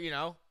 Yep.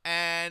 Or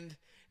and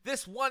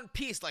this one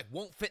piece like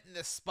won't fit in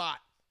this spot.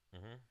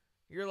 Mhm.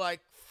 You're like,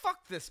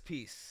 fuck this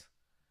piece.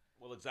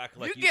 Well,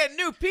 exactly like you get a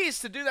new piece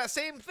to do that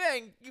same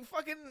thing. You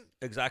fucking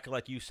exactly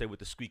like you say, with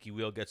the squeaky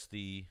wheel gets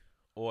the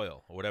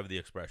oil, or whatever the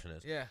expression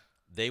is. yeah.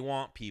 They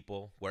want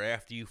people where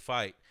after you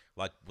fight,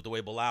 like the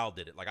way Bilal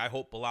did it. Like I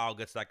hope Bilal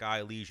gets that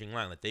guy Li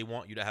Jingliang. Like they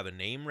want you to have a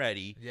name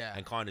ready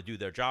and kind of do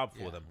their job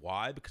for them.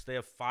 Why? Because they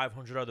have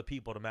 500 other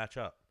people to match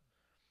up.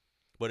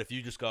 But if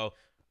you just go,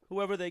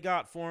 whoever they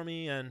got for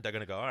me, and they're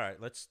gonna go, all right,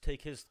 let's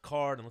take his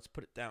card and let's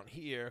put it down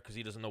here because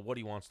he doesn't know what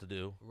he wants to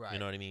do. Right. You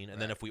know what I mean? And Right.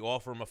 then if we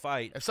offer him a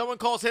fight, If someone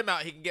calls him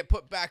out, he can get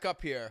put back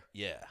up here.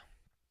 yeah.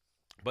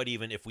 But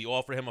even if we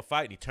offer him a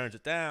fight and he turns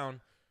it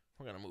down,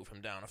 we're gonna move him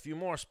down a few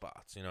more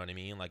spots. You know what I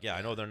mean? Like, yeah,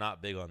 I know they're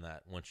not big on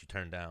that once you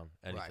turn down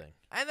anything. Right.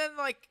 And then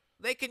like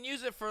they can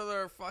use it for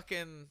their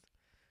fucking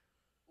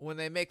when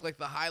they make like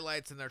the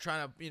highlights and they're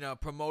trying to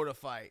promote a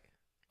fight.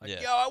 Like,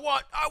 Yeah. yo, I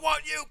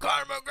want you,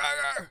 Conor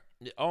McGregor.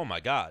 Yeah, oh my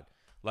God!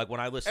 Like when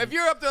I listen, If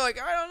you're up there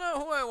like I don't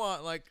know who I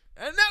want, like,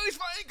 and now he's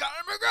fighting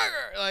Conor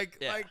McGregor,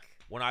 Yeah.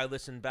 When I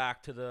listened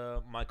back to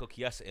the Michael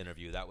Chiesa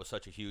interview, that was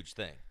such a huge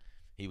thing.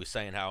 He was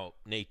saying how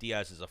Nate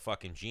Diaz is a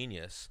fucking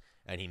genius,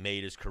 and he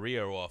made his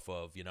career off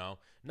of,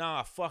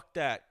 nah, fuck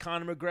that.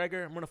 Conor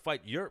McGregor, I'm going to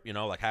fight Europe,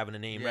 like having a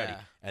name ready.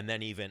 Yeah. And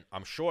then even,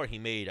 I'm sure he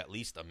made at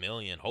least $1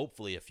 million,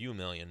 hopefully a few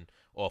million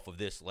off of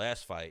this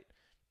last fight.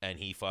 And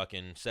he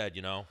fucking said,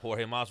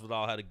 Jorge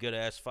Masvidal had a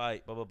good-ass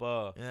fight, blah, blah,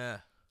 blah. Yeah.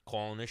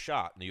 Calling his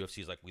shot. And the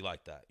UFC's like, we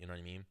like that. You know what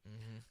I mean?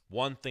 Mm-hmm.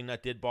 One thing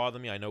that did bother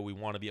me, I know we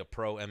want to be a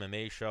pro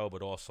MMA show,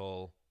 but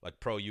also like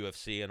pro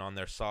UFC and on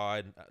their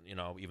side,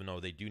 even though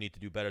they do need to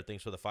do better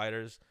things for the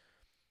fighters,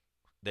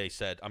 they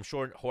said, I'm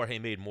sure Jorge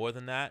made more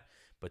than that,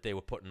 but they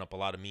were putting up a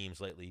lot of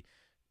memes lately.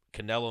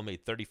 Canelo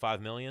made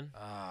 $35 million.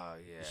 Oh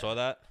yeah. You saw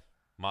that?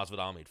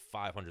 Masvidal made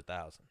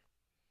 $500,000.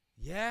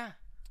 Yeah.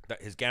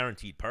 That his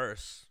guaranteed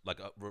purse, like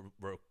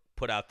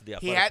put out to the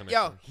athletic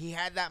commission. He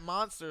had that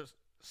monster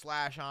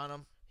slash on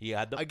him. He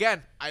had the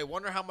Again, I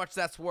wonder how much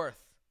that's worth.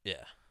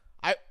 yeah.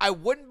 I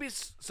wouldn't be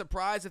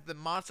surprised if the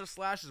monster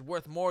slash is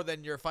worth more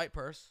than your fight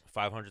purse.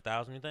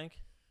 500,000. You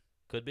think?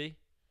 Could be.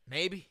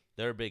 Maybe.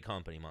 They're a big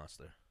company,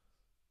 Monster.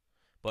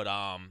 But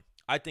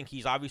I think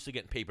he's obviously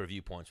getting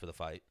pay-per-view points for the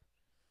fight.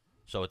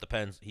 So it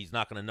depends. He's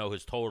not going to know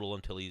his total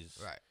until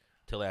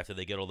till after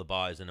they get all the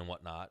buys in and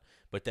whatnot.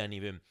 But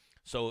then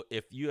so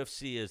if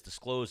UFC is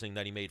disclosing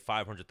that he made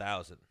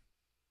 500,000,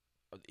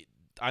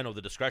 I know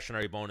the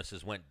discretionary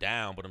bonuses went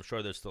down, but I'm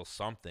sure there's still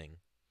something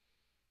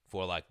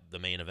for like the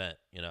main event.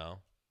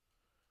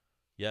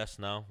 Yes,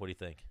 no. What do you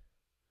think?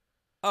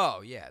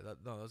 Oh yeah,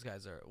 no, those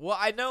guys are. Well,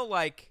 I know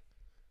like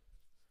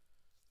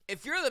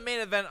if you're the main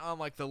event on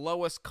like the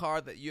lowest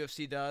card that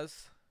UFC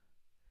does,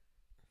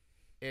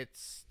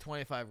 it's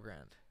 $25,000.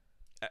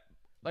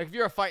 Like if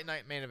you're a fight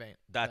night main event,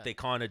 That they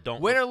kind of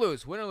don't win or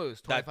lose,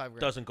 that $25,000.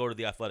 doesn't go to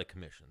the athletic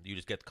commission. You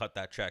just get to cut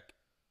that check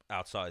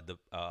outside the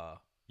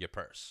your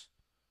purse.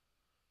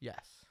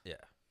 Yes. Yeah.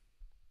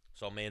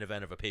 So main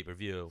event of a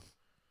pay-per-view.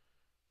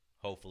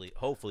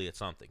 Hopefully it's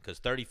something because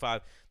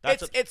 35.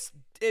 It's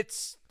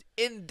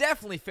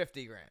definitely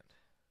 $50,000.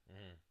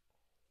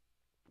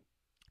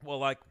 Well,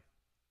 like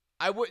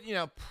I would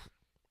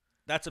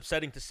that's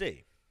upsetting to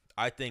see.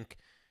 I think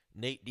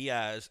Nate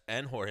Diaz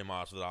and Jorge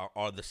Masvidal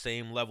are the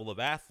same level of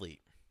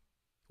athlete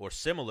or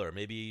similar,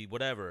 maybe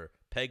whatever,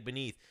 peg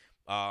beneath.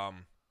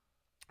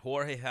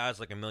 Jorge has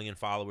like 1 million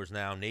followers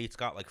now. Nate's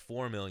got like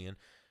 4 million.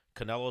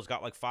 Canelo's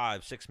got like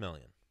 5-6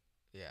 million.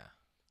 Yeah.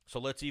 So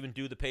let's even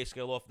do the pay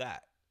scale off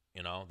that.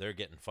 They're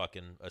getting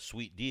fucking a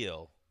sweet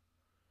deal.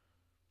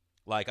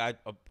 Like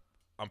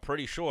I'm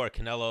pretty sure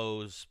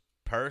Canelo's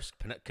purse.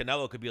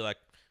 Canelo could be like,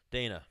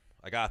 Dana,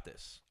 I got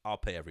this. I'll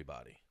pay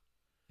everybody.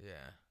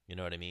 Yeah. You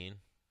know what I mean?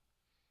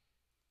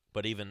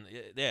 But even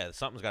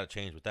something's got to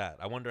change with that.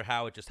 I wonder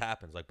how it just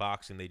happens. Like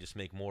boxing, they just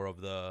make more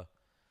of the.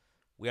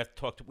 We have to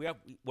talk to.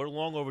 We're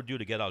long overdue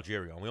to get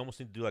Algeria on. We almost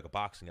need to do like a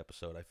boxing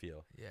episode. I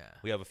feel. Yeah.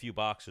 We have a few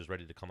boxers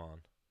ready to come on,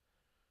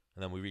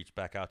 and then we reach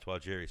back out to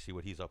Algeria, see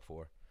what he's up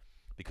for,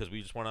 because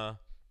we just want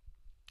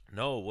to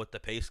know what the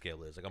pay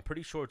scale is. Like I'm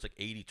pretty sure it's like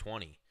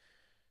 80-20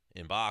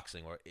 in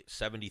boxing or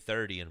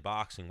 70-30 in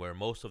boxing, where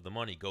most of the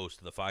money goes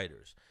to the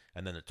fighters,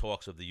 and then the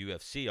talks of the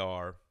UFC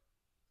are.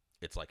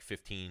 It's like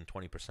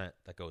 15-20%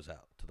 that goes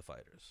out to the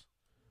fighters.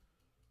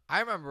 I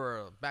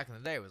remember back in the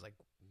day it was like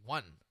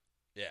 1%.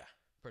 Yeah.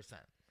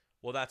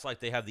 Well, that's like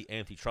they have the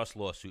antitrust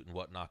lawsuit and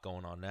whatnot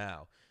going on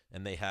now.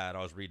 And I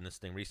was reading this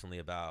thing recently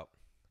about,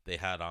 they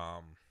had,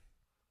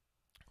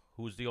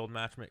 who's the old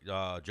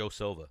matchmaker? Joe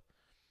Silva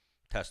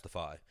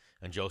testify.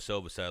 And Joe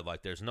Silva said,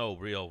 like, there's no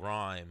real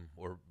rhyme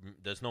or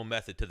there's no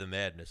method to the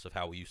madness of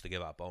how we used to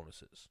give out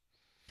bonuses.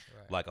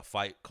 Right. Like a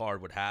fight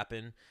card would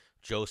happen.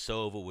 Joe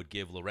Silva would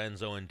give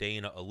Lorenzo and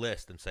Dana a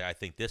list and say, I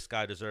think this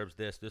guy deserves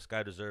this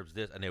guy deserves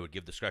this, and they would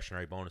give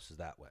discretionary bonuses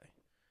that way.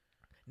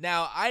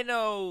 Now, I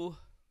know...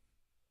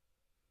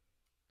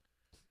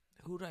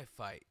 Who did I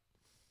fight?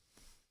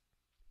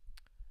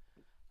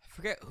 I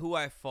forget who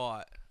I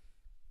fought.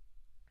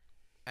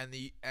 And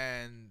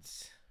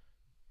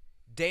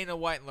Dana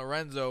White and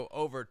Lorenzo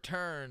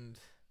overturned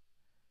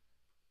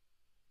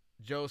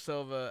Joe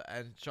Silva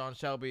and Sean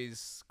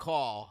Shelby's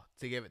call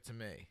to give it to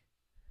me.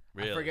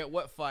 Really? I forget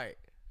what fight.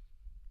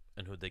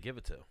 And who'd they give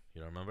it to?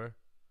 You don't remember?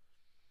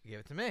 Give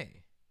it to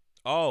me.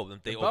 Oh,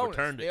 they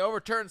overturned it. They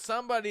overturned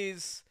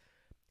somebody's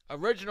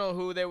original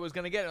who they was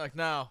going to get it. Like,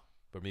 no.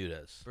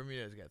 Bermudez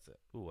gets it.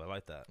 Ooh, I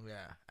like that.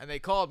 Yeah. And they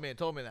called me and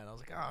told me that. And I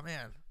was like, oh,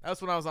 man.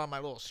 That's when I was on my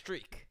little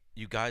streak.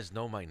 you guys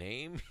know my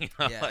name? You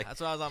know, Yeah, like,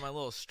 that's why I was on my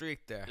little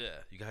streak there. yeah,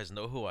 you guys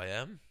know who I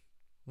am?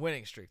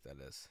 Winning streak, that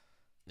is.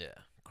 Yeah,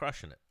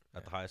 crushing it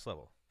at the highest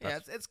level. Yeah,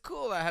 That's- it's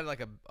cool that I had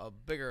like a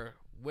bigger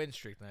win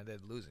streak than I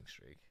did losing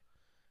streak.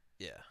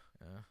 yeah.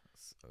 Yeah.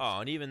 Oh,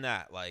 and even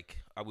that, like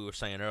we were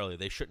saying earlier,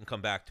 they shouldn't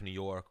come back to New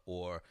York,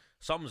 or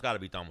something's got to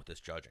be done with this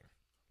judging.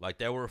 Like,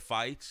 there were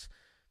fights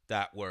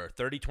that were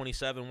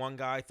 30-27 one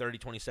guy,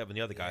 30-27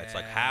 the other guy. It's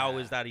like, how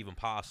is that even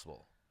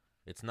possible?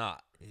 It's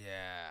not.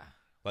 Yeah.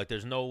 Like,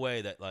 there's no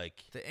way that,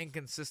 like, The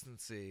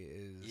inconsistency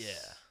is.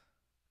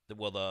 yeah.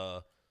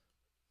 Well,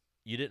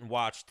 you didn't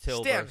watch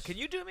Till Stan, versus- can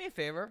you do me a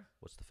favor?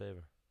 What's the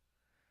favor?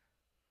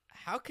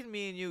 How can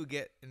me and you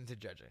get into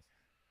judging?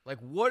 Like,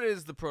 what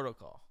is the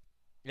protocol?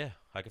 Yeah,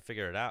 I can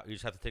figure it out. You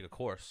just have to take a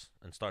course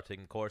and start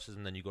taking courses,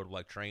 and then you go to,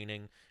 like,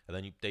 training, and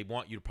then they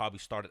want you to probably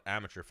start at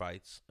amateur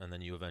fights, and then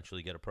you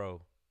eventually get a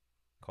pro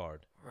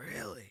card.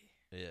 Really?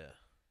 Yeah.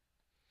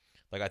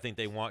 Like, I think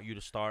they want you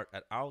to start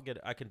at.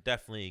 I can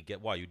definitely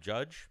get. Why, you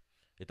judge?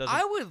 It doesn't.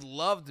 I would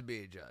love to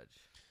be a judge.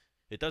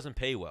 It doesn't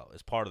pay well.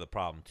 It's part of the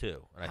problem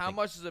too. And I How think,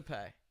 much does it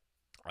pay?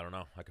 I don't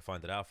know. I can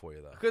find it out for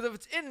you though. Because if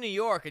it's in New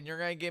York and you're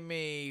gonna give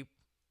me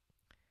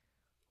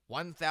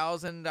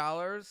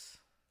 $1,000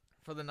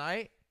 for the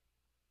night,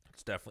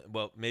 It's definitely,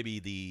 well, maybe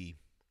the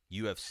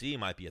UFC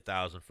might be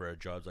 $1,000 for a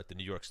judge, like the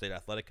New York State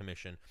Athletic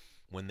Commission,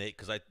 when they,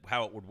 because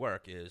how it would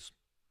work is,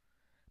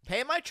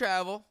 pay my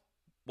travel,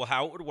 well,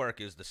 how it would work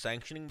is the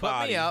sanctioning put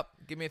body. me up,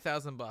 give me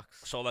 $1,000.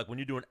 So, like, when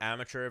you do an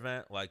amateur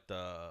event, like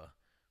the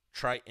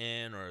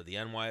Triton or the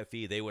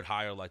NYFE, they would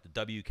hire like the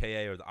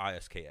WKA or the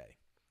ISKA.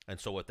 And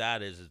so what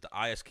that is the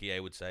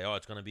ISKA would say, oh,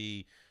 it's going to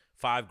be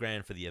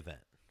 $5,000 for the event.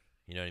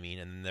 You know what I mean?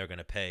 And then they're going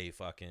to pay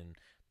fucking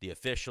the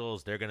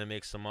officials. They're going to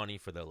make some money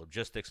for the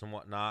logistics and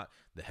whatnot.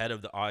 The head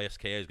of the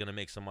ISKA is going to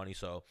make some money.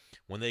 So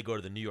when they go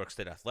to the New York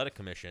State Athletic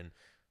Commission,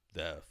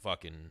 the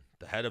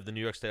head of the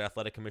New York State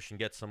Athletic Commission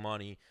gets some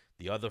money.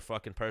 The other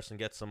fucking person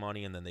gets some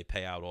money, and then they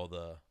pay out all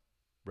the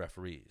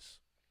referees.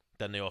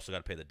 Then they also got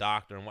to pay the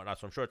doctor and whatnot.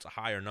 So I'm sure it's a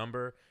higher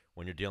number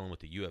when you're dealing with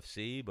the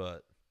UFC,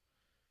 but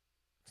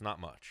it's not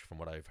much from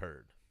what I've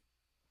heard.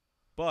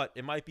 But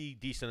it might be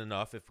decent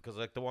enough because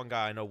like the one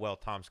guy I know well,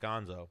 Tom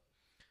Sconzo,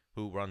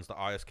 who runs the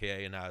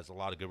ISKA and has a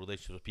lot of good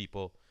relationships with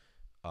people,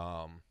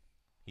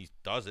 he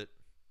does it.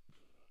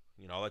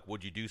 You know, like,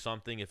 would you do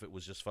something if it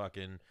was just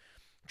fucking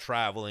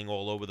traveling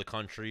all over the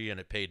country and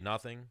it paid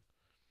nothing?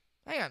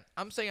 Hang on,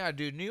 I'm saying I'd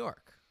do New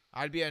York.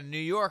 I'd be a New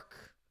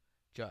York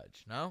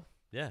judge, no?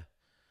 Yeah.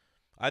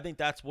 I think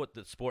that's what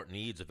the sport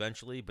needs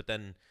eventually, but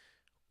then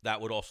that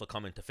would also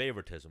come into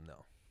favoritism,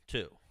 though,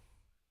 too.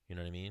 You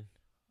know what I mean?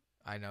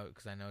 I know,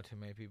 because I know too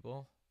many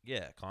people.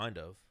 Yeah, kind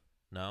of.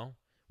 No?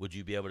 Would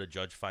you be able to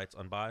judge fights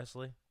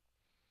unbiasedly?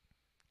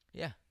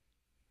 Yeah.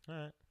 All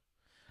right.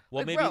 Well,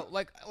 Like, maybe. bro,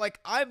 like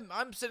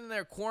I'm sitting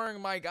there cornering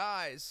my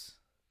guys,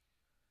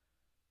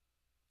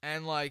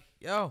 and like,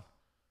 yo,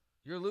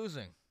 you're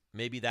losing.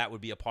 Maybe that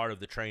would be a part of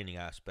the training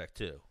aspect,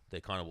 too. They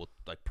kind of will,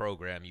 like,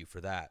 program you for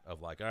that, of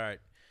like, all right,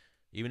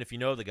 even if you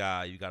know the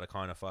guy, you got to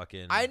kind of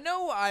fucking. I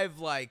know I've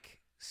like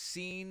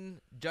seen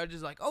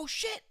judges like, oh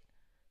shit,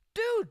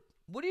 dude,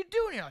 what are you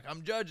doing here? Like,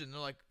 I'm judging. They're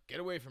like, get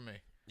away from me.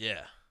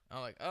 Yeah.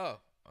 I'm like, oh,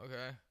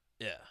 okay.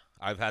 Yeah.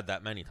 I've had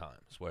that many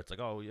times where it's like,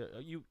 oh,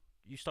 you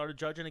started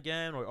judging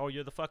again? Or, oh,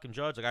 you're the fucking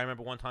judge? Like, I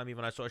remember one time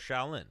even I saw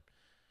Shaolin.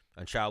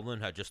 And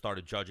Shaolin had just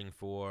started judging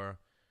for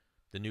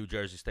the New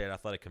Jersey State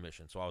Athletic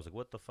Commission. So I was like,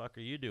 what the fuck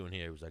are you doing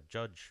here? He was like,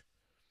 judge.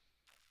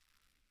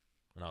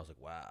 And I was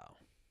like, wow.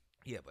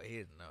 Yeah, but he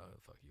didn't know who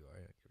the fuck you are.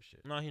 He didn't give a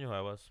shit. No, he knew who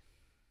I was.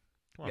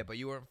 Come on. Yeah, but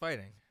you weren't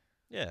fighting.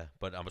 Yeah,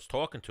 but I was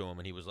talking to him,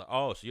 and he was like,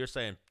 oh, so you're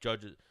saying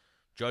judges.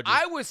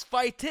 I was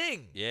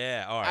fighting.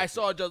 Yeah, all right. I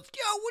saw a judge.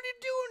 Yo, what are you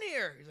doing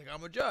here? He's like,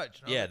 I'm a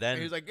judge. And I was Yeah, like- then- and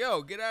he was like,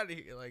 yo, get out of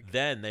here. Like,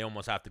 Then they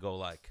almost have to go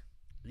like,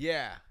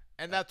 yeah,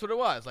 and that's what it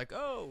was. Like,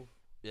 oh,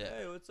 yeah.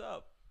 hey, what's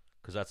up?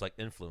 Because that's like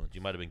influence. You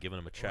might have been giving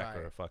him a check or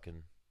Right. a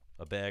fucking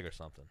a bag or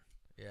something.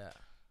 Yeah.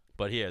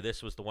 But here,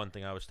 this was the one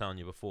thing I was telling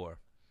you before.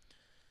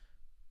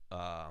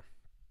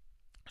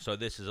 So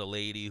this is a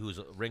lady who's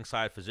a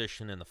ringside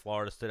physician in the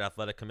Florida State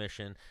Athletic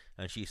Commission,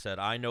 and she said,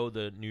 I know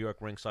the New York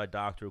ringside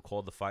doctor who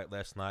called the fight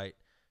last night.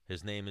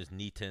 His name is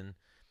Neaton.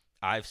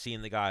 I've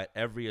seen the guy at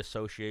every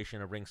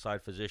Association of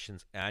Ringside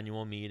Physicians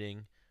annual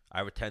meeting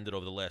I've attended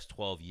over the last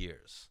 12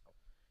 years.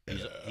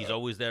 He's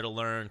always there to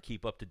learn,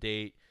 keep up to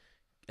date,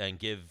 and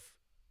give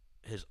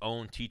his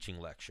own teaching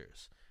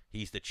lectures.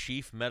 He's the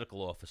chief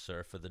medical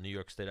officer for the New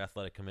York State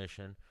Athletic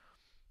Commission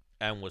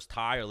and was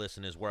tireless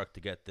in his work to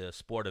get the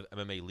sport of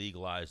MMA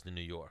legalized in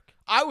New York.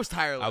 I was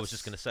tireless. I was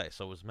just going to say,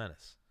 so was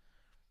Menace.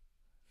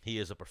 He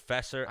is a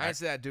professor I didn't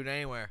see that dude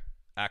anywhere.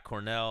 at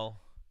Cornell,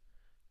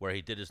 where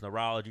he did his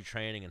neurology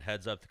training and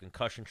heads up the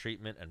concussion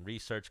treatment and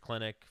research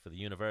clinic for the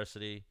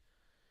university.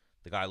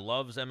 The guy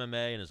loves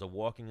MMA and is a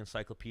walking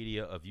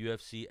encyclopedia of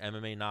UFC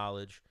MMA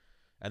knowledge.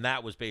 And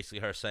that was basically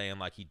her saying,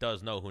 like, he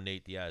does know who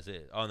Nate Diaz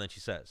is. Oh, and then she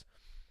says,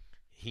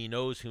 he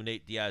knows who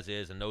Nate Diaz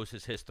is and knows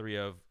his history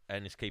of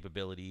and his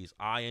capabilities,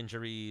 eye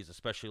injuries,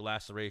 especially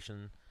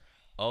laceration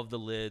of the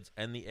lids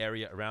and the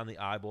area around the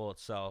eyeball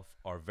itself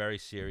are very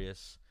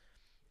serious.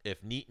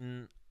 If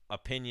Neaton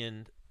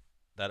opinioned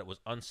that it was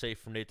unsafe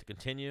for Nate to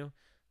continue,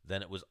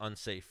 then it was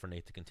unsafe for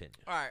Nate to continue.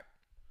 All right,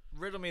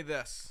 riddle me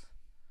this.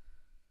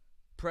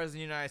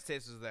 President of the United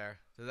States was there.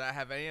 Did that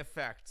have any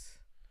effect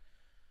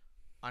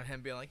on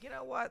him being like, you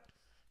know what?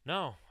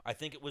 No, I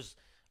think it was.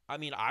 I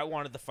mean, I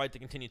wanted the fight to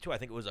continue too. I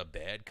think it was a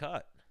bad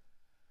cut.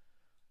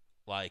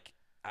 Like,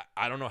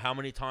 I don't know how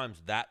many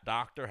times that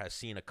doctor has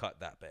seen a cut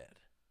that bad.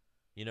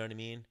 You know what I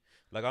mean?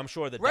 Like, I'm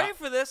sure that. Ready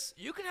for this?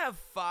 You can have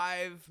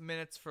 5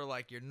 minutes for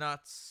like your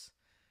nuts.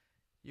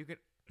 You could,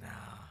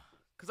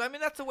 because I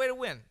mean that's the way to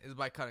win is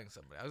by cutting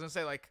somebody. I was gonna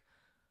say like,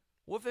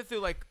 what if they threw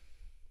like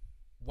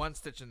one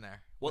stitch in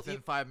there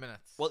within 5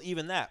 minutes? Well,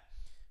 even that,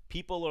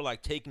 people are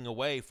like taking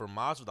away from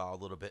Masvidal a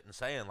little bit and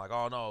saying like,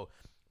 oh no,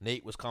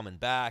 Nate was coming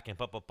back and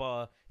blah blah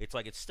blah. It's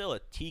like it's still a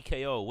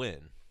TKO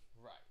win.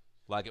 Right.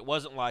 Like it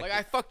wasn't like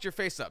I fucked your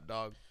face up,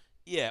 dog.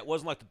 Yeah, it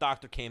wasn't like the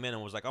doctor came in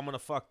and was like, I'm gonna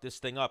fuck this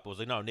thing up. It was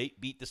like, no,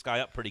 Nate beat this guy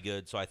up pretty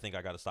good, so I think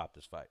I got to stop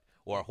this fight.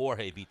 Or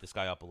Jorge beat this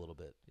guy up a little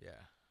bit. Yeah.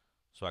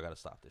 So I got to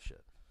stop this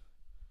shit.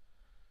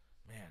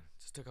 Man,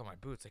 just took out my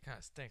boots. They kind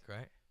of stink,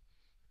 right?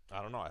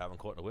 I don't know. I haven't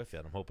caught a whiff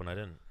yet. I'm hoping I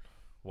didn't.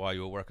 While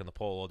you were working the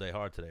pole all day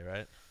hard today,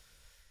 right?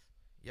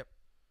 Yep.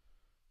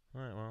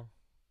 All right, well.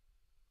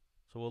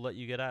 So we'll let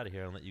you get out of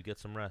here and let you get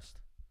some rest.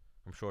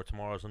 I'm sure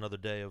tomorrow's another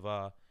day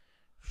of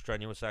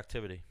strenuous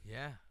activity.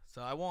 Yeah.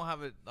 So I won't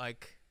have it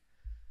like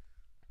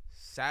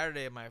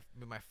Saturday my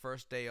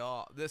first day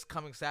off. This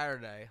coming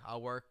Saturday,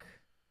 I'll work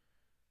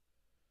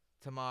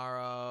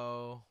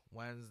tomorrow,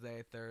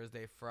 Wednesday,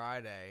 Thursday,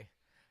 Friday.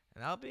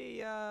 And I'll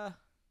be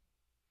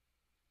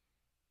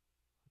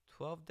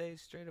 12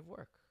 days straight of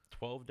work.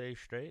 12 days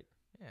straight?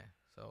 Yeah.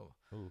 So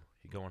Ooh,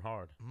 you're going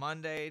hard.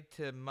 Monday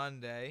to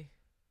Monday,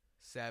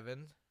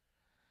 7.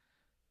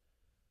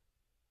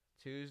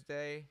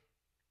 Tuesday,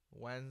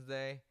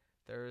 Wednesday,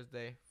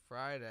 Thursday,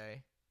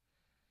 Friday,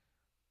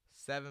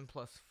 7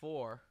 plus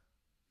 4.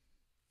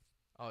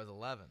 Oh, it's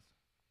 11.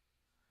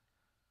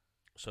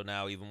 So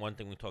now even one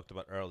thing we talked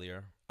about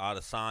earlier,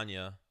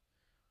 Adesanya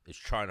is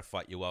trying to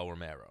fight Yoel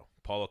Romero.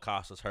 Paulo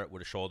Costa's hurt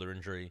with a shoulder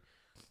injury.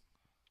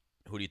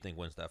 Who do you think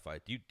wins that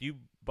fight? Do you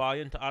buy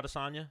into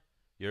Adesanya?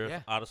 You're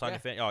an Adesanya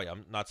fan? Oh, yeah.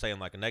 I'm not saying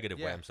like a negative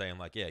way. I'm saying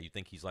like, yeah, you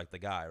think he's like the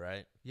guy,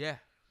 right? Yeah.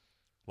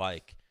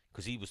 Like,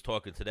 because he was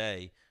talking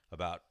today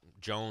about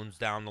Jones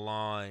down the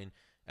line,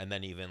 and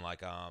then even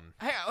like Hang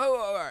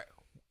on, wait.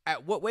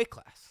 At what weight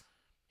class?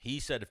 he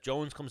said if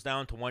Jones comes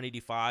down to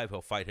 185,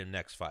 he'll fight him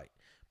next fight.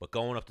 But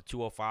going up to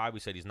 205, he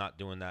said he's not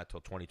doing that till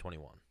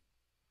 2021.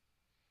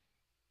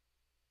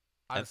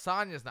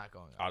 Adesanya's not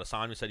going up.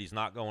 Adesanya said he's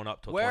not going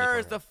up till Where 2021.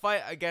 is the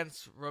fight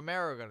against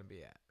Romero going to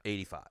be at?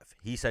 85.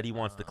 He said he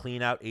wants to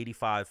clean out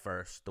 85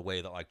 first, the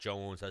way that like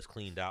Jones has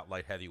cleaned out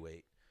light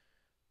heavyweight,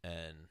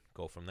 and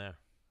go from there.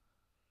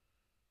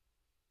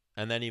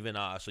 And then even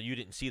so you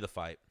didn't see the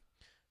fight,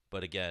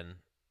 but again,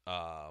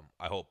 I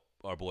hope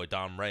our boy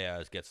Dom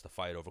Reyes gets the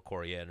fight over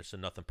Corey Anderson.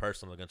 Nothing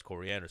personal against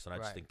Corey Anderson. I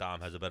just think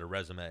Dom has a better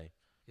resume.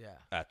 Yeah.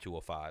 At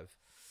 205.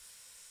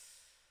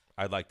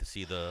 I'd like to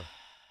see the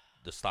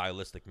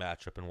stylistic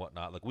matchup and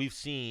whatnot. Like we've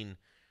seen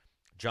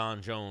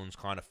John Jones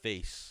kind of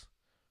face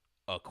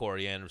a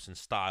Corey Anderson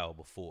style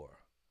before.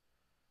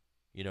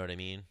 You know what I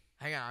mean?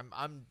 Hang on,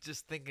 I'm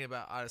just thinking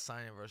about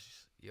Adesanya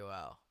versus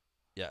Yoel.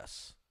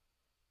 Yes.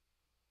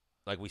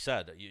 Like we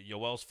said,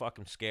 Yoel's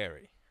fucking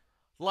scary.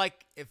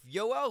 Like if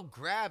Yoel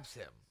grabs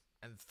him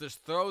and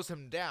just throws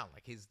him down,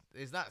 like he's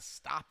not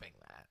stopping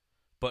that.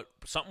 But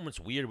something that's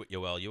weird with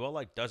Yoel, Yoel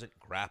like doesn't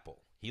grapple.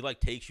 He like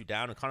takes you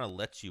down and kind of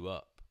lets you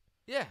up.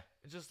 Yeah,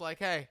 it's just like,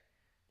 hey,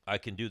 I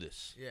can do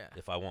this. Yeah.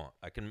 If I want,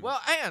 I can. Well,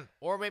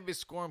 or maybe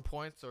scoring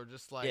points, or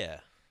just like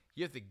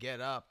you have to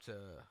get up to.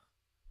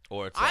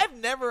 Or it's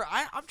I'm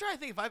trying to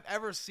think if I've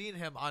ever seen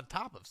him on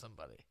top of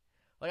somebody.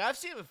 Like I've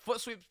seen him foot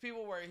sweeps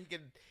people where he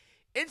can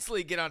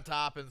instantly get on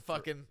top and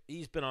fucking.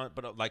 He's been on,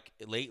 but like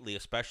lately,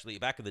 especially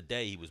back in the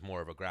day, he was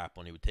more of a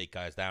grappler. He would take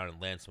guys down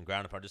and land some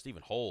ground and pound, just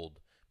even hold,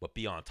 but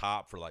be on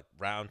top for like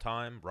ride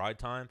time.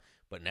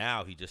 But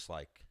now he just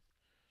like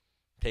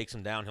takes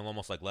him down. He'll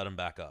almost like let him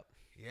back up.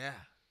 Yeah.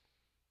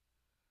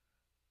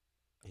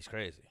 He's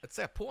crazy. That's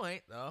that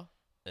point, though.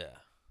 Yeah.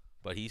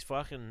 But he's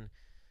fucking,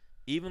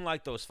 even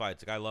like those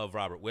fights, like I love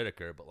Robert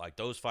Whittaker, but like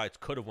those fights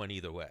could have went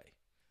either way.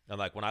 And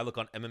like when I look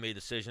on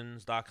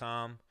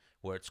MMADecisions.com,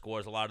 where it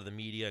scores a lot of the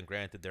media, and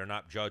granted, they're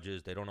not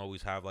judges. They don't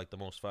always have like the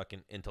most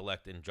fucking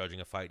intellect in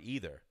judging a fight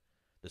either.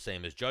 The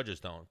same as judges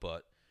don't.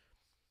 But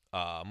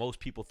most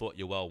people thought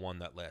Yoel won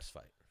that last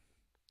fight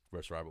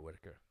versus Robert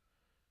Whittaker.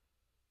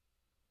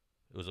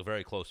 It was a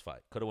very close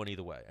fight. Could have went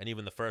either way. And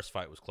even the first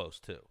fight was close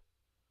too.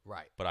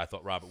 Right. But I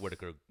thought Robert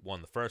Whittaker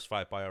won the first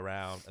fight by a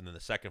round, and then the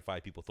second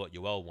fight, people thought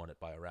Yoel won it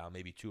by a round,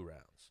 maybe 2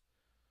 rounds.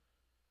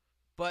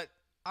 But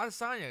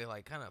Adesanya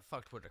like kind of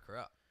fucked Whittaker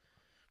up.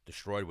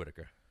 Destroyed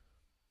Whittaker.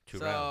 2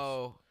 rounds.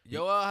 So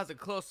Yoel has a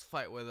close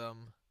fight with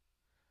him.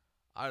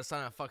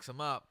 Adesanya fucks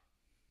him up.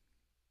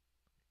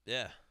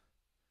 Yeah.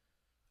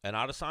 And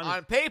Adesanya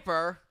On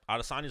paper,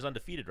 Adesanya's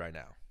undefeated right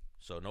now.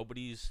 So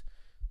nobody's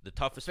the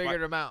toughest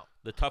Figured fight, him out.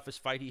 the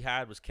toughest fight he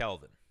had was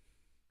Kelvin.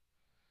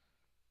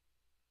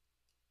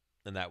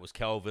 And that was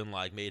Kelvin,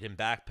 like, made him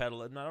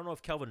backpedal. And I don't know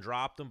if Kelvin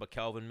dropped him, but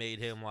Kelvin made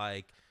him,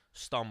 like,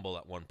 stumble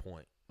at one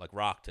point, like,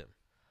 rocked him.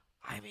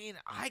 I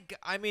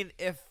mean,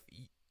 if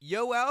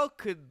Yoel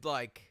could,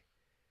 like,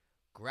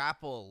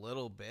 grapple a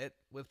little bit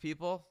with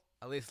people,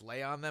 at least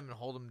lay on them and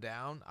hold them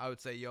down, I would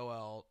say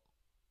Yoel.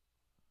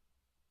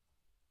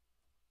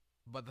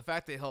 But the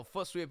fact that he'll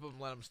foot sweep him and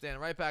let him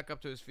stand right back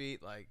up to his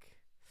feet, like.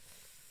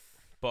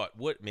 But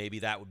maybe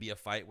that would be a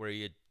fight where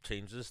he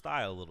changes his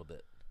style a little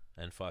bit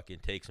and fucking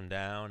takes him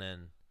down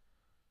and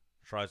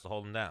tries to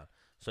hold him down.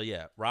 So,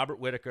 yeah, Robert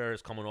Whittaker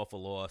is coming off a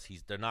loss.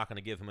 They're not going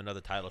to give him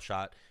another title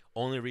shot.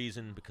 Only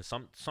reason, because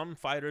some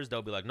fighters,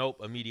 they'll be like,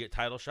 nope, immediate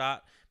title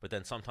shot. But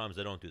then sometimes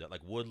they don't do that.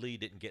 Like Woodley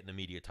didn't get an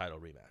immediate title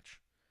rematch.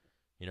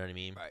 You know what I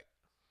mean? Right.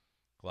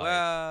 Like,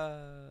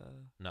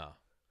 no.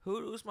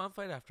 Who did Usman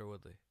fight after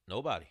Woodley?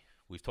 Nobody.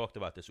 We've talked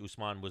about this.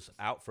 Usman was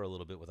out for a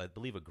little bit with, I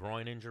believe, a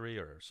groin injury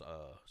or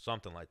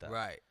something like that.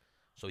 Right.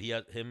 So he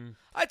had him.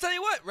 I tell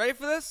you what, ready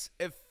for this?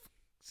 If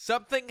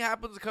something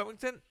happens to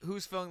Covington,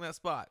 who's filling that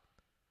spot?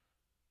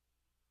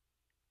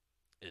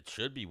 It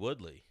should be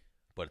Woodley,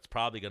 but it's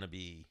probably going to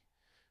be,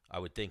 I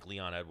would think,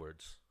 Leon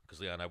Edwards, because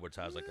Leon Edwards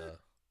has like a.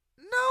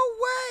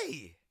 No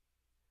way.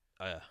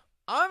 Yeah.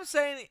 I'm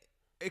saying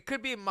it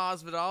could be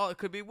Masvidal. It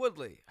could be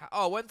Woodley.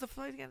 Oh, when's the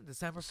fight again?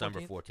 December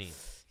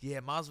 14th. Yeah,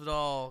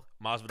 Masvidal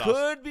Masvidal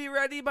could be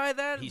ready by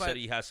then. He said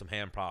he has some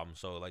hand problems,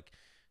 so like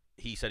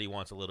he said he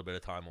wants a little bit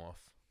of time off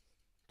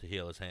to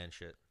heal his hand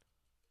shit.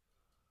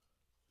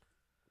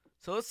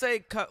 So let's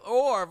say,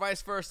 or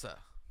vice versa.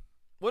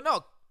 Well,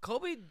 no,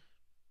 Colby,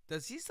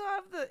 does he still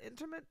have the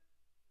intimate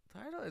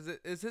title?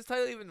 Is his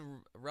title even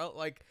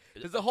like?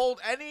 Does it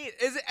hold any?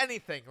 Is it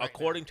anything? Right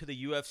according to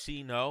the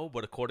UFC, no,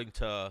 but according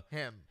to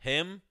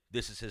him,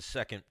 this is his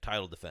second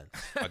title defense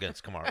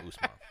against Kamaru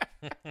Usman.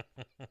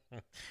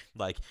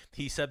 Like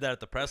he said that at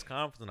the press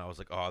conference, and I was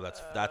like, oh,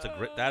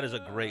 that is a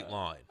great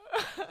line.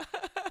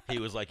 He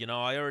was like,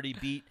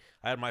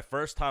 I had my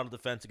first title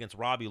defense against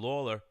Robbie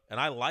Lawler, and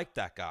I liked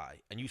that guy.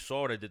 And you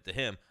saw what I did to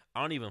him.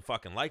 I don't even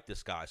fucking like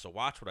this guy, so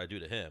watch what I do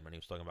to him. And he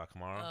was talking about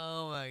Kamaru.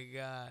 Oh, my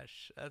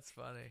gosh. That's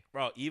funny.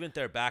 Bro, even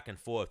their back and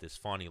forth is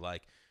funny.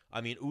 Like,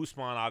 I mean,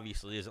 Usman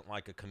obviously isn't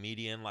like a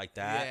comedian like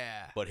that.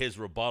 Yeah. But his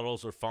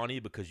rebuttals are funny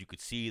because you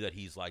could see that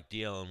he's, like,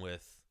 dealing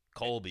with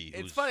Colby.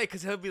 It's funny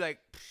because he'll be like...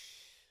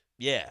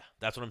 Yeah,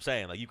 that's what I'm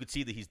saying. Like, you could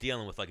see that he's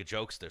dealing with, like, a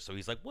jokester. So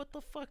he's like, what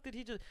the fuck did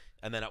he just...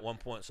 And then at one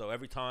point, so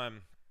every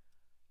time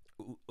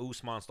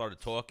Usman started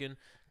talking,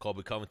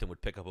 Colby Covington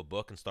would pick up a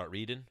book and start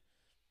reading.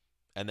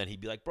 And then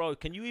he'd be like, bro,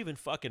 can you even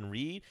fucking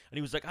read? And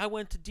he was like, I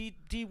went to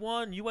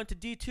D1. You went to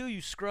D2, you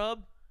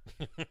scrub.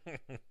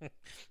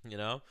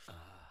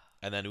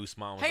 And then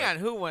Usman was Hang on,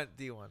 who went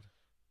D1?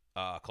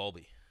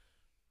 Colby.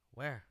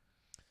 Where?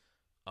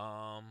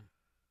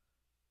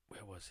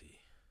 Where was he?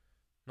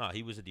 No,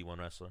 he was a D1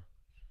 wrestler.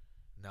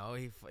 No,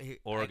 he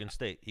Oregon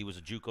State. He was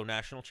a JUCO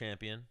national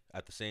champion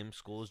at the same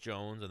school as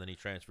Jones, and then he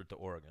transferred to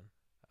Oregon.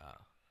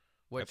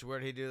 Where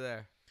did he do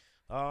there?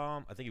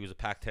 I think he was a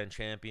Pac-10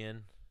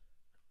 champion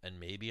and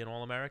maybe an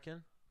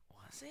All-American.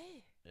 Was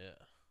he? Yeah.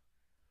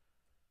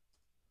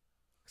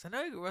 Because I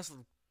know he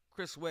wrestled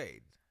Chris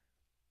Wade.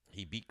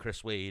 He beat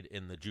Chris Wade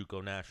in the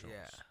JUCO Nationals.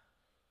 Yeah.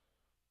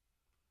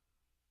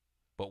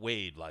 But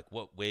Wade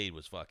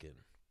was fucking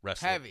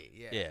wrestling. Heavy,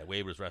 yeah. Yeah,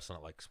 Wade was wrestling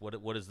at like,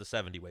 what is the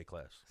 70 weight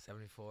class?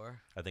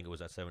 74. I think it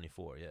was at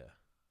 74, yeah.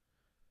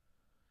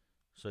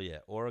 So, yeah,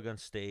 Oregon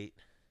State.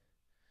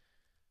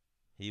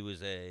 He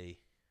was a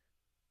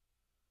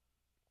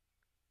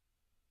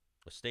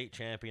state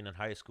champion in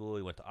high school.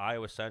 He went to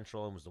Iowa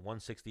Central and was the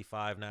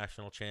 165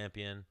 national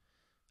champion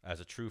as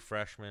a true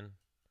freshman.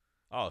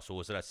 Oh, so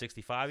was it at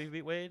 65 he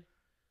beat Wade?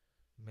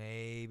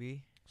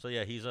 Maybe. So,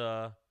 yeah, he's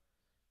a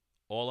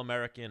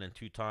All-American and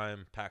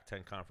two-time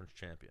Pac-10 conference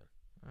champion.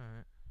 All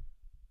right.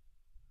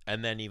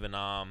 And then even,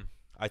 I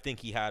think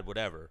he had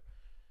whatever.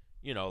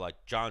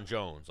 Like John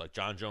Jones. Like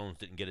John Jones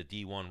didn't get a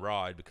D1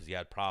 ride because he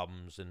had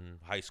problems in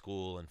high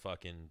school and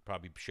fucking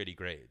probably shitty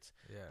grades.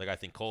 Yeah. Like I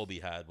think Colby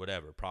had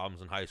whatever,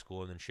 problems in high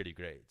school and then shitty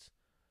grades.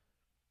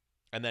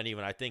 And then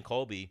even I think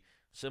Colby,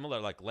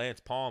 similar like Lance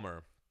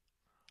Palmer,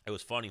 it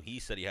was funny. He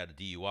said he had a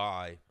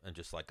DUI and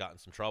just like got in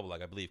some trouble.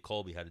 Like I believe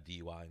Colby had a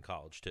DUI in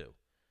college too.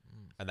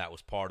 And that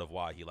was part of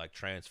why he like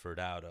transferred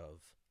out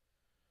of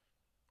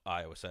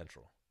Iowa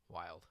Central.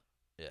 Wild.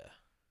 Yeah.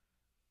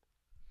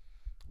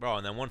 Bro,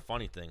 and then one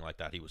funny thing like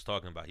that he was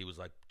talking about, he was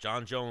like,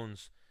 John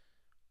Jones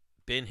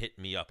been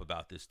hitting me up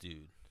about this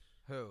dude.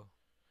 Who?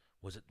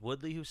 Was it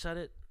Woodley who said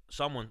it?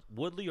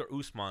 Woodley or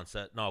Usman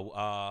said, no,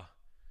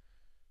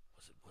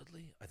 was it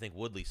Woodley? I think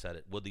Woodley said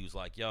it. Woodley was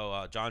like,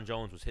 yo, John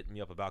Jones was hitting me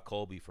up about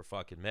Colby for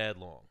fucking mad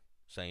long,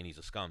 saying he's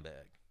a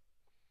scumbag.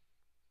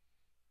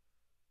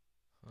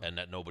 Huh. And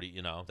that nobody,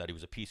 that he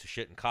was a piece of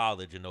shit in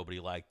college and nobody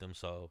liked him,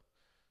 so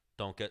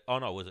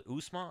was it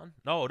Usman?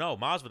 No,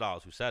 Masvidal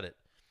is who said it.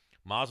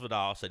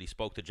 Masvidal said he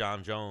spoke to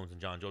John Jones,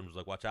 and John Jones was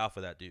like, watch out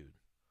for that dude.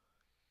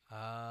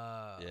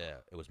 Yeah,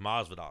 it was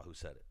Masvidal who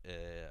said it.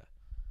 Yeah.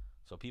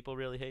 So people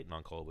really hating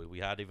on Colby. We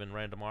had even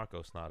Randa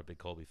Marcos not a big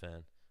Colby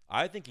fan.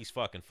 I think he's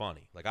fucking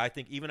funny. Like, I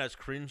think even as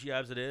cringy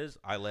as it is,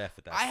 I laugh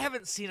at that. I shit.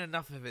 haven't seen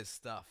enough of his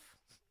stuff.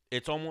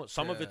 It's almost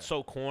some of Yeah. it's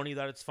so corny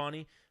that it's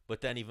funny,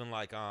 but then even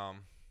like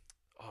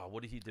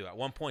what did he do? At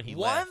one point he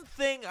One laughed.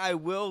 thing I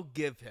will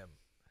give him,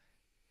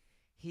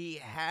 he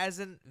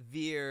hasn't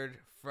veered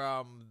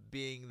from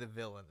being the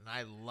villain, and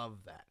I love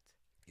that.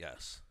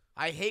 Yes.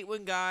 I hate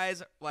when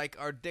guys like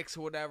are dicks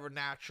or whatever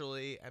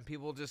naturally, and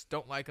people just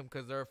don't like them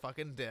because they're a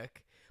fucking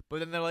dick. But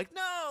then they're like,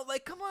 no,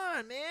 like, come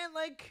on, man,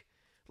 like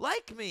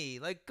me,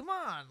 like, come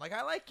on, like,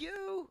 I like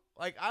you.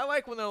 Like, I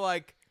like when they're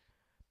like,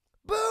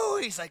 boo.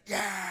 He's like,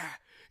 yeah,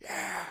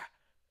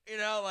 you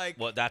know, like,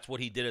 Well, that's what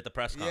he did at the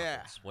press Yeah.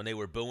 conference when they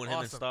were booing him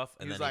and Awesome. stuff.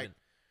 And He was then like- even,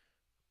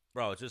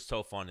 bro, it's just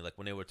so funny. Like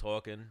when they were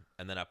talking,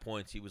 and then at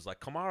points he was like,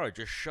 Kamara,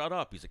 just shut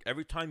up. He's like,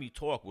 every time you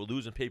talk, we're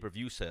losing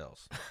pay-per-view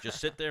sales. Just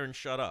sit there and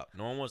shut up.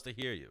 No one wants to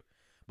hear you.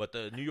 But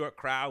the New York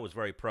crowd was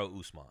very pro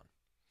Usman.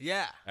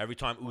 yeah, Every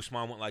time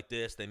Usman went like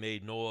this, they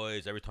made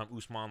noise. Every time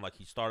Usman, like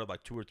he started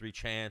like 2 or 3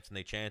 chants, and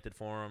they chanted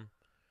for him.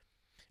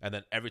 And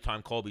then every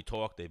time Colby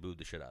talked, they booed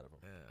the shit out of him.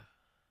 yeah.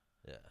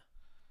 Yeah.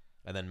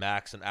 And then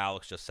Max and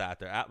Alex just sat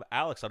there.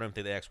 Alex, I don't even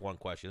think they asked one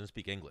question. He didn't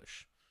speak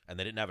English. And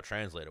they didn't have a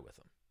translator with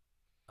him.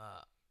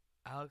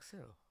 Alex who?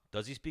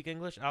 Does he speak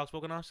English, Alex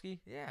Volkanovski?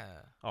 Yeah.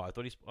 Oh, I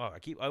thought he's. Oh, I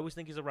always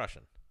think he's a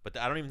Russian. But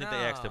I don't even think they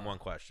asked him No. one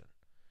question.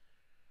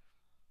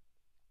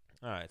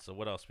 All right, so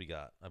what else we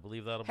got? I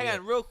believe that'll Hang be on,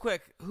 it. real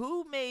quick.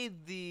 Who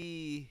made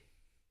the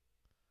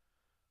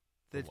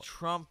The what?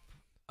 Trump?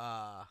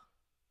 Because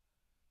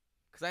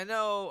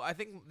I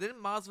think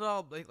didn't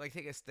Masvidal like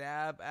take a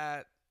stab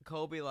at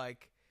Kobe?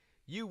 Like,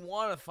 you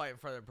want to fight in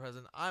front of the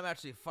president? I'm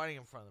actually fighting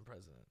in front of the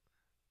president.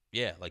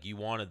 Yeah, like you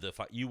wanted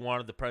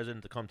the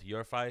president to come to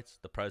your fights.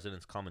 The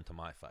president's coming to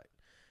my fight.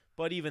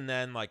 But even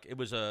then, like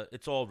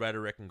it's all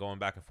rhetoric and going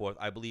back and forth.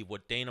 I believe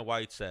what Dana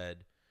White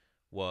said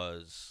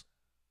was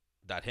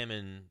that him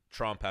and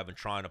Trump have been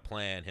trying to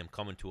plan him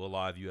coming to a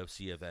live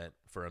UFC event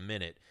for a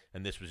minute,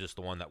 and this was just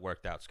the one that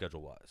worked out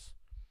schedule-wise.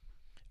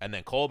 And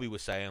then Colby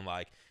was saying,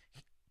 like,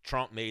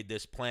 Trump made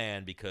this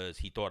plan because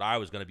he thought I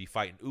was going to be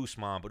fighting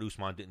Usman, but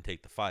Usman didn't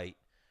take the fight.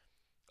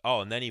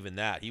 Oh, and then even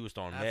that, he was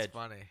throwing That's mad.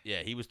 funny.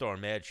 Yeah, he was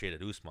throwing mad shit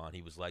at Usman.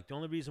 He was like, the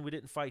only reason we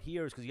didn't fight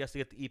here is because he has to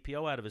get the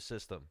EPO out of his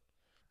system.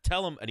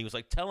 Tell him. And he was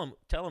like, tell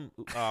him,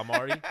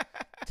 Marty.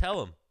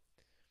 Tell him.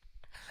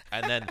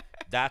 And then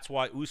that's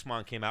why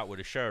Usman came out with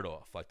his shirt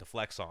off, like to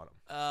flex on him.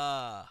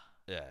 Yeah,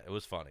 it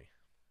was funny.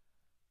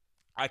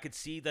 I could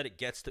see that it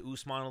gets to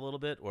Usman a little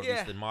bit, or at Yeah.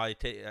 least in my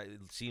it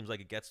seems like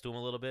it gets to him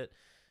a little bit.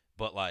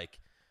 But, like,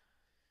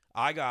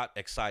 I got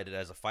excited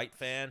as a fight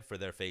fan for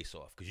their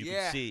face-off because you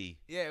Yeah. could see,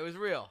 Yeah, it was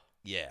real.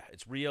 yeah,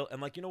 it's real.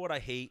 And, like, you know what I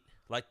hate?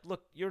 Like,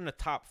 look, you're in the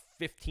top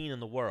 15 in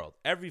the world.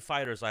 Every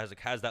fighter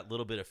has that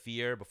little bit of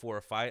fear before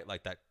a fight,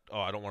 like that, oh,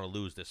 I don't want to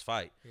lose this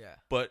fight. Yeah.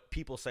 But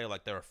people say,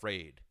 like, they're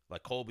afraid.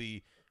 Like,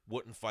 Colby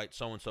wouldn't fight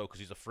so-and-so because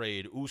he's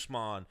afraid.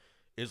 Usman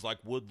is like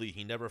Woodley.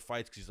 He never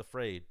fights because he's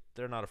afraid.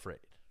 They're not afraid.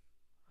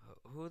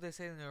 Who are they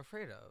saying they're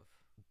afraid of?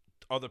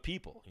 Other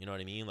people, you know what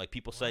I mean? Like,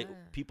 people say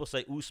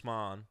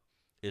Usman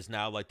is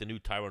now like the new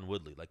Tyron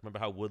Woodley. Like, remember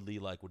how Woodley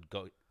like would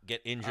go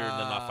get injured and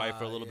then not fight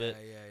for a little bit?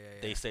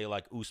 Yeah. They say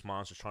like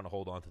Usman's just trying to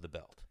hold on to the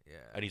belt, yeah.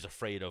 and he's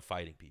afraid of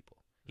fighting people.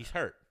 He's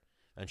hurt,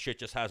 and shit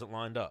just hasn't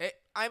lined up.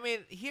 I mean,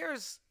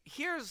 here's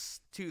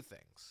 2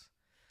 things.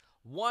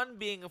 One,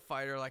 being a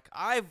fighter, like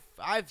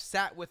I've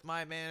sat with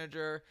my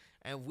manager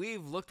and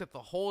we've looked at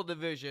the whole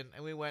division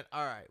and we went,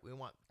 all right, we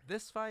want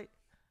this fight,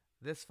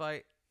 this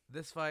fight,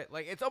 this fight.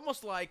 Like, it's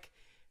almost like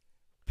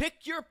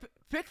pick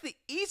the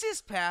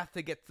easiest path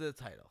to get to the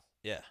title.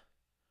 Yeah,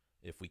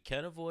 if we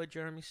can avoid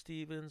Jeremy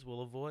Stevens,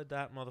 we'll avoid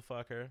that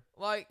motherfucker.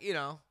 Like, you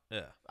know,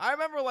 Yeah, I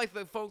remember like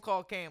the phone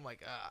call came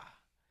like,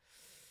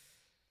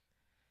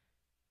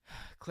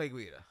 Clay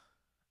Guida.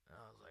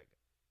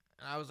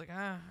 And I was like, all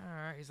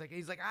right.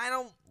 He's like, I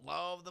don't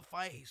love the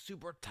fight. He's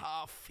super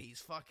tough. He's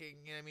fucking,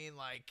 you know what I mean?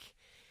 Like,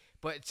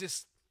 but it's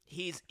just,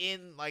 he's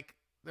in, like,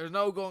 there's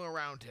no going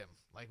around him.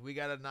 Like, I'm like,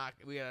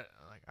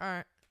 all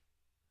right.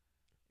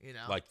 You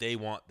know? like they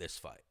want this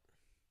fight.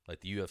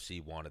 Like the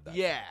UFC wanted that.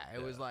 yeah, fight.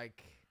 it was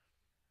like,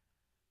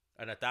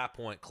 And at that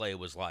point, Clay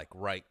was like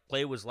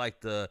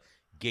the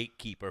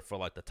gatekeeper for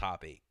like the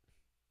top 8.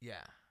 yeah.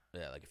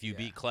 Yeah, like if you Yeah.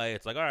 beat Clay,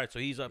 it's like, all right, so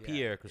he's up Yeah,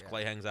 here because yeah,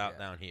 Clay hangs out yeah,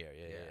 down here.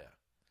 Yeah.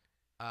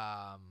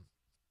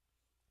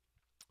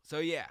 So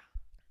yeah.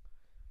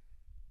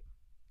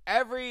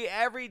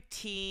 Every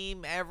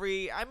team,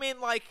 I mean,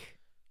 like,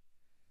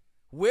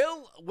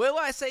 will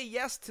I say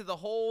yes to the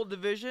whole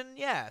division?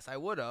 Yes, I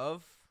would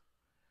have.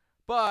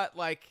 But,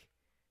 like,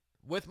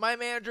 with my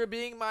manager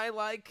being my,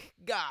 like,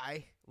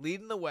 guy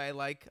leading the way,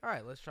 like, all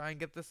right, let's try and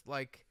get this,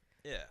 like,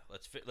 Yeah,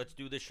 let's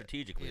do this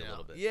strategically you a know,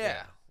 little bit.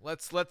 Yeah.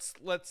 Let's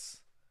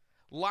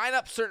line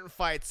up certain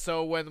fights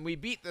so when we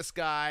beat this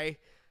guy,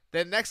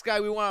 the next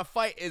guy we want to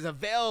fight is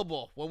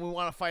available when we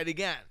want to fight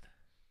again.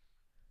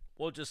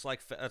 Well, just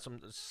like that's what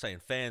I'm just saying.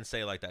 Fans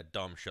say like that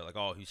dumb shit, like,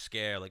 "Oh, he's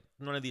scared." Like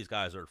none of these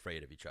guys are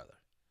afraid of each other.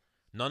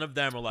 None of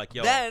them are like,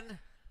 "Yo." Then,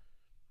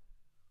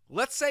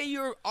 let's say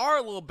you are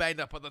a little banged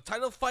up, but the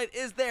title fight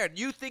is there, and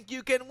you think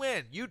you can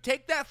win. You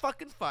take that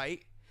fucking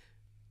fight.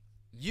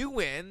 You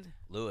win.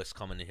 Lewis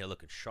coming in here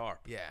looking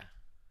sharp, Yeah.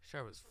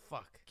 Sharp as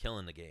fuck.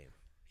 killing the game.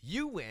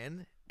 You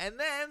win, and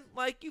then,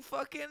 like, you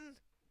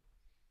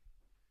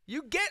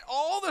get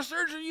all the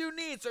surgery you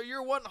need, so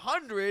you're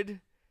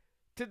 100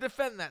 to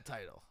defend that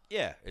title.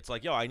 Yeah, it's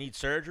like, yo, I need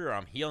surgery or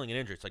I'm healing an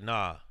injury. It's like,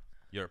 nah,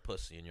 you're a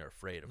pussy and you're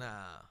afraid of it.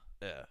 Nah.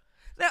 Yeah.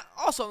 Now,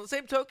 also, on the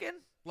same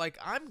token, like,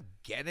 I'm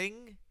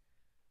getting,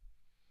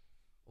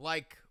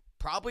 like,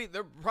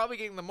 they're probably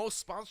getting the most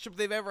sponsorship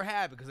they've ever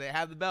had because they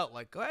have the belt.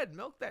 Like, go ahead,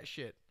 milk that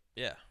shit.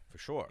 Yeah, for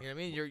sure. You know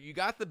what I mean? You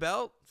got the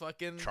belt,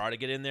 fucking. Try to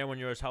get in there when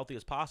you're as healthy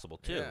as possible,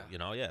 too. Yeah. You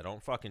know, yeah,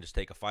 don't fucking just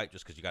take a fight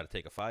just because you got to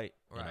take a fight,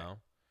 Right. you know?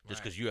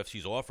 Just Right. because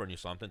UFC's offering you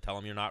something, tell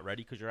them you're not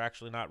ready because you're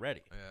actually not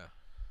ready. Yeah.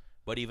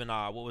 But even,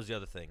 what was the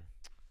other thing?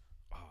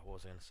 Oh, what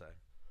was I going to say?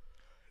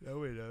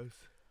 Nobody knows.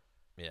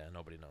 Yeah,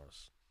 nobody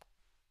knows.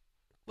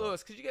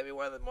 Lewis, could you get me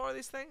more of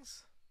these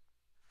things?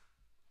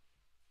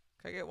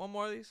 Can I get one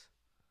more of these?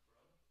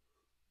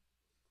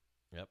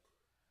 Yep,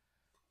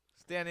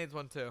 Stan needs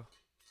one too.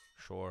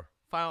 sure.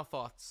 Final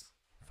thoughts.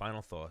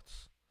 Final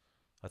thoughts.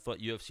 I thought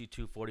UFC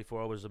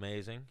 244 was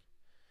amazing.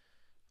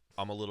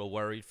 I'm a little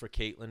worried for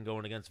Caitlyn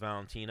going against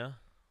Valentina.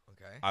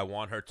 Okay. I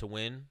want her to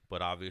win,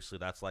 but obviously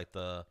that's like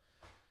the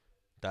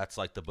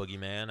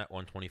boogeyman at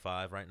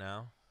 125 right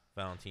now,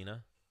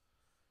 Valentina.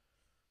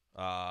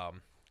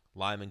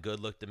 Lyman Good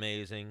looked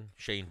amazing.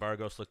 Shane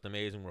Burgos looked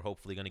amazing. We're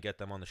hopefully going to get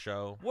them on the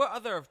show. What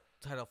other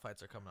title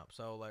fights are coming up?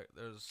 So, like,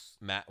 there's.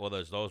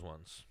 There's those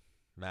ones.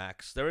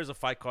 Max. There is a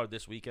fight card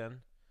this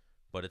weekend,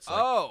 but it's like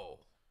Oh,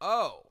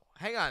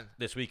 hang on.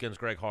 this weekend's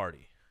Greg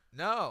Hardy.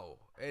 No,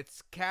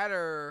 it's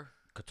Qatar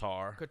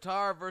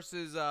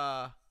versus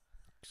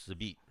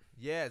Zabit.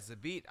 yeah,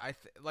 Zabit.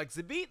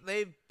 Zabit.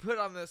 They've put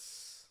on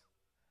this.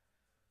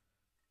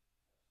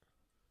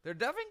 They're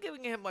definitely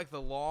giving him like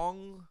the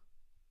long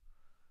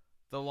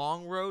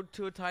road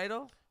to a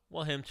title.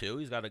 Well, him too.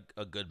 He's got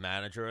a good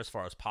manager as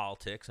far as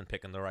politics and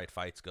picking the right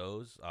fights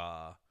goes.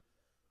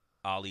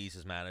 Ali's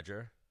his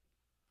manager.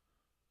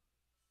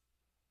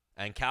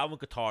 And Calvin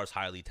Qatar is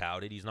highly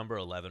touted. He's number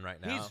 11 right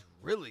now. He's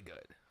really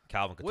good.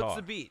 Calvin Qatar. What's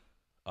the beat?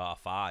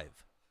 5.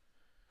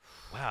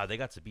 Wow, they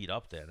got Zabit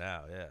up there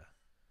now, yeah.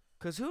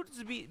 Cause who did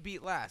Zabit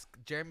beat last?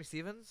 Jeremy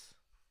Stevens?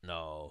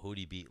 No, who'd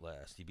he beat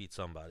last? He beat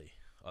somebody.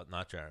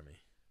 Not Jeremy.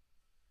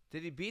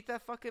 Did he beat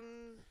that fucking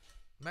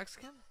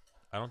Mexican?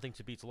 I don't think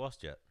Zabit's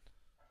lost yet.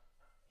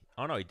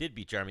 Oh, no, he did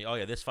beat Jeremy. Oh,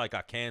 yeah, this fight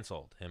got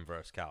canceled, him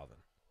versus Calvin.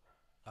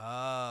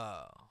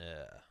 Oh.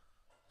 Yeah.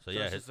 So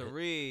yeah, it's just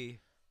a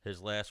his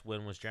last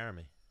win was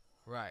Jeremy.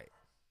 Right.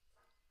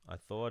 I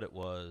thought it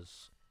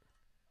was.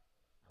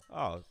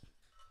 Oh,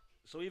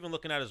 so even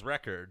looking at his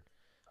record,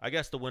 I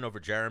guess the win over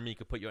Jeremy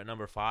could put you at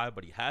number 5,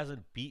 but he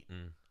hasn't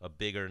beaten a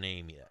bigger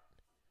name yet.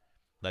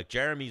 Like,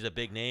 Jeremy's a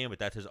big name, but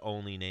that's his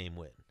only name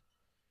win.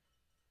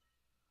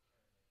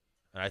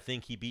 And I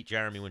think he beat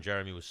Jeremy when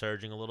Jeremy was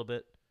surging a little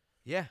bit.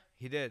 Yeah,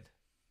 he did.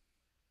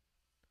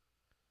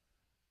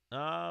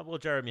 Well,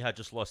 Jeremy had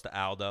just lost to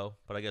Aldo,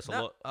 but I guess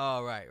Right.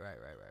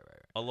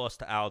 a loss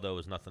to Aldo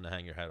is nothing to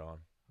hang your head on.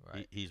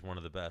 Right. He's one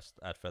of the best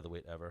at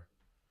featherweight ever.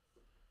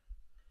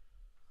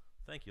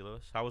 Thank you,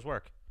 Lewis. How was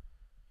work?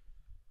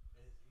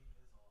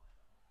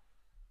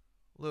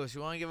 Lewis,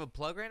 you want to give a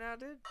plug right now,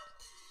 dude?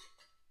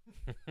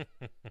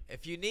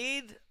 If you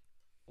need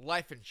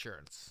life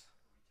insurance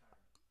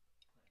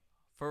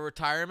for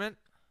retirement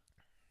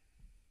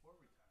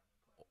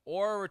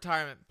or a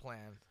retirement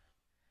plan,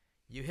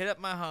 you hit up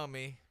my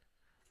homie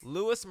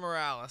Luis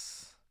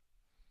Morales.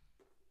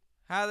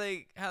 How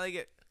they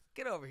get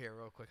over here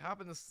real quick?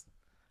 Hop in this.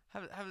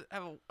 Have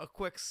a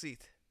quick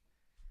seat.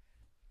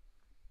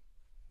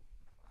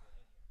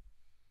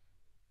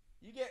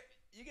 You get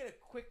a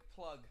quick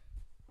plug.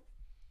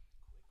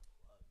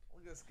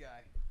 Look at this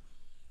guy.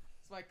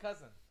 It's my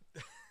cousin.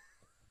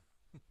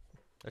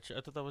 I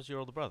thought that was your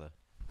older brother.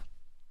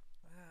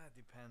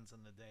 Depends on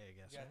the day, I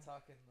guess. You got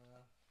talking.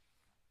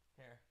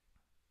 Here,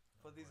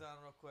 put these on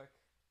real quick.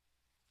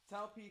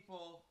 Tell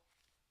people.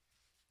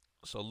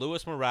 So,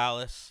 Luis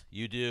Morales,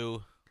 you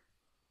do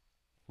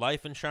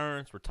life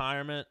insurance,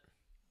 retirement.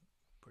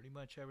 Pretty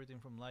much everything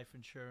from life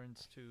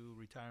insurance to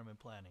retirement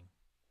planning.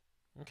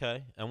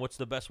 Okay. And what's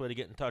the best way to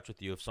get in touch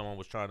with you if someone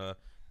was trying to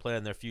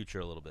plan their future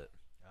a little bit?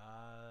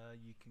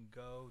 You can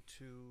go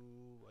to.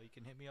 You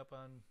can hit me up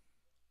on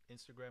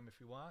Instagram if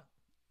you want.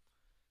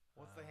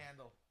 What's the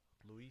handle?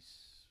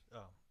 Luis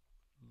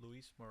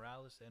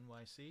Morales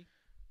NYC.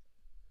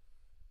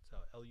 So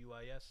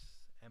LuisMorales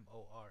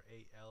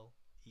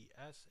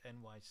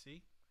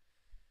NYC.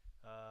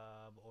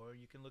 Or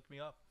you can look me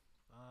up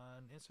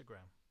on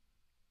Instagram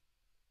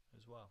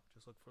as well.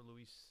 Just look for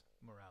Luis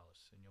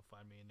Morales and you'll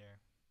find me in there.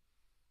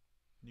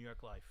 New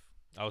York Life.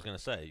 I was gonna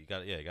say you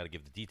got to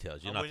give the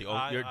details. You're I'm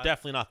not you're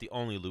definitely not the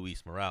only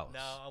Luis Morales. No,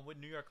 I'm with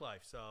New York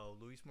Life. So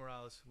Luis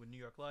Morales with New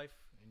York Life,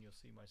 and you'll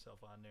see myself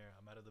on there.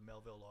 I'm out of the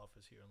Melville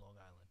office here in Long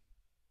Island.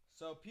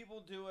 So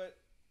people do it.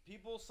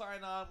 People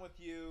sign on with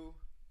you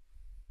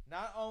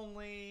not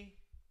only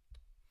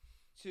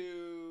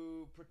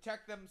to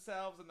protect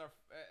themselves and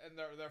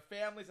their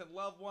families and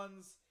loved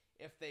ones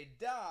if they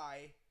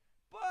die,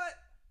 but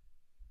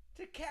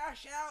to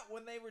cash out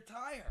when they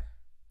retire.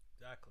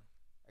 Exactly.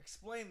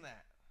 Explain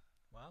that.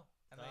 Well,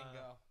 And then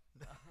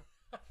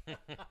go.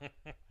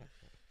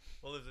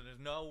 Well, listen, there's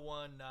no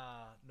one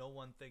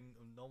thing,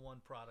 no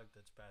one product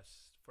that's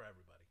best for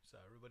everybody. So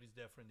everybody's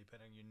different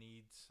depending on your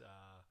needs.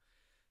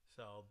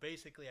 So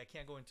basically, I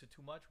can't go into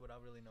too much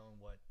without really knowing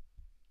what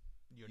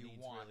your You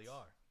needs want. really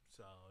are.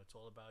 So it's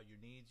all about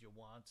your needs, your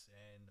wants,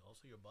 and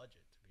also your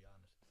budget, to be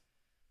honest.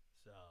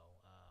 So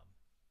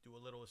do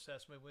a little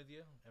assessment with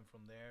you, and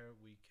from there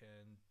we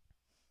can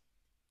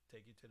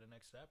take you to the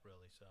next step,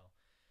 really. So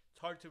it's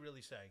hard to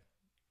really say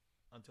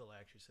until I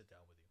actually sit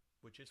down with you,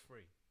 which is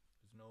free.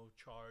 There's no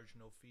charge,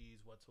 no fees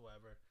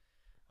whatsoever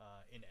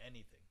in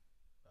anything.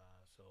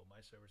 So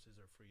my services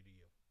are free to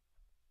you.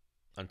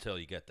 Until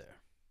you get there.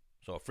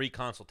 So a free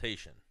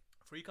consultation.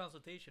 Free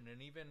consultation,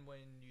 and even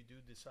when you do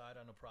decide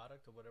on a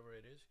product or whatever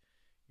it is,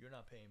 you're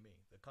not paying me.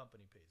 The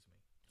company pays me.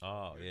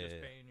 Oh, You're yeah. just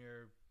yeah. paying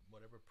your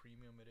whatever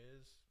premium it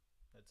is.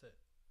 That's it.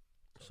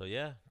 So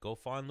yeah, go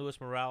find Luis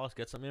Morales,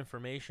 get some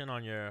information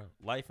on your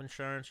life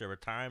insurance, your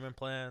retirement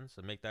plans,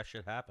 and make that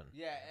shit happen.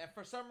 Yeah, and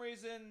for some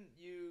reason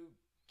you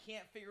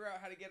can't figure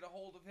out how to get a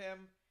hold of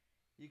him,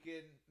 you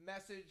can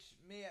message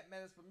me at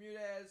Menace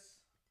Bermudez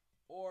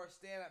or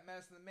Stan at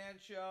Menace and the Man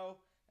Show,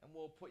 and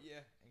we'll put you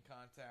in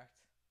contact.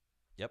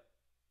 Yep.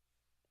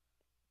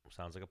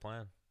 Sounds like a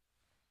plan.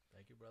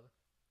 Thank you, brother.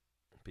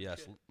 But yes,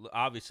 Shit.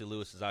 obviously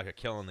Lewis is out here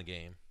killing the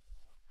game.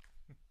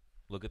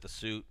 Look at the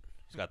suit.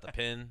 He's got the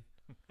pin.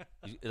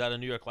 Is that a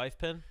New York Life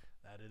pin?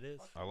 That it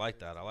is. I like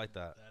that. I like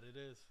that. That it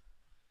is.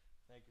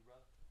 Thank you,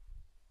 brother.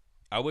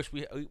 I wish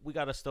we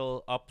got to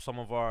still up some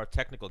of our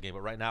technical game,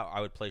 but right now I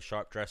would play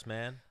Sharp Dressed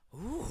Man.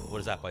 Ooh. What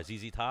is that by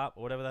ZZ Top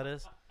or whatever that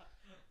is?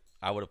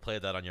 I would have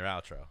played that on your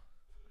outro.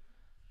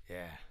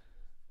 Yeah.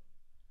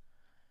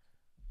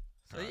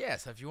 So Alright. yeah,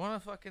 so if you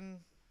want to fucking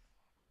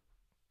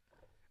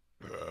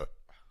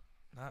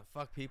not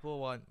fuck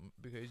people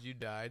because you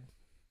died,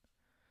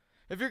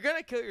 if you're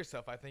gonna kill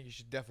yourself, I think you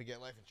should definitely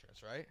get life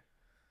insurance, right?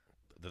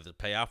 Does it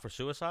pay out for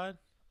suicide?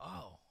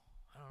 Oh,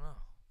 I don't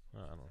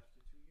know. I don't know.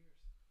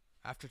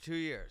 After 2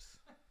 years.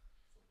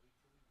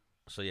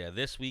 So yeah,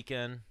 this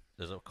weekend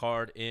there's a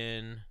card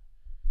in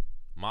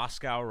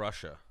Moscow,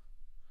 Russia.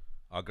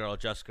 Our girl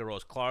Jessica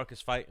Rose Clark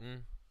is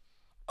fighting.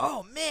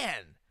 Oh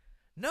man,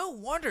 no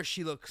wonder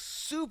she looks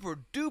super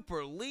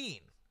duper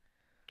lean.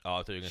 Oh, I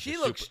thought you were gonna She say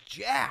looks super,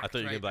 jacked. I thought you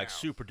were gonna right be like now.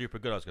 super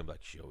duper good. I was gonna be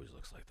like, she always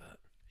looks like that.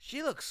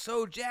 She looks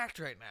so jacked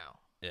right now.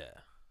 Yeah,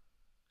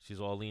 she's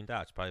all leaned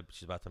out.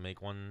 She's about to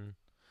make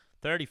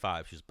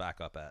 135. She's back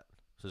up at.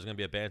 So there's gonna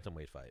be a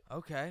bantamweight fight.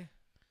 Okay.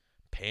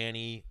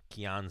 Pani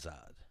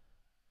Kianzad.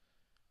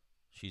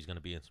 She's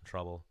gonna be in some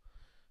trouble.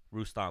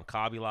 Rustam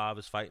Khabilov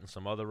is fighting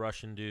some other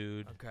Russian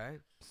dude. Okay.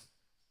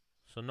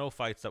 So no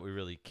fights that we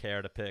really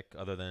care to pick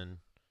other than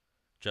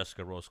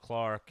Jessica Rose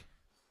Clark.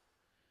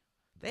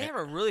 They have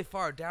her really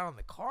far down on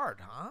the card,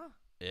 huh?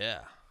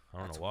 Yeah, I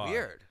don't That's know why.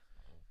 weird.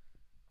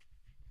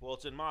 Well,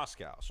 it's in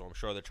Moscow, so I'm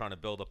sure they're trying to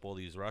build up all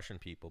these Russian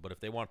people. But if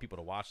they want people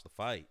to watch the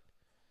fight,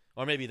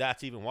 or maybe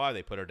that's even why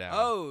they put her down.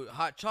 Oh,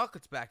 Hot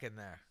Chocolate's back in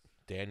there.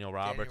 Daniel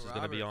Roberts is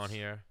going to be on Roberts.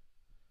 here.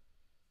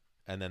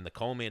 And then the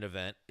co-main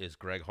event is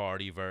Greg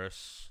Hardy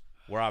versus.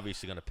 We're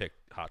obviously going to pick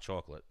Hot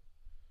Chocolate.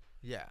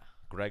 Yeah.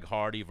 Greg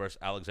Hardy versus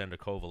Alexander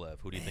Kovalev.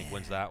 Who do you think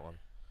wins that one?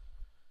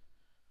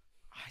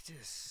 I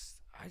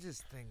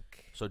just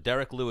think. So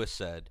Derek Lewis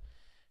said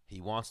he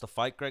wants to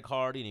fight Greg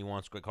Hardy and he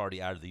wants Greg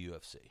Hardy out of the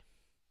UFC.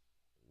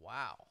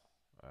 Wow.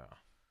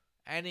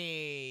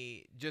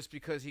 Yeah. Just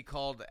because he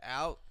called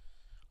out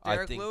I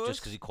Derek think Lewis?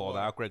 just because he called Or-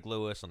 out Greg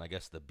Lewis and I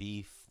guess the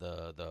beef,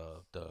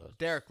 the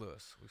Derek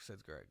Lewis. We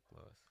said Greg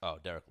Lewis. oh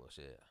Derek Lewis,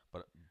 yeah,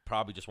 but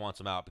probably just wants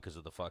him out because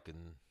of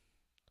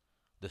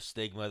the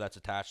stigma that's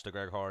attached to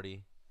Greg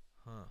Hardy.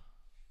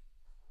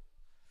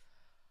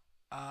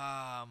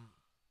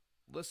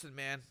 Listen,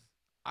 man.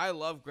 I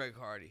love Greg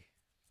Hardy.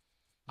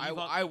 You've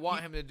on- I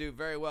want him to do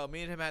very well.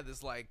 Me and him had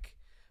this like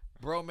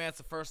bromance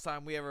the first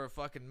time we ever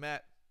fucking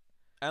met.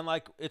 And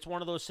like it's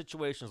one of those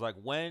situations like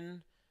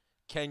when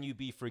can you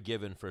be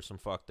forgiven for some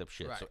fucked up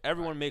shit? Right, So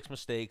everyone right. makes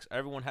mistakes.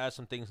 Everyone has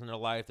some things in their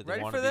life that they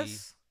Ready want for to be.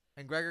 this?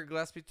 And Gregor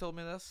Gillespie told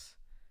me this.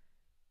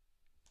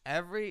 I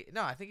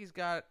think he's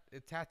got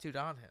it tattooed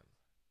on him.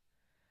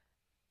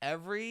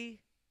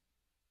 Every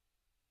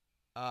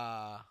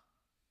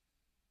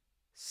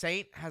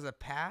saint has a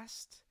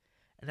past,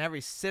 and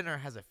every sinner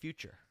has a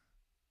future.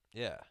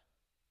 Yeah.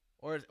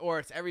 Or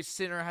it's every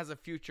sinner has a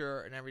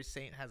future, and every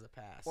saint has a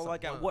past. Well,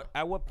 like Something-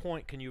 at what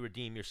point can you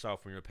redeem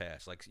yourself from your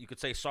past? Like you could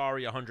say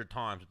sorry 100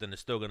 times, but then there's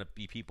still gonna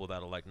be people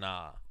that are like,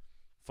 nah,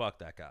 fuck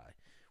that guy.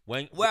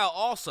 Well,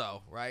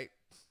 also, right?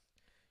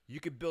 You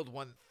could build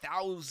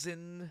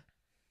 1,000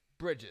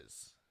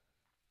 bridges.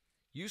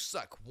 You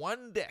suck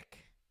one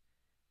dick.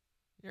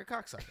 you're a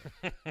cocksucker.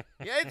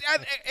 Yeah,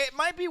 it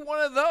might be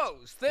one of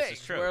those things This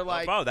is true. where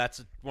like bro,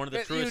 that's one of the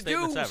if truest you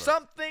statements do ever.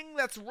 something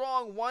that's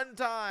wrong one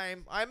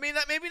time. I mean,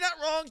 that maybe not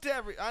wrong to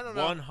every. I don't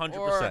know.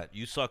 100%.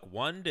 You suck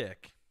one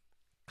dick,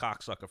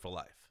 cocksucker for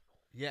life.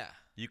 Yeah,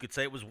 You could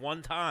say it was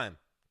one time.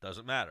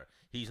 Doesn't matter.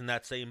 He's in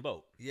that same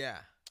boat. yeah,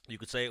 You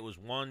could say it was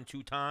 1,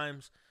 2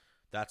 times.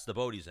 That's the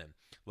boat he's in.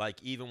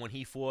 Like, even when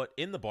he fought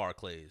in the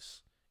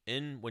Barclays,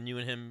 when you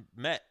and him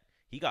met,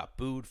 he got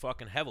booed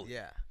fucking heavily.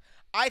 yeah.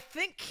 I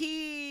think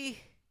he,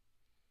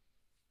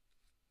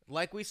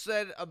 like we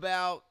said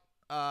about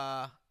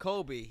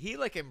Kobe, he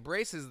like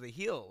embraces the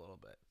heel a little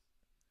bit.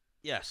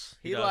 Yes.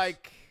 He does.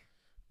 like,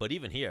 But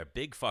even here,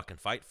 big fucking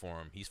fight for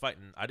him. He's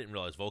fighting. I didn't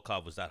realize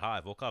Volkov was that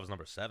high. Volkov's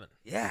number 7.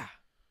 yeah.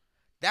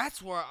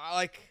 That's where I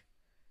like,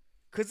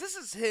 cause this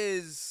is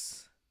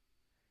his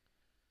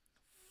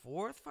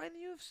 4th fight in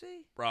the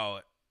UFC. Bro,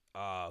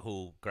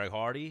 who? Greg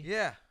Hardy?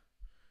 Yeah,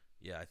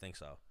 Yeah, I think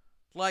so.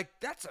 like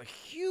that's a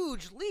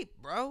huge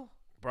leap, bro.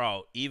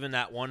 Bro, even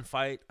that one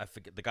fight, I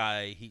forget the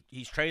guy.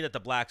 He's trained at the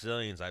Black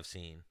Zillions. I've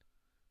seen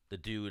the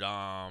dude.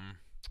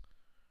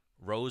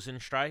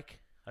 Rosenstrike,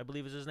 I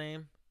believe is his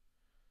name.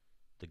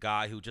 The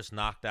guy who just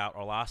knocked out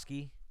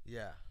Orlovsky.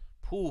 Yeah.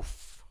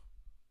 Poof,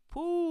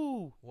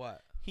 poof.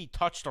 What? He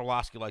touched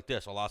Orlovsky like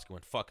this. Orlovsky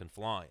went fucking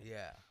flying.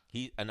 Yeah.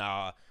 He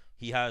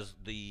has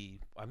the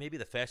maybe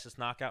the fastest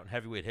knockout in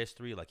heavyweight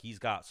history. Like he's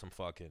got some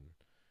fucking.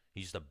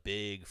 He's just a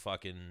big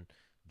fucking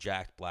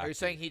jacked black. Are you dude.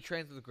 saying he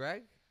trains with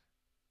Greg?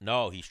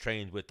 No, he's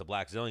trained with the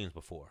Black Zillions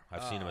before.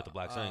 I've seen him at the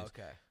Black Zillions.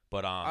 Okay.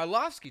 But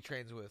Arlovsky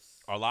trains with.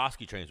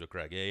 Arlovsky trains with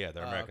Greg. Yeah,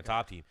 they're American okay.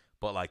 top team.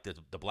 But like the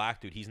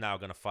black dude, he's now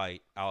gonna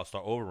fight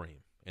Alistair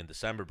Overeem in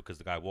December because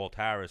the guy Walt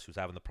Harris, who's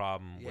having the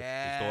problem with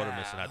his daughter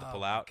missing, had to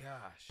pull out.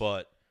 Gosh.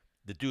 But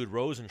the dude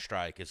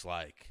Rosenstrike is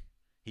like,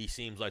 he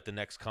seems like the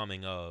next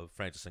coming of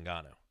Francis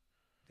Ngannou.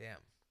 Damn.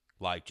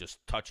 Like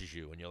just touches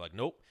you, and you're like,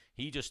 nope.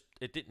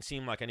 It didn't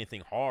seem like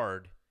anything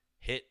hard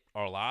hit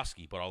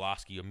Arlovsky, but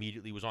Arlovsky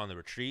immediately was on the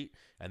retreat,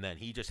 and then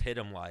he just hit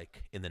him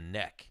like in the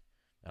neck,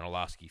 and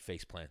Arlovsky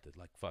face planted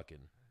like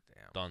fucking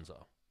Damn.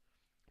 Dunzo.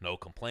 No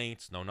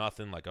complaints, no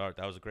nothing. Like, all right,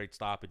 that was a great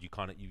stoppage.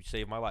 You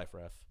saved my life,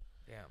 ref.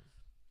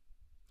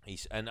 Damn.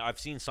 And I've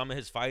seen some of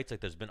his fights.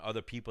 Like, there's been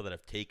other people that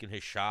have taken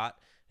his shot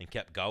and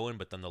kept going,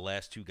 but then the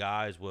last 2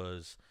 guys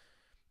was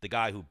the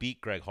guy who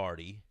beat Greg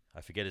Hardy.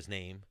 I forget his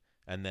name,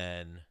 and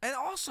then And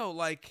also,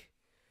 like,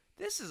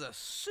 this is a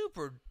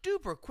super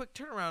duper quick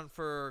turnaround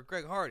for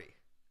Greg Hardy.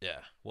 yeah,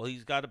 well,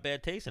 he's got a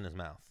bad taste in his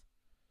mouth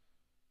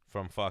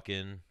from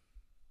fucking,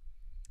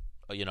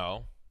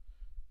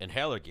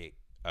 Inhalergate,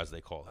 as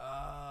they call it.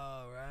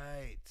 Oh,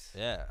 right.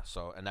 Yeah,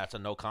 so, and that's a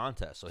no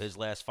contest. So his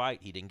last fight,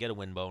 he didn't get a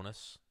win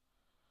bonus.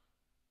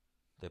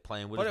 They're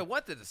playing with But his, it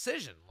went the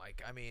decision.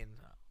 Like, I mean,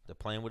 they're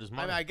playing with his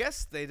money. I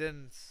guess he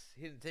didn't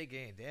take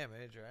any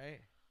damage, right?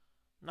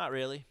 Not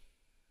really.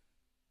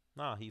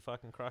 No, he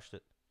fucking crushed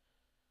it.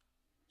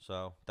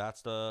 So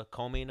that's the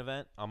co-main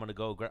event.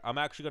 I'm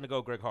actually gonna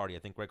go Greg Hardy. I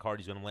think Greg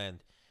Hardy's gonna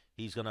land.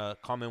 He's gonna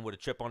come in with a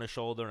chip on his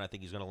shoulder, and I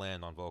think he's gonna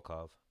land on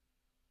Volkov.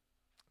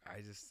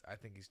 I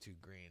think he's too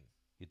green.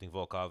 You think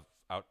Volkov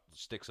out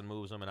sticks and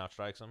moves him and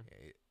outstrikes him?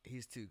 Yeah,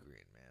 he's too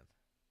green, man.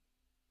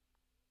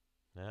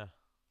 Yeah.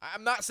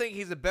 I'm not saying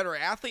he's a better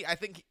athlete. I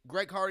think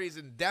Greg Hardy's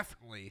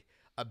indefinitely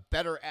a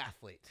better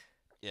athlete.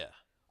 Yeah.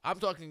 I'm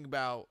talking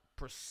about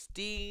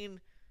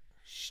pristine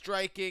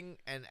striking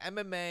and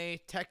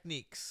MMA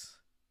techniques.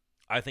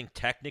 I think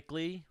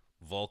technically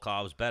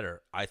Volkov's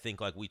better. I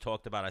think like we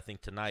talked about, I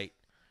think tonight.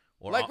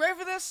 Ready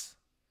for this?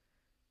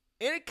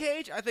 In a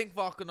cage, I think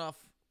Volkanov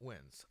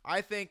wins. I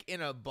think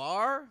in a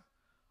bar,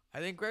 I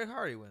think Greg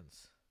Hardy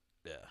wins.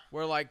 Yeah.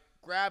 Where, like,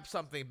 grab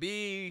something,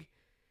 be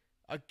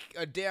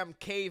a damn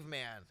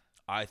caveman.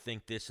 I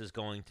think this is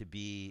going to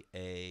be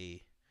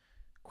a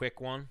quick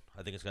one.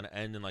 I think it's going to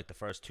end in like the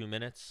first 2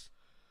 minutes.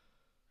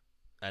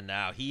 And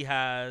now he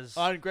has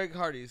On Greg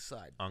Hardy's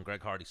side. on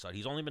Greg Hardy's side.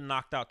 He's only been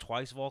knocked out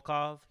twice,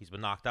 Volkov. He's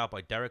been knocked out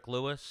by Derek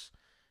Lewis,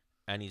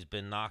 and he's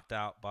been knocked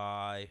out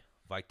by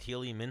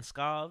Vitaly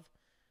Minskov.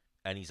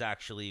 And he's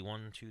actually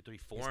 1, 2, 3,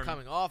 4. He's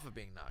coming off of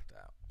being knocked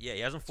out. Yeah,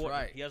 he hasn't fought.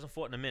 right. He hasn't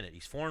fought in a minute.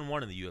 He's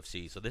 4-1 in the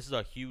UFC, so this is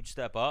a huge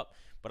step up.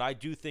 But I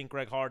do think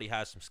Greg Hardy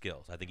has some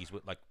skills. I think he's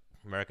with like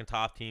American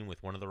Top Team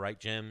with one of the right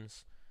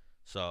gyms,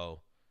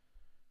 so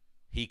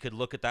he could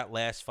look at that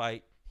last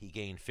fight. He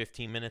gained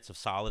 15 minutes of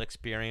solid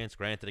experience,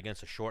 granted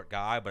against a short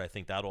guy, but I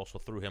think that also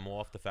threw him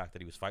off, the fact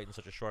that he was fighting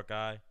such a short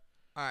guy.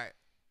 All right.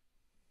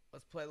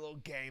 Let's play a little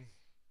game.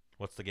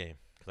 What's the game?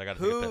 Because I got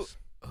to take a piss.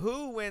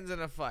 Who wins in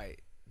a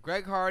fight?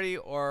 Greg Hardy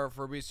or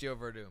Fabricio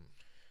Verdum?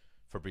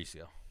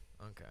 Fabricio.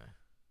 Okay.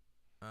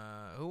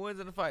 Who wins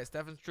in a fight?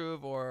 Stefan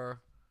Struve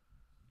or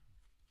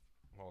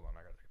Hold on,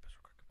 I got to take a piss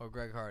real quick.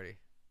 Greg Hardy?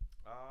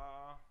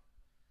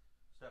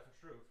 Stefan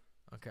Struve.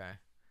 Okay.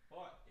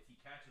 But if he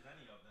catches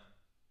any of them,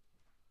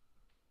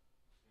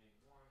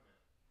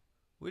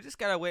 We just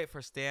gotta wait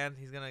for Stan.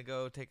 He's gonna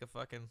go take a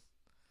fucking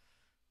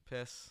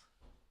piss.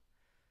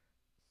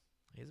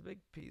 He's a big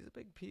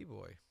P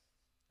boy.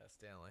 That's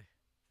Stanley.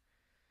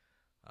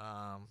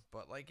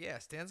 But like, yeah,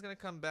 Stan's gonna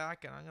come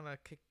back, and I'm gonna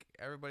kick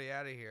everybody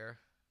out of here.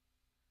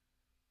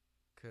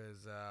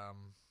 Cause I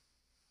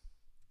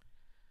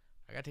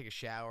gotta take a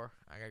shower.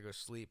 I gotta go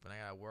sleep, and I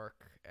gotta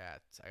work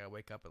at. I gotta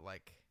wake up at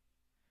like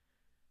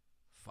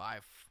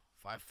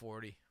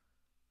 5:40.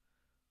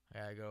 I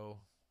gotta go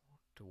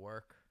to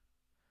work.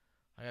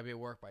 I gotta be at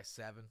work by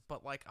 7.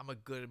 But like, I'm a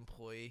good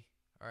employee.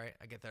 All right,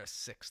 I get there at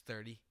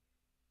 6:30.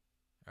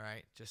 All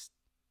right, just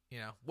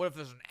what if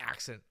there's an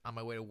accident on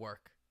my way to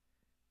work?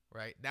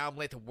 Right now, I'm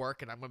late to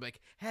work, and I'm gonna be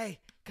like, "Hey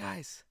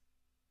guys,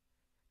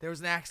 there was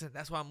an accident.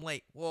 That's why I'm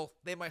late." Well,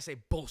 they might say,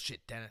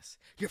 "Bullshit, Dennis.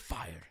 You're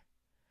fired."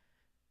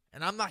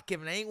 And I'm not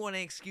giving anyone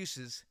any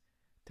excuses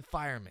to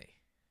fire me.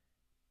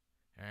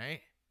 All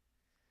right?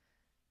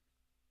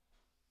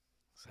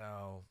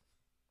 So,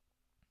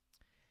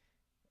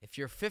 if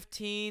you're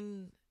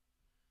 15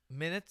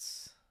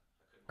 minutes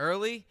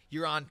early,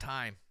 you're on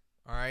time.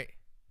 All right?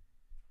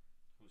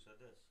 Who said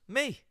this?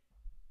 Me.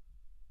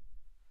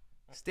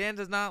 Stan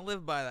does not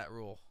live by that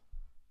rule.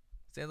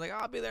 Stan's like,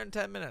 I'll be there in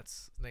 10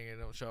 minutes. And then you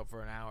don't show up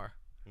for an hour.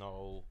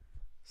 No.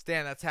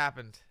 Stan, that's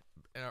happened.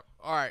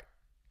 All right.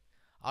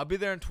 I'll be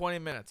there in 20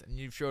 minutes, and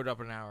you've showed up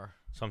an hour.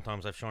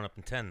 Sometimes I've shown up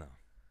in 10, though.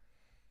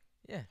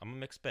 Yeah. I'm a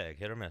mixed bag,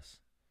 hit or miss.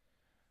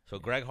 So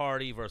Greg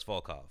Hardy versus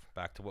Volkov.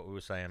 Back to what we were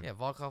saying. Yeah,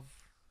 Volkov.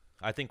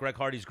 I think Greg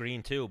Hardy's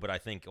green, too, but I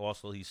think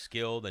also he's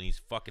skilled and he's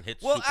fucking hit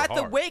Well, super at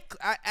hard. the weight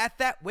at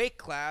that weight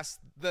class,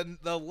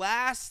 the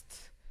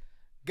last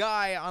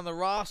guy on the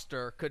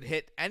roster could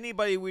hit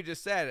anybody we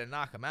just said and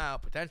knock him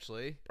out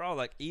potentially. Bro,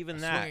 like, even A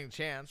that. swinging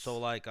chance. So,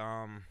 like,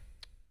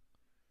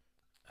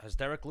 has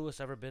Derek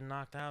Lewis ever been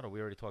knocked out? Or we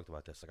already talked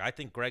about this. Like, I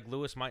think Greg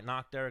Hardy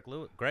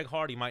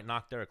might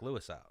knock Derek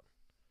Lewis out.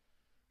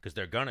 Because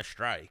they're going to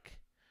strike.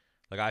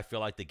 Like, I feel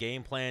like the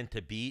game plan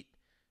to beat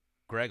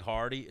Greg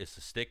Hardy is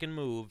to stick and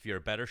move. If you're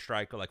a better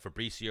striker like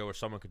Fabricio or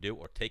someone could do,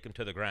 or take him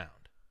to the ground.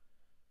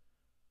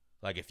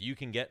 Like, if you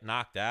can get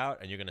knocked out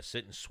and you're going to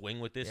sit and swing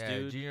with this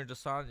dude. Junior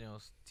Dos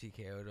Anjos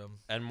TKO'd him.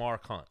 And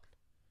Mark Hunt.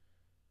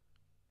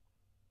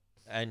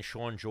 And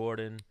Sean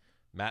Jordan.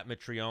 Matt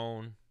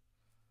Mitrione.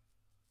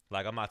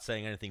 Like, I'm not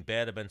saying anything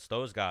bad against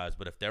those guys,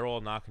 but if they're all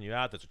knocking you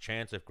out, there's a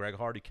chance if Greg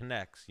Hardy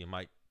connects, you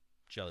might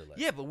jelly leg.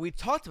 Yeah, but we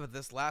talked about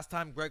this last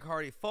time Greg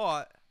Hardy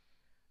fought,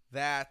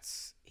 that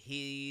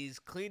he's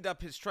cleaned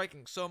up his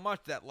striking so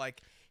much that,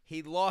 like,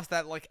 he lost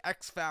that, like,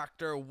 X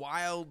Factor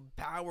wild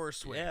power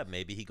swing. Yeah,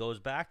 maybe he goes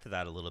back to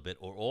that a little bit.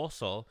 Or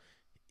also,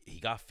 he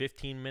got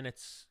 15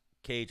 minutes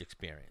cage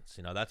experience.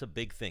 That's a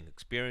big thing.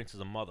 Experience is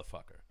a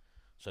motherfucker.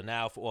 So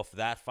now, off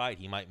that fight,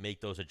 he might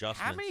make those adjustments.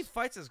 How many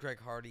fights does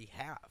Greg Hardy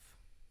have?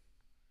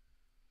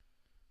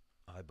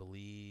 I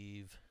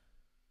believe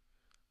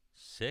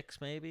 6,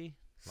 maybe?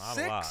 Not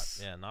 6? a lot.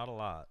 Yeah, not a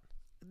lot.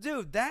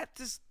 Dude, that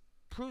just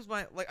proves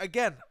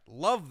again,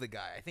 love the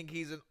guy. I think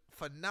he's a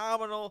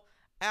phenomenal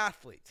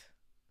athlete.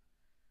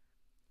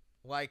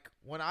 Like,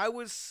 when I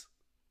was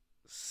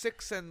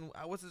 6 and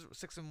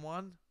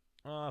 1?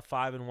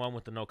 5-1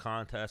 with the no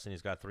contest, and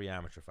he's got 3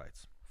 amateur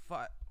fights.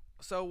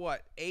 So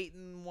what?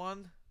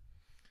 8-1?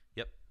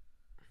 Yep.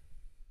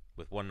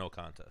 With 1 no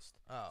contest.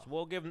 Oh. So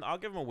I'll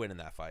give him a win in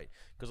that fight.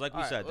 Because like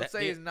we said. Let's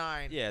say he's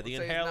 9. Yeah, let's the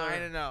say inhaler.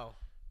 He's 9-0.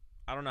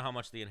 I don't know how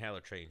much the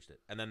inhaler changed it.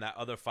 And then that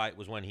other fight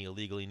was when he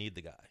illegally kneed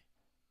the guy.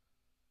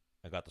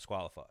 I got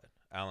disqualified.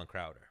 Alan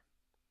Crowder.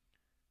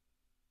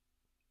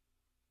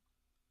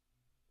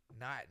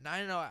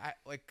 9-0.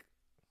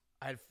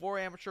 I had 4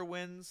 amateur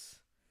wins,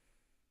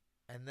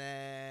 and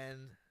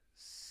then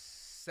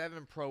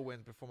 7 pro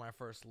wins before my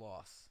first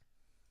loss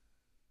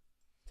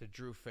to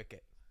Drew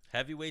Fickett.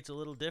 Heavyweight's a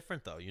little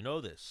different, though. You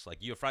know this. Like,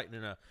 you're fighting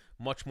in a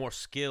much more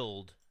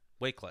skilled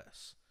weight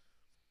class.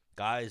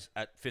 Guys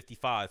at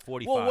 55,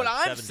 45, Well, what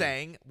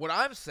 70.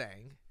 I'm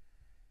saying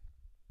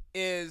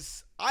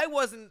is I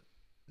wasn't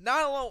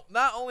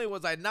not only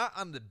was I not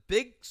on the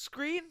big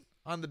screen,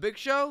 on the big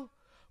show,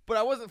 but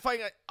I wasn't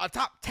fighting a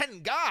top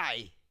 10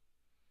 guy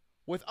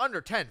with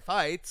under 10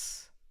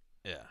 fights.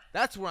 Yeah.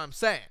 That's what I'm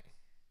saying.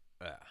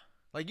 Yeah.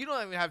 Like, you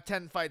don't even have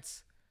 10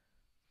 fights,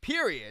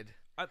 period,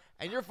 I-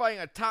 and you're fighting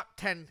a top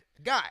 10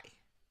 guy.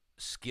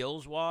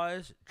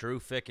 Skills-wise, Drew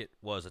Fickett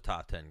was a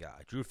top 10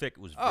 guy. Drew Fickett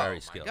was Oh, very my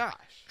skilled.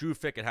 gosh. Drew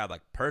Fickett had,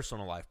 like,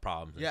 personal life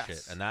problems and Yes.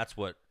 shit. And that's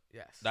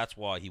Yes.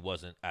 why he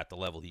wasn't at the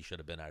level he should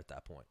have been at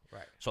that point.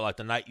 Right. So, like,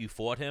 the night you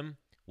fought him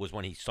was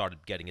when he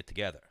started getting it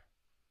together.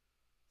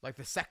 Like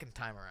the second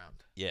time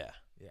around. Yeah.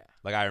 Yeah.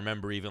 Like, I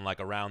remember even, like,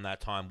 around that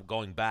time,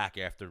 going back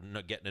after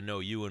getting to know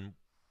you and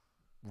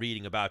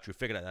reading about Drew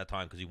Fickett at that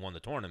time because he won the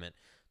tournament,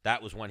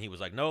 that was when he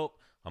was like, nope,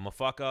 I'm going to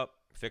fuck up,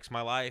 fix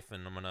my life,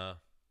 and I'm going to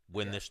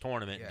win this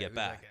tournament and he get was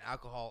back. Like an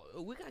alcohol.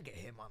 Oh, we got to get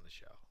him on the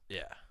show.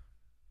 Yeah.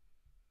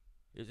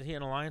 Isn't he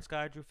an Alliance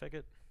guy, Drew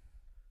Fickett?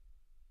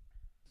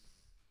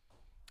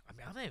 I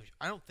mean,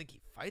 I don't think he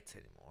fights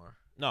anymore.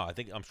 No,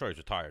 I'm sure he's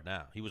retired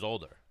now. He was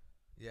older,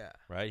 Yeah.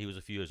 right? He was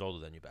a few years older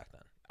than you back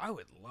then. I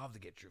would love to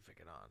get Drew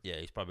Fickett on. Yeah,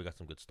 he's probably got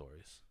some good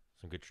stories,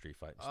 some good street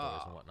fighting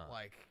stories and whatnot.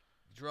 Like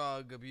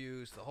drug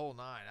abuse, the whole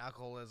 9,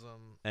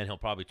 alcoholism. And he'll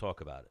probably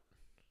talk about it.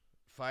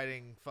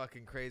 fighting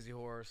fucking Crazy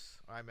Horse.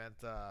 I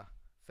meant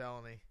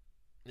Felony.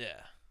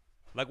 Yeah.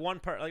 Like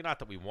like not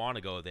that we want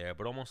to go there,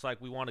 but almost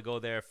like we want to go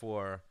there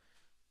for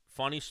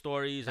funny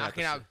stories. And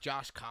Knocking out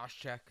Josh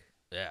Koscheck.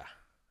 Yeah.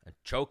 And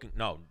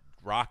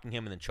rocking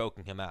him and then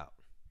choking him out.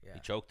 Yeah. He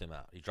choked him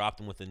out. He dropped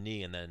him with a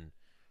knee and then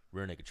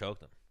rear naked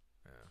choked him.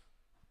 Yeah.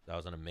 That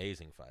was an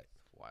amazing fight.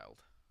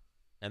 Wild.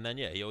 And then,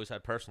 yeah, he always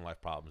had personal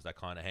life problems that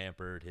kind of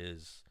hampered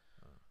his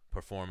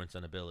performance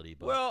and ability.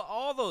 But Well,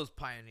 all those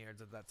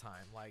pioneers at that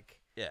time, like,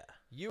 yeah.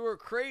 you were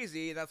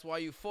crazy, that's why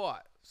you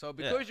fought. So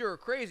because you were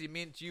crazy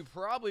means you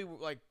probably,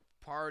 like,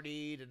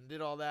 partied and did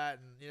all that,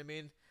 and you know what I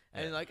mean?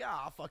 And you're like,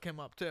 I'll fuck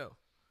him up too.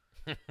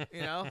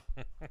 You know?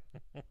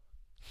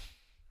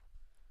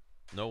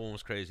 No one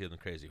was crazier than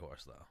Crazy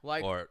Horse, though.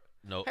 Like, or,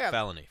 no, hey,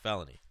 Felony.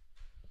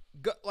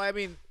 I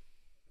mean,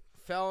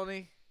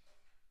 Felony,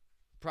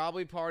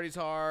 probably parties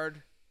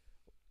hard.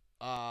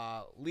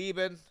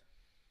 Lieben.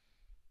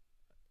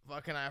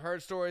 Fucking, I've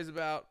heard stories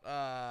about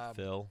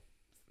Phil.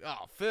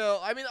 Oh, Phil.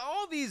 I mean,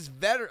 all these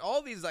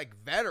like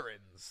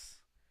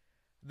veterans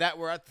that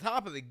were at the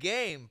top of the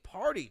game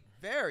partied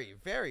very,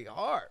 very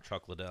hard.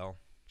 Chuck Liddell.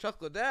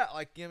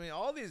 Like, I mean,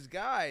 all these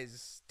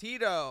guys.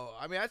 Tito.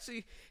 I mean,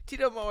 actually,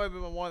 Tito might have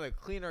been one of the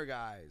cleaner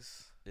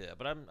guys. Yeah,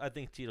 but I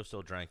think Tito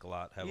still drank a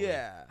lot heavily.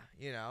 Yeah,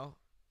 you know.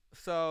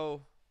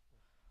 So,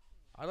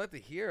 I'd like to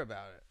hear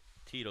about it.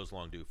 Tito's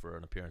long due for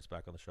an appearance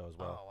back on the show as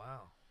well. Oh,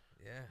 wow.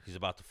 Yeah. He's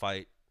about to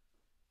fight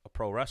a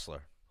pro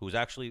wrestler who's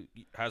actually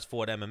has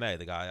fought MMA.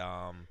 The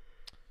guy,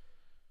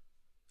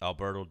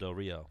 Alberto Del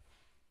Rio.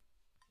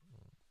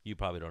 You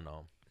probably don't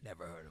know him.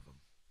 Never heard of him.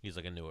 He's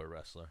like a newer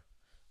wrestler.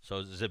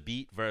 So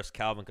Zabit versus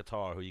Calvin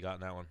Kattar. Who you got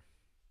in that one?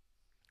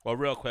 Well,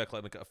 real quick,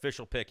 like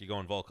official pick, you're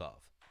going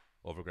Volkov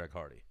over Greg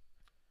Hardy.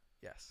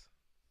 Yes.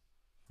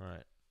 All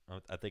right.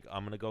 I think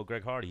I'm gonna go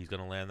Greg Hardy. He's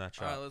gonna land that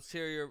shot. All right, let's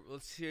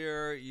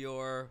hear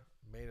your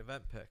main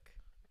event pick.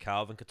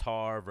 Calvin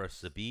Kattar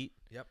versus Zabit.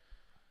 Yep.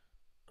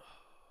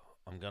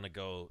 I'm gonna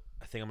go.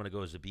 I think I'm gonna go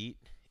Zabit.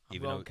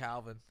 I'm going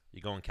Calvin.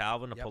 You're going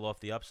Calvin to Yep. pull off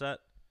the upset.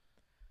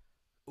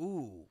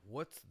 Ooh,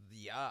 what's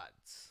the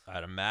odds?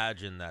 I'd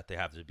imagine that they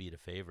have to beat a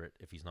favorite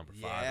if he's number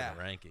 5 in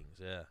the rankings.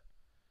 Yeah.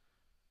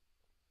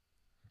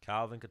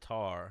 Calvin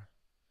Kattar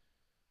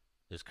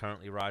is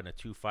currently riding a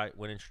 2-fight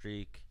winning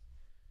streak.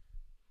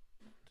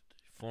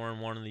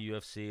 4-1 in the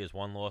UFC. His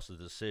one loss is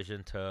a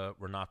decision to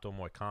Renato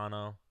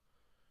Moicano.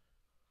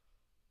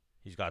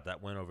 He's got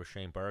that win over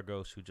Shane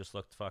Burgos, who just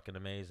looked fucking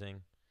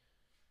amazing.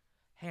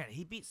 Hey,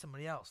 he beat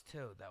somebody else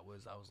too. I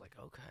was like,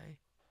 okay.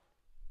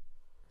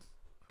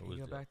 Can you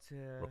go back to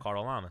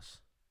Ricardo Lamas.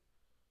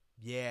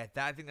 Yeah,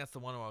 I think that's the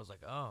one where I was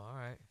like, oh, all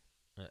right.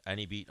 And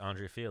he beat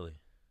Andre Fili.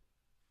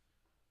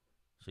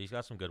 So he's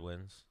got some good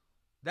wins.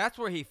 That's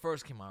where he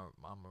first came on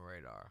my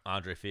radar.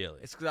 Andre Fili.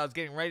 It's because I was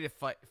getting ready to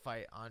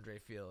fight Andre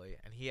Fili,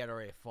 and he had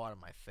already fought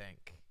him, I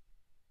think.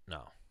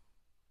 No.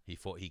 He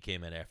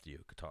came in after you,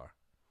 Qatar.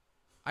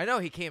 I know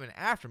he came in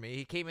after me.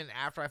 He came in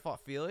after I fought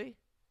Fili.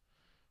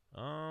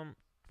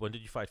 When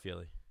did you fight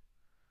Fili?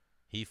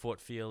 He fought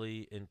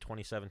Fili in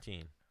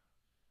 2017.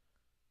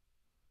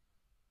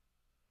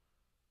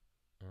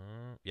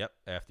 Yep,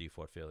 after you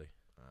fought Fili.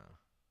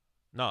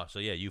 No, so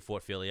yeah, you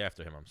fought Fili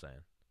after him, I'm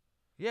saying.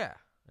 Yeah.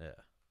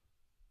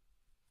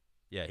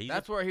 Yeah,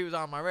 that's where he was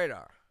on my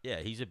radar.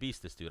 Yeah, he's a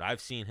beast, this dude.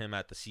 I've seen him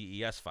at the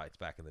CES fights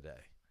back in the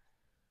day.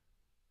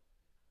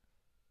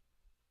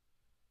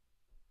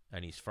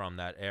 And he's from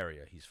that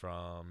area. He's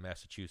from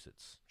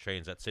Massachusetts.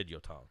 Trains at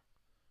Sidyotown.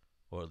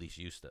 Or at least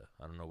used to.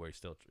 I don't know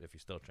if he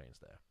still trains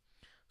there.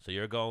 So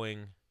you're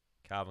going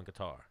Calvin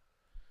Kattar.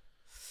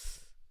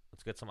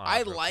 Let's get some odds.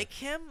 I like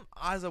him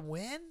as a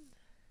win.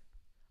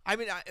 I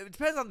mean, it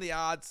depends on the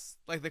odds.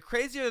 Like, the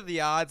crazier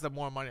the odds, the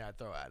more money I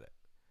throw at it.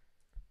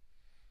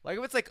 Like,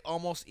 if it's like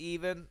almost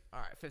even, all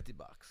right, $50.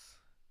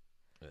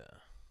 Yeah.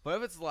 But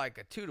if it's like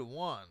a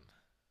 2-1,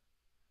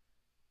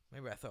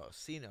 maybe I throw a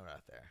C note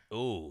out there.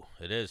 Ooh,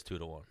 it is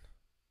 2-1.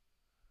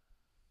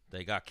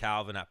 They got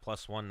Calvin at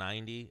plus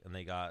 190, and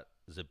they got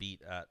Zabit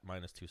at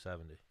minus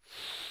 270.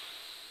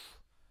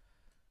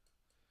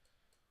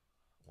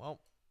 Well,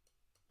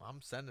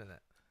 I'm sending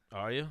it.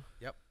 Are you?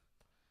 Yep.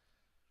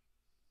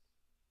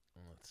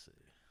 Let's see.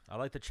 I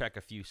like to check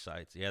a few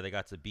sites. Yeah, they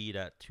got Zabit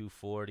at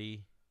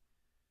 240.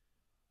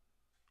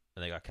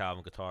 And they got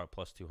Calvin Kattar at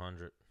plus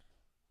 200.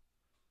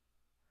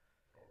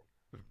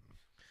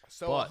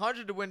 So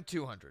 100 to win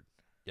 200.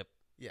 Yep.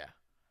 Yeah.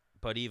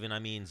 But even, I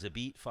mean,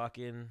 Zabit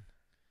fucking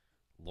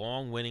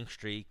long winning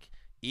streak.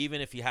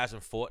 Even if he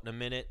hasn't fought in a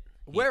minute.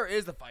 Where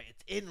is the fight?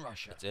 It's in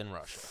Russia. It's in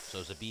Russia.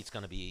 So Zabit's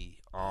going to be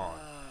on.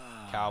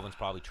 Calvin's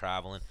probably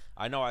traveling.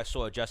 I know I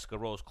saw Jessica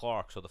Rose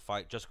Clark. So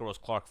Jessica Rose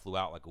Clark flew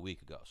out like a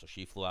week ago. So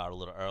she flew out a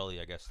little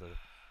early, I guess, to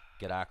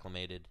get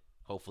acclimated.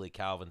 Hopefully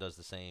Calvin does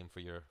the same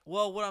for your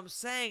Well, what I'm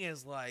saying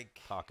is,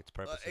 like, pockets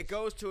purposes. it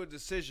goes to a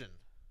decision.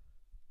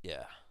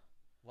 Yeah.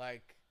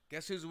 Like,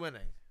 guess who's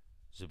winning?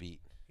 Zabit.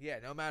 Yeah,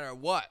 no matter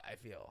what, I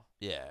feel.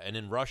 Yeah, and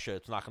in Russia,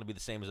 it's not going to be the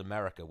same as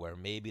America, where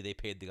maybe they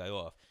paid the guy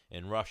off.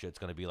 In Russia, it's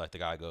going to be like the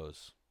guy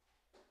goes.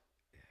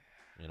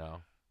 You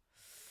know?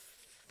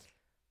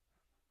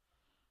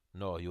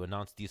 No, you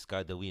announce this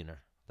guy the winner.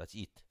 That's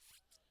it.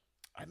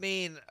 I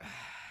mean, do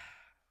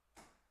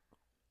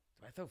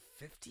I throw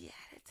 50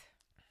 at it?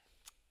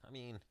 I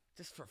mean,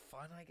 Just for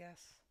fun, I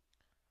guess.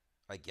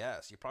 I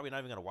guess you're probably not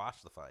even gonna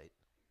watch the fight.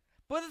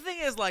 But the thing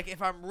is, like,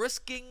 if I'm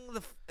risking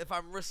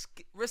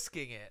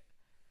risking it,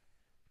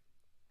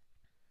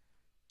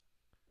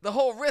 the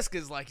whole risk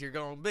is like you're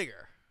going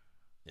bigger.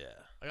 Yeah.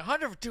 Like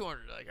 100 for 200,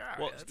 like all right,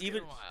 Well, that's even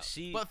getting wild.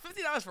 see But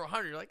 $50 for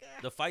 100, you're like,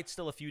 eh. the fight's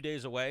still a few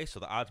days away, so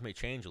the odds may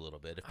change a little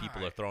bit if people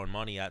are Alright. throwing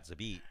money at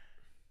Zabit.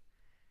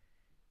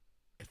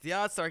 If the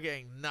odds start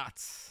getting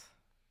nuts,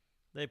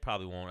 They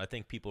probably won't. I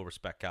think people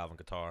respect Calvin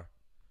Kattar.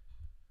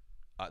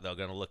 They're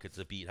gonna look at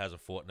Zabit. Hasn't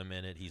fought in a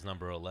minute. He's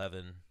number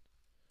 11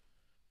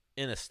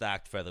 in a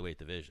stacked featherweight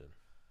division.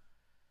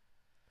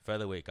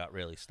 Featherweight got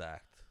really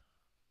stacked.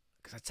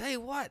 because I tell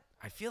you what,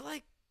 I feel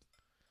like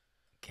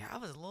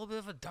Calvin's a little bit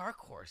of a dark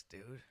horse,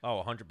 dude.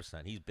 Oh,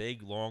 100%. He's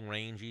big, long,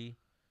 rangy,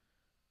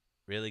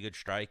 really good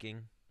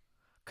striking.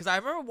 Because I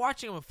remember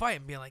watching him fight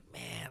and being like,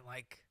 man,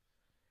 like,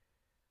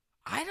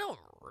 I don't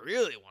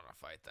really want to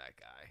fight that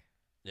guy.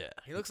 Yeah.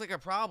 He looks like a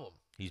problem.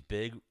 He's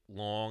big,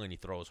 long, and he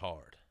throws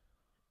hard.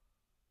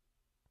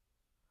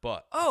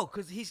 But Oh,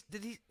 because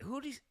did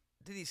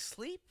he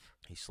sleep?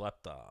 he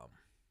slept Ricardo.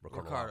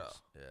 Ricardo.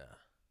 Lamas. Yeah.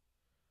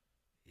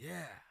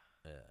 Yeah.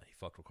 Yeah, he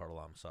fucked Ricardo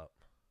Lamas up.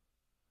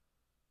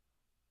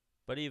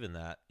 But even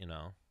that,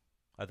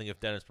 I think if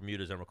Dennis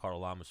Bermudez and Ricardo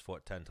Lamas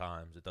fought 10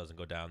 times, it doesn't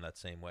go down that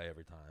same way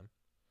every time.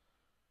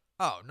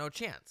 Oh, no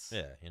chance.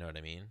 Yeah, you know what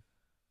I mean?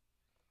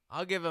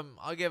 I'll give him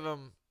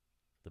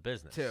The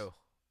business. 2.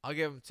 I'll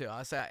give him 2.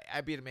 I say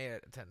I beat him 10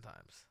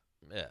 times.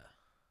 Yeah.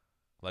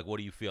 Like, what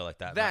do you feel like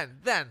that?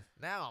 Then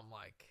now I'm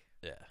like,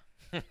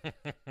 Yeah.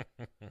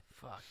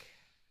 fuck.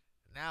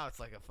 Now it's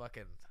like a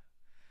fucking.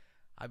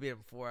 I beat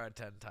him 4 out of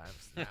 10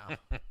 times now.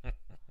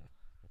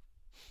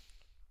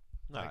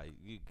 Nah,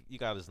 you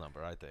got his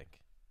number, I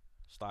think.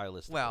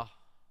 Stylistically. Well,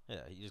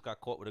 Yeah, he just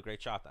got caught with a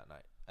great shot that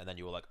night. And then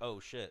you were like, oh,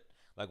 shit.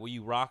 Like, were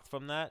you rocked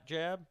from that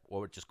jab?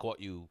 Or it just caught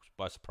you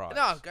by surprise?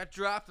 no, got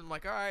dropped. I'm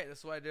like, all right, this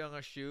is what I do. I'm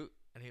gonna shoot.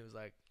 And he was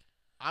like,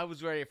 I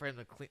was ready for him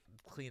to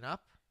clean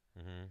up.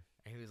 Mm-hmm.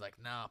 And he was like,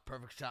 nah,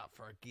 perfect shot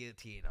for a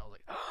guillotine. I was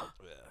like,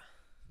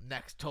 Yeah.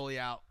 neck's totally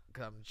out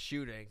because I'm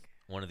shooting.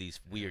 One of these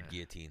weird Yeah.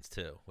 guillotines,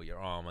 too, with your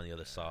arm on the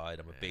other side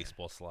of a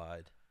baseball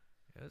slide.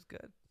 It was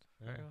good.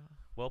 Yeah.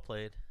 Well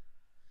played.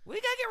 We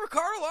gotta get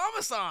Ricardo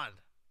Lamas on.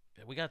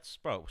 Yeah, we got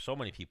so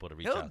many people to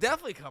reach He'll out to.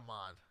 definitely come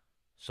on.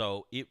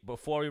 So,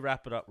 before we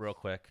wrap it up real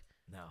quick,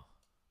 No.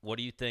 what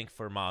do you think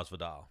for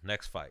Masvidal?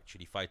 Next fight. Should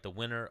he fight the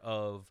winner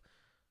of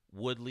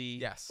Woodley?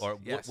 Yes. Or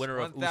yes. winner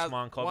of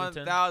Usman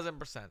Covington?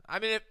 1,000%. I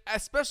mean,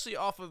 especially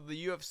off of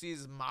the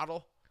UFC's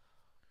model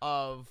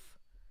of,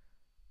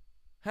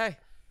 hey,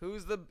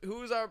 who's got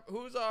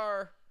the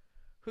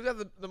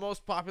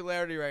most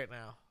popularity right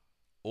now?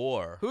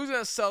 Or Who's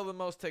gonna sell the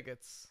most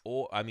tickets?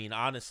 I mean,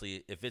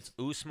 honestly, if it's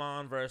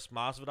Usman versus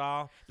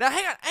Masvidal, Now,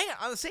 hang on.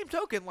 On the same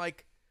token,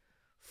 like,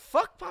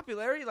 fuck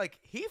popularity. Like,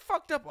 he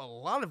fucked up a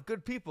lot of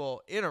good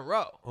people in a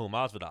row. who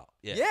Masvidal?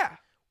 Yeah. Yeah.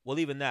 Well,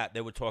 even that,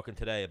 they were talking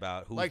today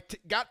about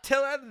Got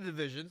Till out of the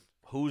division.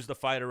 who's the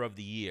fighter of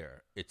the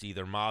year. It's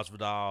either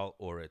Masvidal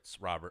or it's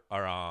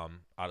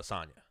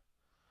Adesanya.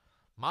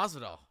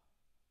 Masvidal.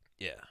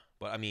 Yeah,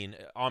 but I mean,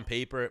 on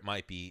paper, it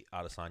might be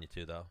Adesanya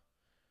too, though.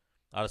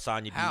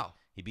 Adesanya How?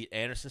 He beat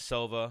Anderson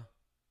Silva.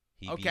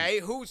 Okay,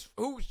 who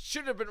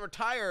should have been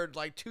retired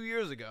like 2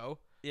 years ago.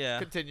 Yeah.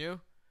 Continue.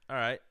 All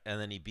right, and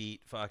then he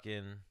beat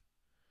fucking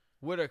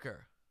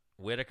Whitaker.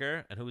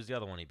 Whitaker, and who was the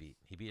other one he beat?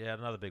 He had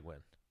another big win.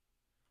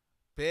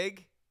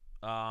 Big.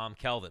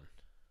 Kelvin.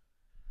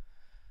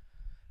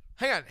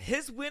 Hang on.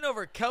 His win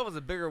over Kelvin's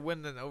a bigger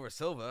win than over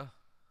Silva.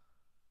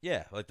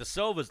 Yeah, like the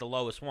Silva's the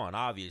lowest one,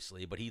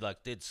 obviously, but he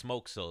did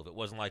smoke Silva. It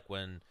wasn't like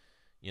when,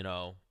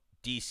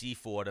 DC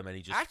fought him and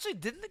he just Actually,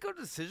 didn't it go to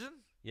decision?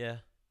 yeah,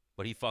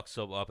 but he fucked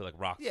Silva up, like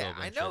rocked Yeah,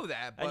 Silva. I and know shit.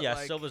 that. But And yeah,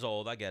 like, Silva's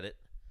old. I get it,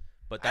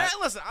 but that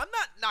listen, I'm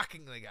not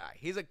knocking the guy.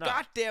 He's a No.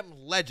 goddamn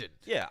legend.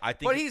 yeah, I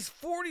think But he's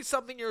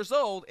 40-something years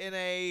old in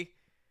a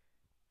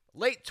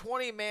late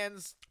 20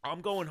 man's.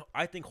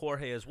 I think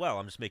Jorge as well.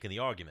 I'm just making the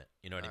argument.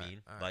 You know what I All right,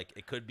 mean? all right. Like,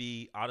 it could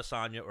be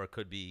Adesanya or it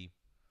could be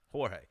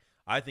Jorge.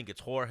 I think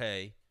it's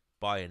Jorge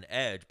by an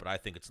edge, but I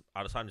think it's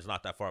Adesanya's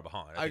not that far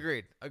behind. I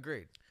think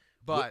Agreed.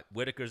 But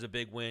Whitaker's a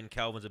big win,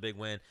 Kelvin's a big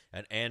win,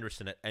 and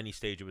Anderson at any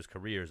stage of his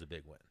career is a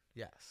big win.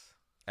 yes.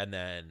 And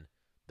then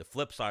the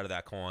flip side of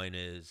that coin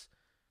is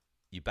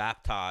you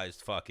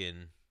baptized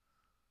fucking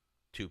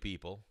 2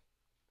 people.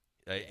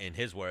 In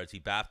his words, he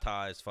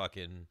baptized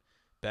fucking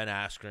Ben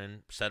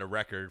Askren, set a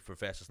record for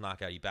fastest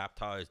knockout. He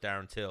baptized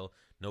Darren Till.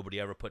 Nobody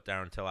ever put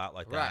Darren Till out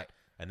like that. Right.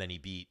 And then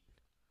he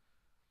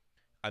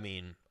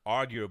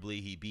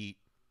arguably he beat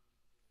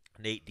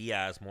Nate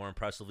Diaz more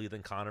impressively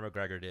than Conor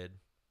McGregor did.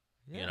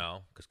 Yeah.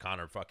 Because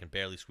Conor fucking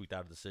barely squeaked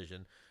out a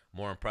decision.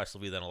 More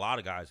impressively than a lot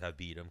of guys have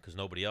beat him because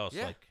nobody else,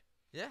 Yeah.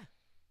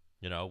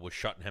 was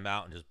shutting him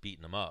out and just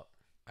beating him up.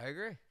 I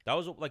agree. That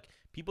was,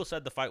 people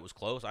said the fight was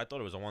close. I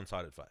thought it was a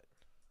one-sided fight.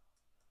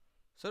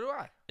 So do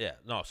I. Yeah,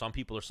 no, some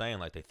people are saying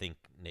like they think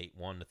Nate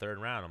won the third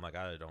round. I'm like,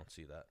 I don't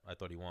see that. I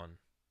thought he won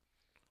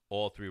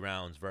all 3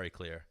 rounds very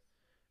clear.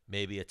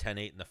 Maybe a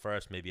 10-8 in the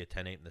first, maybe a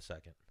 10-8 in the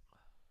second.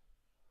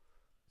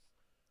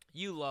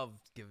 You love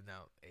giving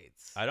out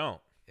 8s. I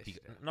don't. Yes, you do.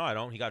 No, I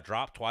don't. He got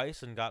dropped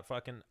twice and got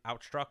fucking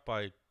outstruck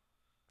by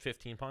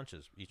 15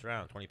 punches each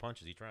round, 20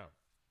 punches each round.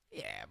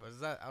 Yeah, but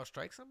does that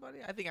outstrike somebody?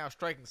 I think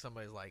outstriking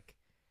somebody is like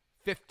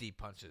 50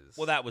 punches.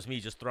 Well, that was me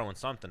just throwing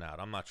something out.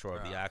 I'm not sure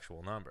of the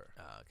actual number.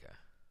 Oh, okay.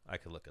 I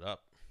could look it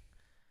up.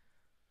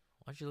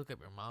 Why don't you look up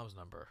your mom's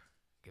number?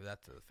 Give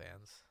that to the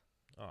fans.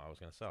 Oh, I was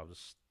going to say, I'll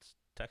just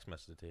text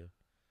message it to you.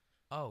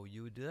 Oh,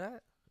 you would do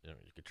that? You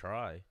could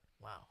try.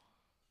 Wow.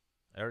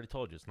 I already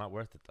told you, it's not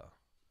worth it, though.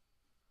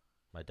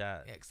 My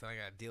dad. Yeah, because then I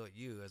got to deal with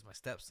you as my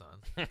stepson.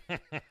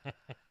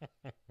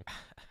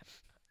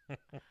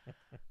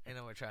 Ain't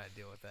no one trying to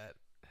deal with that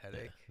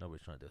headache. Yeah,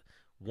 nobody's trying to do it.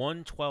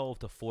 112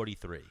 to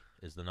 43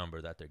 is the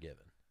number that they're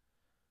given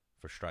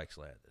for strikes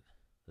landed.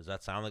 Does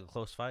that sound like a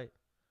close fight?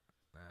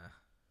 Nah.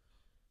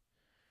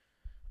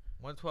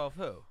 112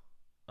 who?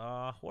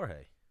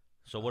 Jorge.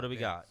 So what do we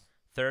got?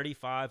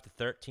 35 to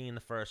 13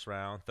 the first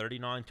round,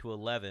 39 to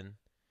 11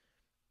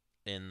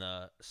 in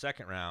the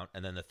second round,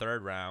 and then the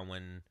third round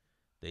when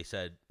they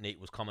said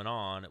Nate was coming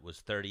on, it was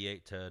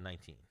 38 to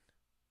 19.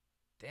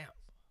 Damn.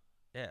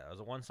 Yeah, it was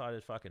a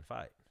one-sided fucking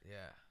fight.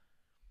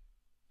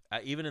 Yeah.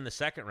 Even in the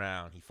second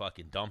round, he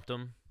fucking dumped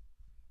him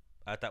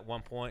at that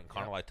one point.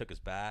 Conor like took his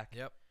back.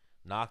 Yep.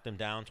 Knocked him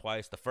down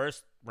twice. The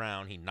first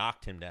round, he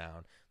knocked him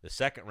down. The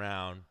second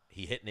round,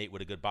 he hit Nate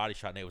with a good body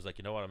shot. Nate was like,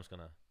 you know what? I'm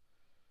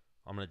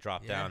gonna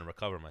drop down and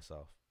recover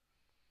myself.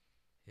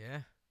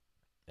 Yeah.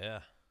 Yeah.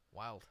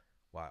 Wild.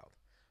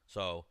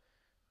 So,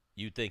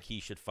 you think he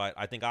should fight?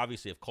 I think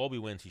obviously if Colby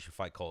wins, he should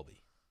fight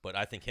Colby. But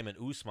I think him and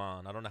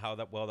Usman, I don't know how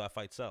that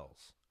fight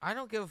sells. I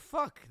don't give a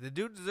fuck. The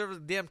dude deserves a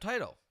damn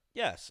title.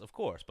 Yes, of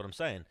course. But I'm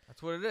saying,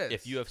 that's what it is.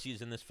 If UFC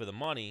is in this for the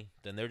money,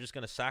 then they're just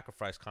going to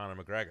sacrifice Conor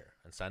McGregor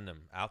and send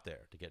him out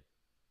there to get,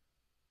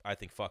 I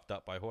think, fucked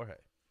up by Jorge.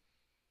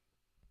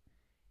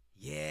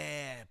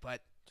 Yeah, but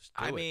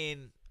I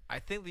mean, I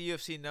think the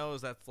UFC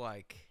knows that's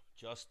like.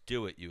 Just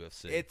do it,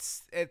 UFC.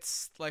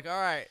 It's like, all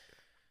right.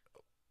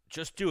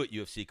 Just do it,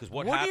 UFC. Because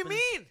what happens? What do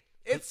you mean?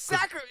 It's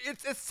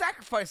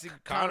sacrificing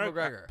Conor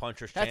McGregor.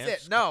 Puncher's That's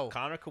chance. it. No.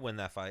 Conor could win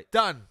that fight.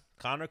 Done.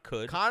 Conor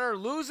could. Conor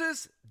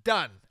loses.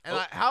 Done. And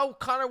how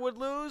Conor would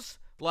lose?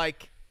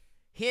 Like,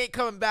 he ain't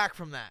coming back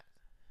from that.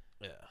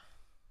 Yeah.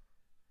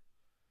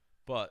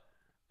 But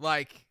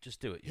like, just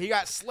do it. He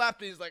got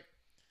slapped. And he's like.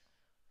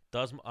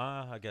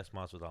 I guess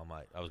Masvidal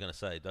might. I was gonna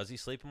say, does he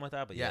sleep him with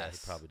that? But yeah, he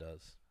probably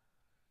does.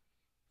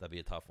 That'd be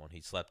a tough one.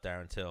 He slept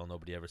Darren Till.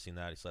 Nobody ever seen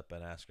that. He slept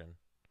Ben Askren.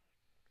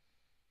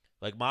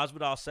 Like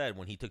Masvidal said,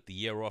 when he took the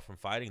year off from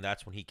fighting,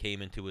 that's when he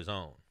came into his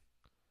own.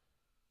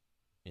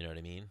 You know what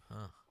I mean?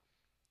 Huh.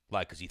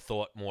 Like, because he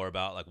thought more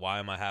about, like, why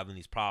am I having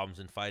these problems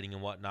in fighting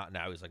and whatnot?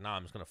 Now he's like, nah,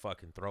 I'm just going to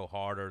fucking throw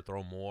harder,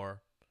 throw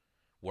more,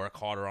 work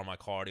harder on my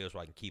cardio so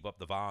I can keep up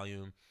the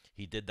volume.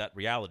 He did that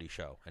reality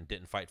show and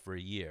didn't fight for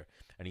a year.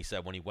 And he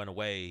said when he went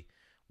away,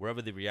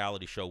 wherever the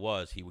reality show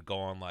was, he would go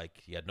on,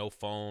 like, he had no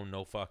phone,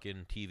 no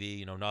fucking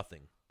TV, no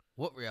nothing.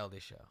 What reality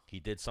show? He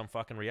did some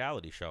fucking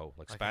reality show,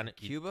 like Spanish.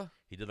 Cuba.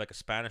 He did like a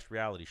Spanish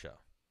reality show,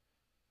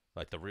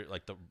 like the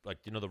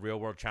Real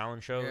World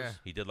Challenge shows. Yeah.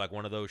 He did like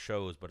one of those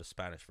shows, but a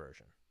Spanish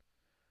version.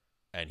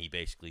 And he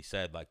basically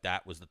said like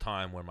that was the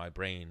time where my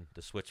brain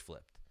the switch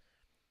flipped,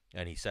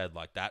 and he said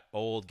like that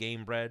old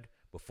game bred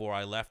before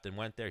I left and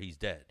went there, he's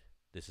dead.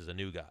 This is a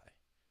new guy.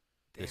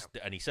 Damn.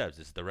 And he says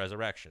this is the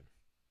resurrection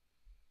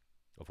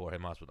of Jorge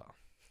Masvidal.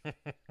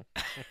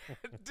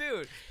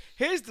 Dude,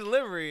 his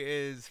delivery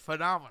is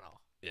phenomenal.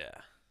 Yeah.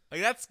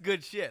 Like, that's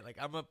good shit. Like,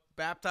 I'm going to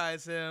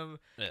baptize him.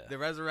 Yeah. The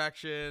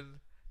resurrection.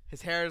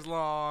 His hair is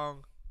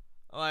long.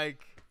 Like.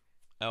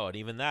 Oh, and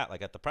even that,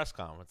 like at the press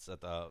conference,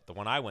 at the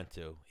one I went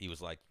to, he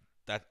was like,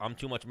 "That I'm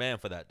too much man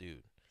for that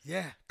dude."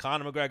 Yeah.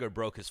 Conor McGregor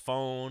broke his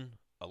phone.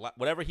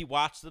 Whatever he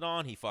watched it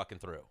on, he fucking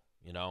threw.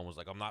 You know, and was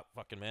like, "I'm not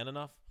fucking man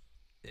enough."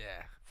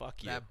 Yeah.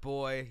 Fuck you. That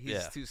boy,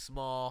 he's too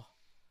small.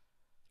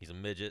 He's a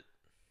midget.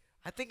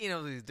 I think he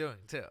knows what he's doing,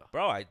 too.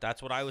 Bro,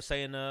 that's what I was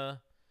saying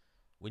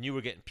when you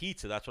were getting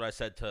pizza. That's what I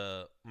said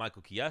to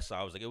Michael Chiesa.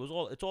 I was like,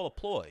 it's all a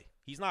ploy.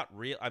 He's not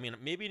real. I mean,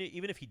 maybe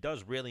even if he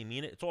does really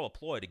mean it, it's all a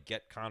ploy to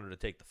get Conor to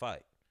take the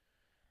fight.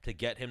 To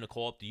get him to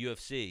call up the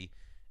UFC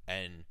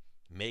and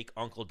make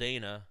Uncle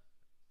Dana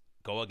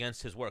go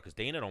against his word. Because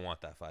Dana don't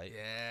want that fight.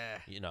 Yeah.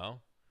 You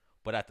know?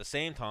 But at the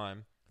same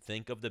time,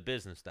 think of the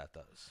business that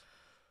does.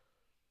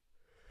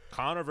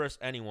 Conor versus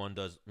anyone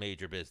does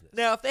major business.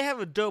 Now, if they have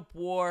a dope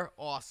war,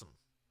 awesome.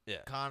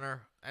 Yeah.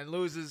 Conor and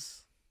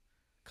loses.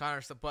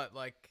 Conor, but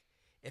like,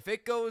 if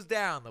it goes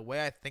down the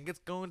way I think it's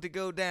going to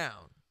go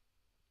down,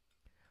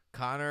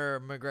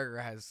 Conor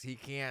McGregor he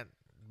can't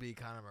be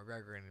Conor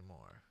McGregor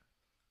anymore.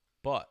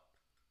 But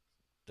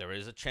there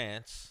is a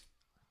chance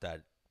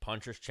that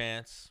puncher's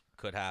chance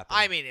could happen.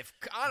 I mean, if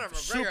Conor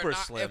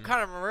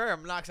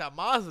McGregor knocks out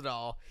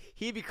Masvidal,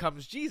 he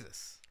becomes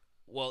Jesus.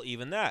 Well,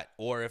 even that.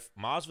 Or if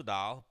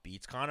Masvidal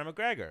beats Conor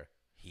McGregor,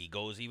 he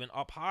goes even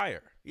up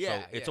higher.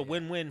 Yeah, so it's yeah, a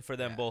win-win for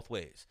them yeah. both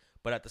ways.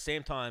 But at the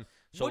same time,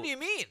 so What do you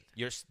mean?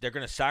 they're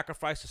going to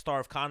sacrifice the star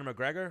of Conor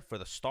McGregor for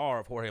the star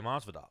of Jorge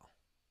Masvidal.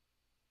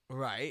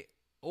 Right.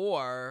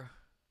 Or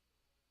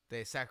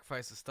they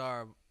sacrifice the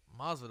star of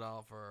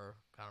Masvidal for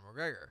Conor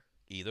McGregor.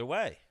 Either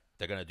way,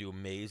 they're going to do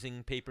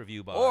amazing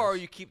pay-per-view buys. Or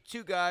you keep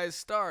two guys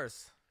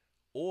stars.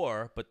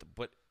 But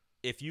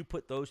if you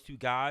put those two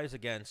guys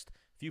against,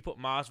 if you put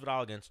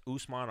Masvidal against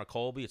Usman or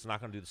Colby, it's not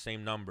going to do the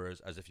same numbers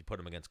as if you put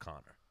him against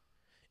Conor.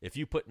 If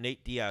you put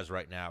Nate Diaz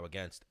right now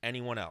against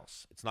anyone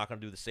else, it's not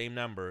going to do the same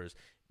numbers.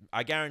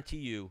 I guarantee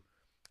you,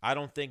 I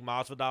don't think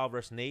Masvidal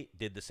versus Nate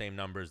did the same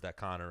numbers that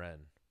Conor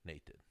and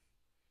Nate did.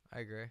 I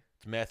agree.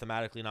 It's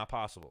mathematically not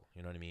possible.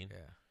 You know what I mean?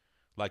 Yeah.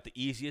 Like, the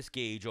easiest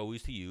gauge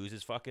always to use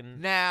is fucking...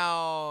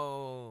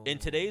 Now, In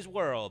today's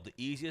world, the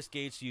easiest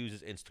gauge to use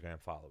is Instagram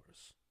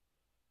followers.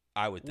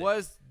 I would think.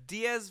 was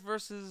Diaz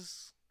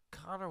versus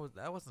Conor,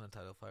 that wasn't a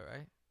title fight,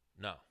 right?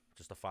 No,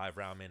 just a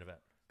 5-round main event.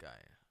 Guy.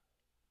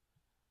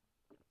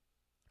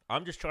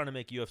 I'm just trying to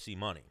make UFC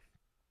money.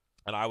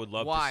 And I would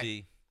love Why? to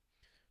see...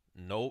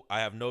 No,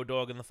 I have no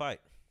dog in the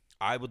fight.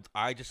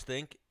 I just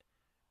think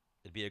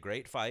it'd be a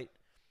great fight.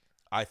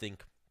 I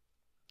think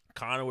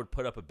Conor would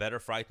put up a better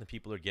fight than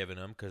people are giving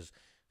him.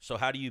 So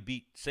how do you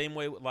beat... Same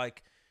way with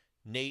like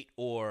Nate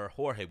or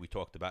Jorge we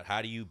talked about.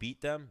 How do you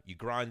beat them? You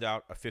grind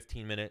out a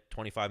 15-minute,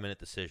 25-minute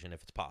decision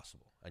if it's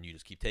possible. And you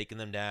just keep taking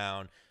them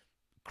down,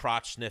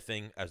 crotch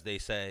sniffing, as they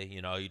say.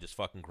 You know, you just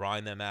fucking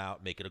grind them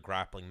out, make it a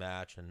grappling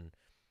match, and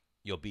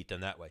you'll beat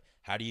them that way.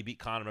 How do you beat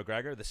Conor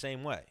McGregor? The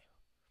same way.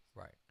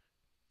 Right.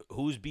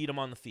 Who's beat him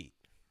on the feet?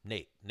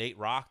 Nate. Nate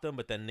rocked him,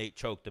 but then Nate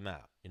choked him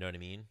out. You know what I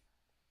mean?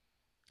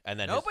 And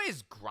then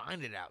Nobody's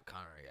grinded out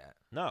Conor yet.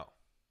 No.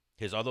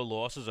 His other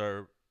losses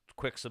are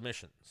quick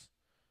submissions.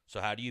 So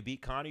how do you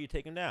beat Conor? You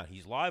take him down.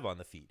 He's live on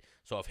the feet.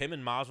 So if him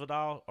and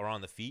Masvidal are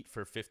on the feet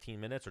for 15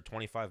 minutes or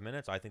 25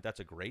 minutes, I think that's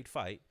a great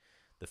fight.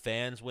 The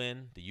fans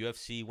win. The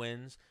UFC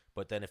wins.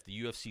 But then if the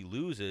UFC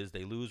loses,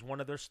 they lose one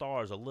of their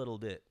stars a little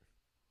bit.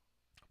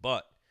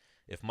 But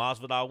if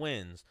Masvidal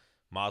wins,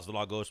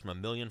 Masvidal goes from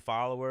 1 million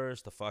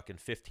followers to fucking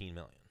 15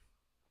 million.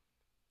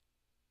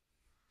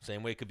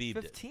 Same way Khabib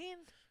did. 15?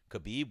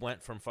 Khabib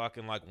went from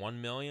fucking like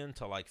 1 million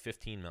to like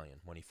 15 million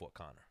when he fought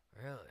Conor.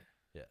 Really?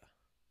 Yeah.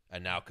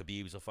 And now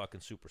Khabib's a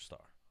fucking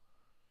superstar.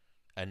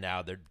 And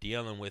now they're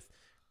dealing with,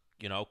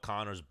 you know,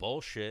 Conor's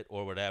bullshit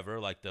or whatever,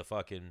 like the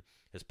fucking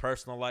his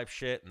personal life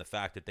shit and the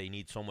fact that they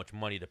need so much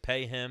money to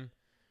pay him.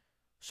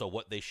 So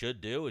what they should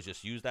do is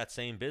just use that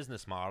same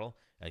business model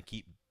and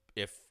keep,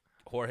 if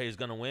Jorge's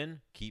going to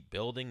win, keep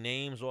building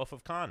names off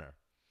of Conor.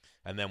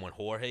 And then when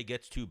Jorge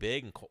gets too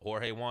big and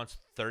Jorge wants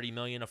 30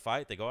 million a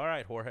fight, they go, all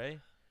right, Jorge,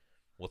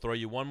 we'll throw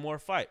you one more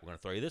fight. We're going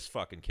to throw you this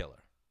fucking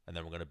killer. And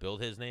then we're going to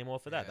build his name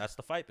off of that. Yeah. That's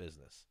the fight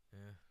business.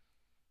 Yeah.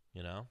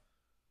 You know?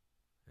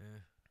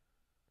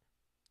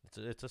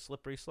 Yeah. It's a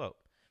slippery slope.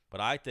 But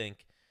I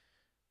think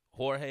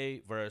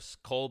Jorge versus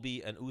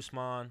Colby and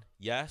Usman,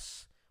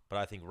 yes. But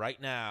I think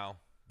right now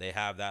they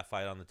have that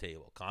fight on the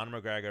table.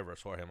 Conor McGregor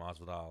versus Jorge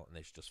Masvidal, and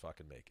they should just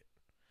fucking make it.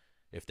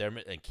 If they're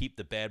and keep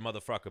the bad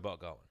motherfucker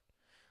belt going.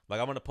 Like,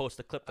 I'm going to post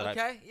a clip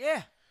that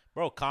yeah.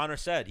 Bro, Conor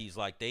said, he's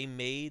like, they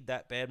made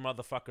that bad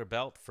motherfucker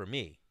belt for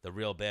me, the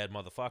real bad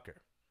motherfucker.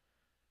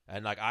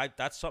 And like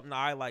that's something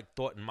I like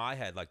thought in my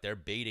head, like they're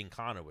baiting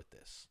Conor with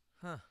this.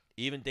 Huh.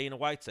 Even Dana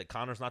White said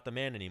Conor's not the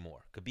man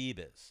anymore. Khabib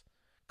is.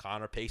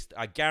 Conor paced.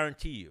 I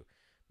guarantee you,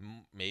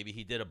 maybe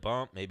he did a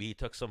bump, maybe he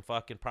took some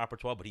fucking proper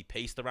 12, but he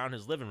paced around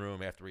his living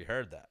room after he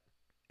heard that.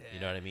 Yeah. You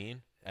know what I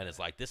mean? And it's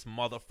like, this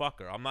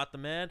motherfucker, I'm not the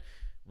man.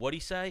 What'd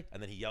he say?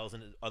 And then he yells in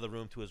the other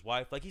room to his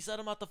wife, like, he said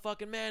I'm not the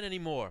fucking man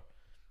anymore.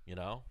 You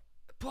know?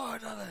 Pour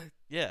another.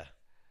 Yeah.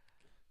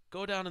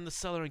 Go down in the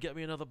cellar and get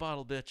me another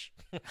bottle, bitch.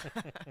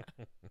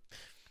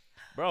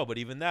 Bro, but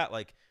even that,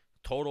 like,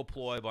 total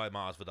ploy by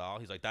Masvidal.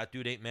 He's like, that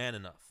dude ain't man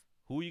enough.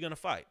 Who are you going to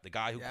fight? The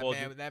guy who called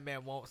you? That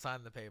man won't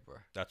sign the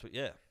paper. That's what,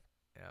 yeah.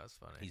 Yeah, that was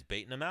funny. He's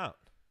baiting him out.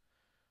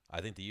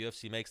 I think the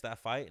UFC makes that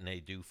fight, and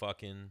they do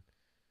fucking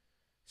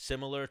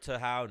similar to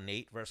how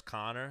Nate versus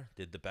Conor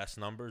did the best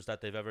numbers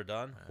that they've ever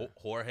done.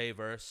 Jorge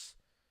versus,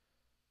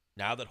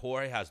 now that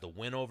Jorge has the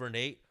win over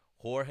Nate,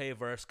 Jorge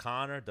versus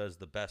Conor does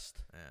the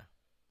best. Yeah.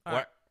 Or,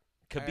 Alright.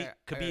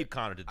 Khabib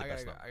Conor did the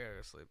best I numbers. gotta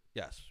go sleep.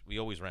 Yes, we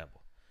always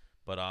ramble.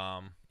 But,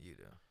 You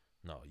do.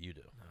 no, you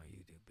do. No,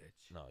 you do,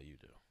 bitch. No, you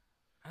do.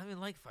 I don't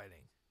even like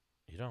fighting.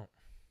 You don't.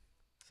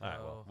 So, All right,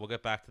 well, we'll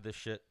get back to this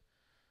shit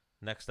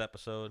next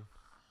episode.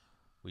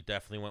 We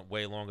definitely went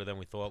way longer than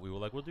we thought. We were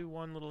like, we'll do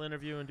one little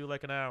interview and do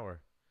like an hour.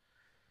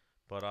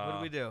 But what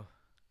do we do?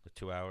 the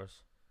 2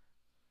 hours.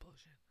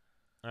 Bullshit.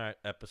 All right,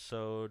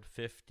 episode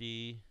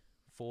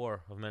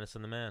 54 of Menace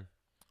and the Man.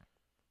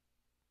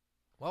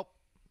 Well,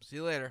 see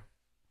you later.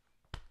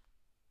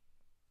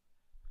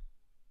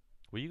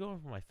 Were you going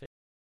for my face?